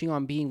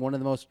of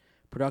the most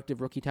productive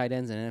rookie tight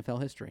ends in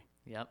NFL history.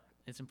 Yep.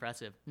 It's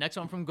impressive. Next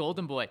one from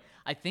Golden Boy.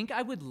 I think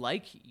I would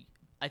like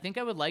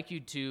you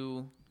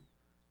to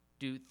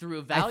do through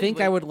evaluation. I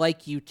think I would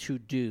like you to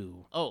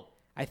do. Oh.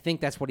 I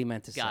think that's what he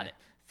meant to say. Got it.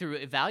 Through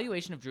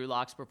evaluation of Drew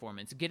Lock's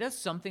performance, get us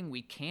something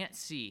we can't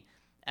see.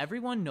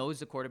 Everyone knows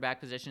the quarterback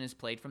position is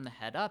played from the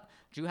head up.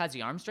 Drew has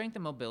the arm strength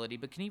and mobility,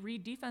 but can he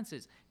read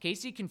defenses?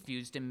 Casey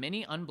confused him.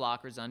 Many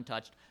unblockers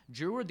untouched. Is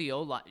Drew or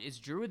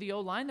the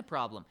O-line the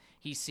problem?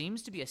 He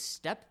seems to be a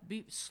step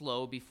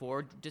slow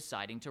before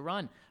deciding to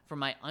run. From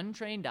my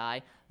untrained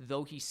eye,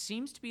 though he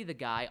seems to be the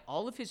guy,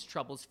 all of his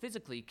troubles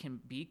physically can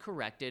be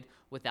corrected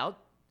with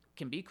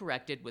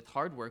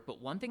hard work,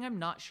 but one thing I'm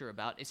not sure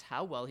about is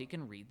how well he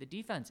can read the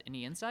defense.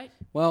 Any insight?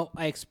 Well,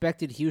 I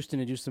expected Houston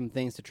to do some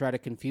things to try to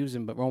confuse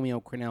him, but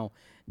Romeo Crennel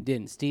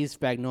didn't. Steve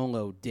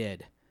Spagnuolo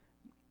did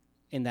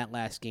in that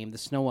last game. The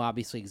snow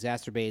obviously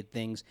exacerbated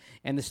things,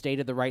 and the state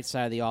of the right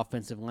side of the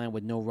offensive line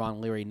with no Ron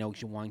Leary, no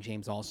Jawan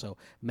James also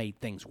made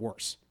things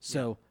worse.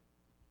 So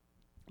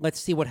let's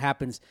see what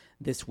happens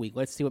this week.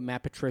 Let's see what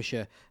Matt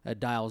Patricia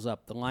dials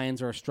up. The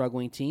Lions are a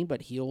struggling team,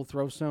 but he'll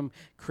throw some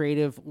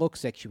creative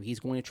looks at you. He's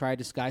going to try to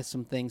disguise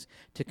some things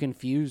to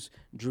confuse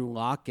Drew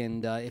Lock,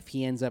 and if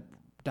he ends up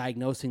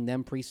diagnosing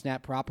them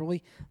pre-snap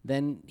properly,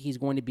 then he's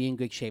going to be in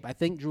good shape. I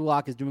think Drew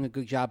Lock is doing a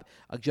good job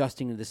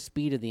adjusting to the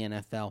speed of the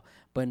NFL,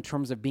 but in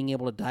terms of being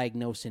able to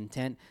diagnose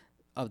intent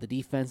of the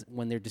defense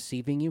when they're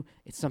deceiving you,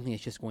 it's something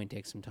that's just going to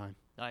take some time.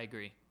 I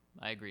agree,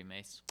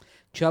 Mace.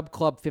 Chubb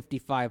Club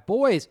 55.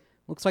 Boys,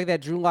 looks like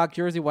that Drew Lock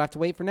jersey will have to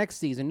wait for next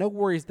season. No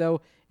worries,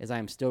 though, as I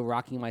am still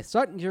rocking my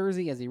Sutton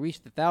jersey as he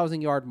reached the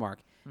 1,000-yard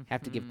mark.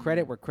 Have to give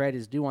credit where credit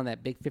is due on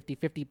that big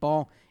 50-50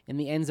 ball in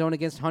the end zone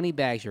against Honey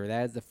Badger.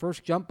 That is the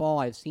first jump ball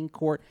I've seen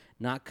Court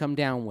not come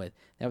down with.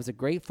 That was a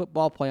great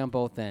football play on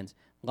both ends.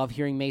 Love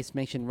hearing Mace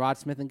mention Rod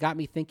Smith and got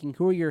me thinking,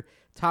 who are your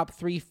top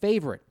 3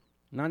 favorite,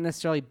 not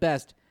necessarily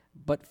best,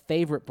 but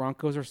favorite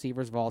Broncos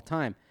receivers of all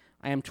time?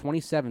 I am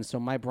 27, so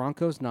my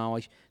Broncos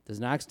knowledge does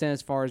not extend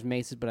as far as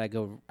Mace's, but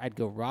I'd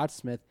go Rod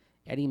Smith,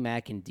 Eddie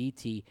Mack, and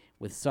DT,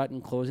 with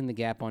Sutton closing the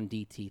gap on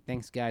DT.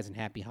 Thanks, guys, and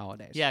happy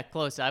holidays. Yeah,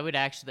 close.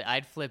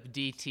 I'd flip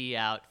DT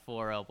out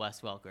for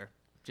Wes Welker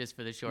just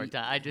for the short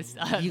time.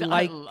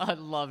 I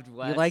loved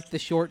Wes. You like the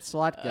short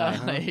slot guy,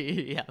 huh?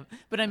 Yeah,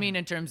 but I mean,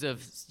 in terms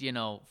of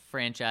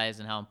franchise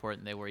and how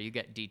important they were, you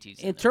get DTs.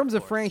 In terms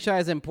of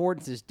franchise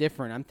importance, is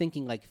different. I'm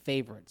thinking like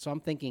favorites, so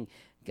I'm thinking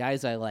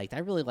guys I liked. I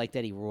really liked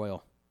Eddie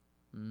Royal.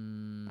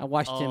 I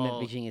watched him at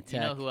Virginia Tech. You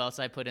know who else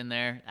I put in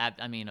there?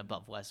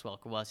 Above Wes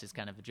Welker. Wes is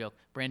kind of a joke.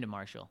 Brandon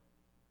Marshall.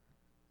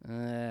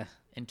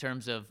 In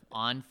terms of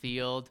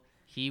on-field,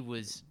 he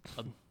was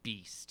a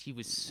beast. He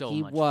was so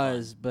much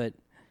fun. But,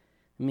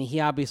 I mean, he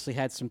obviously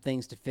had some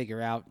things to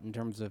figure out in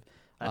terms of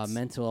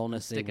mental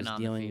illness that he was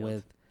dealing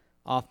with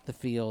off the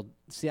field.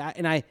 See,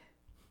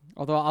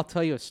 although I'll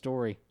tell you a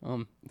story.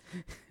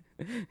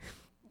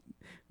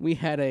 We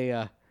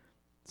had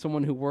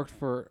someone who worked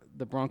for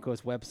the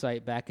Broncos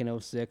website back in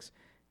 2006.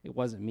 It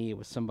wasn't me. It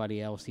was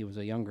somebody else. He was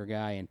a younger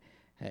guy, and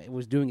it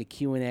was doing a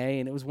Q&A,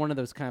 and it was one of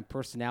those kind of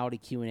personality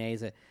Q&As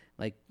that,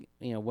 like,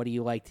 what do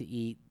you like to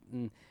eat?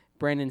 And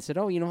Brandon said,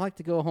 I like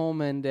to go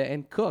home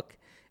and cook.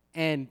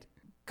 And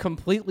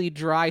completely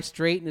dry,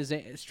 straight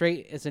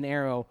as an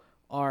arrow,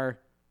 our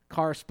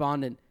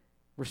correspondent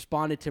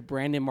responded to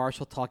Brandon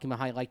Marshall talking about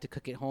how he liked to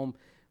cook at home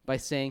by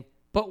saying,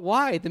 but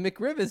why? The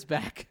McRib is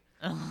back.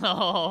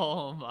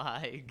 Oh,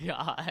 my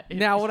God.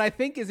 Now, what I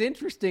think is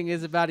interesting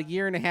is about a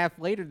year and a half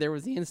later, there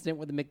was the incident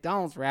with the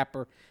McDonald's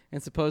wrapper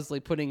and supposedly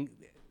putting,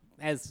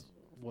 as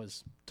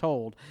was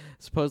told,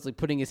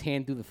 putting his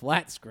hand through the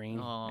flat screen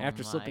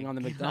after slipping on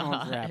the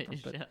McDonald's wrapper.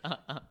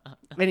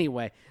 But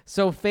anyway,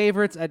 so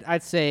favorites,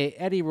 I'd say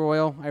Eddie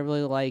Royal, I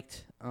really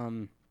liked.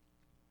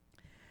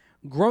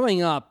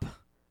 Growing up,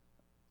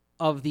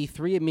 of the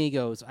three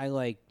amigos, I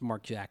liked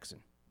Mark Jackson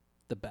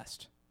the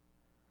best.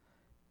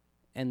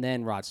 And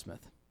then Rod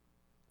Smith.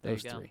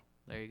 Those three.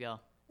 There you go.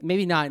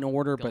 Maybe not in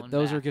order, but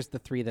those are just the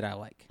three that I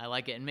like. I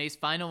like it. And May's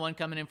final one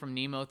coming in from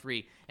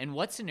Nemo3. In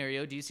what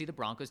scenario do you see the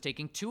Broncos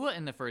taking Tua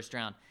in the first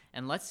round?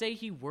 And let's say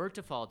he were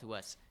to fall to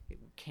us.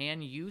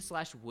 Can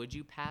you/would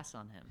you pass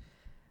on him?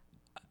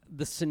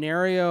 The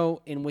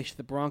scenario in which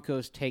the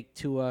Broncos take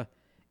Tua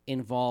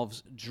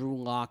involves Drew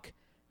Lock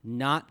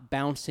not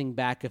bouncing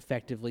back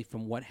effectively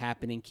from what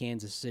happened in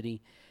Kansas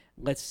City.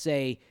 Let's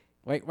say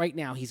right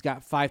now he's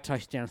got 5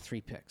 touchdowns,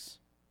 3 picks.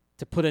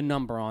 To put a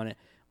number on it,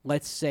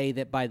 let's say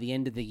that by the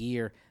end of the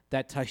year,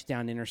 that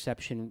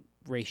touchdown-interception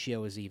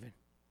ratio is even.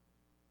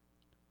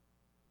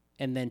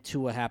 And then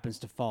Tua happens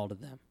to fall to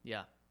them.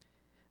 Yeah.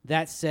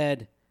 That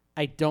said,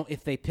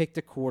 if they picked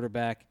a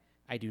quarterback,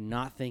 I do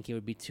not think it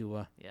would be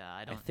Tua. Yeah,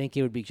 I think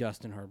it would be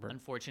Justin Herbert.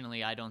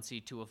 Unfortunately, I don't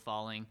see Tua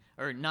falling,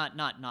 or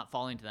not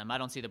falling to them. I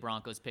don't see the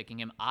Broncos picking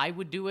him. I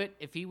would do it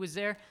if he was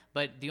there,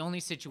 but the only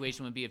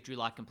situation would be if Drew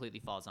Lock completely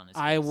falls on his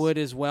face. I would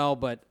as well,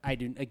 but I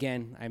do.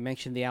 Again, I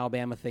mentioned the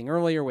Alabama thing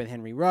earlier with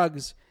Henry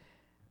Ruggs.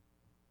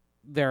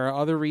 There are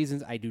other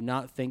reasons I do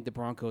not think the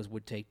Broncos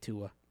would take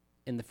Tua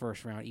in the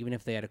first round, even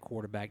if they had a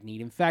quarterback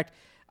need. In fact,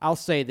 I'll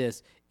say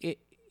this.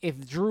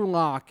 If Drew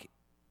Lock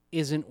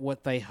isn't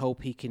what they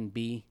hope he can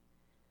be,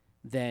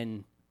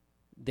 then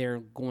they're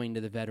going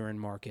to the veteran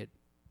market,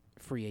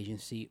 free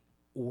agency,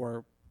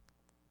 or,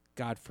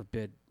 God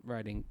forbid,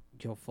 writing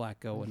Joe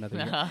Flacco another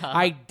year.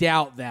 I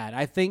doubt that.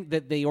 I think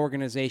that the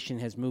organization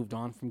has moved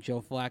on from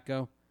Joe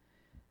Flacco,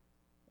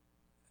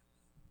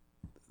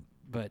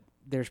 but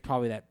there's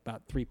probably that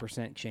about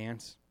 3%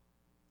 chance.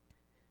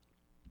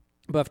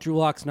 But if Drew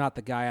Lock's not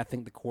the guy, I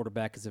think the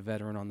quarterback is a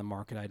veteran on the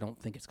market. I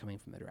don't think it's coming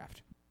from the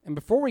draft. And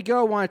before we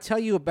go, I want to tell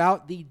you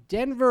about the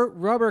Denver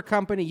Rubber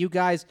Company. You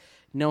guys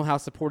know how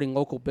supporting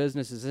local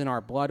business is in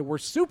our blood. We're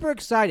super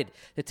excited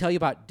to tell you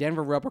about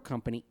Denver Rubber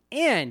Company,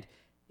 and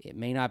it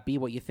may not be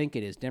what you think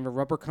it is. Denver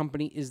Rubber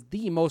Company is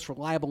the most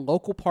reliable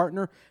local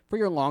partner for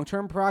your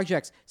long-term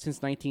projects.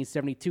 Since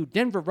 1972,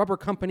 Denver Rubber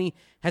Company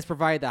has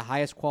provided the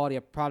highest quality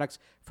of products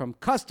from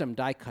custom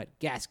die-cut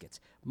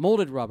gaskets,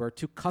 molded rubber,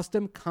 to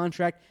custom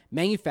contract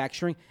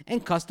manufacturing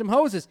and custom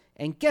hoses.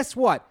 And guess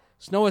what?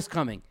 Snow is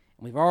coming.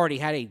 We've already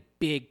had a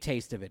big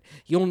taste of it.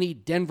 You'll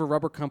need Denver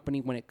Rubber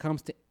Company when it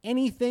comes to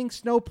anything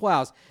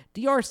snowplows.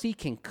 DRC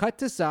can cut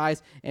to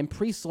size and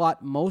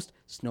pre-slot most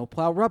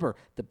snowplow rubber.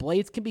 The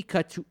blades can be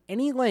cut to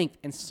any length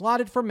and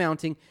slotted for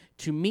mounting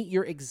to meet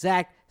your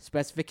exact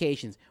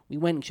specifications. We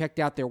went and checked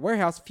out their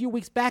warehouse a few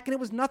weeks back, and it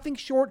was nothing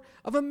short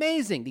of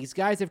amazing. These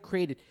guys have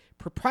created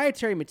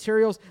proprietary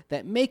materials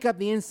that make up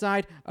the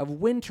inside of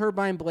wind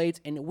turbine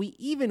blades, and we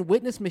even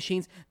witnessed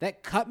machines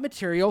that cut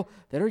material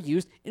that are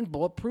used in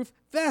bulletproof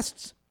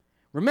vests.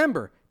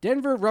 Remember,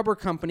 Denver Rubber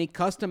Company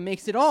custom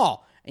makes it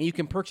all, and you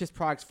can purchase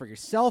products for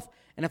yourself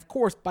and, of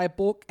course, buy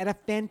bulk at a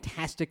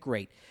fantastic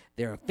rate.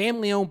 They're a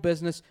family-owned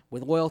business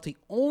with loyalty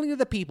only to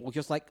the people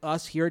just like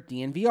us here at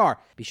DNVR.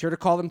 Be sure to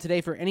call them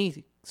today for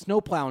any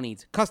snowplow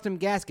needs, custom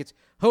gaskets,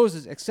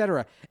 hoses,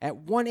 etc.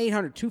 at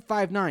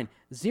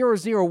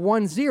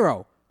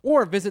 1-800-259-0010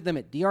 or visit them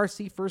at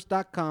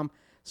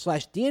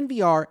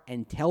drcfirst.com/DNVR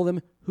and tell them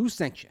who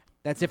sent you.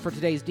 That's it for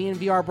today's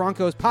DNVR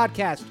Broncos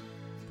podcast.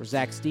 For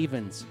Zach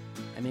Stevens,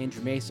 I'm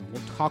Andrew Mason.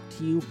 We'll talk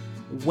to you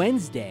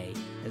Wednesday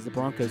as the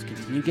Broncos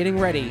continue getting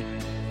ready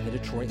for the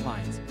Detroit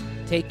Lions.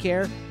 Take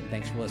care, and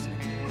thanks for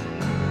listening.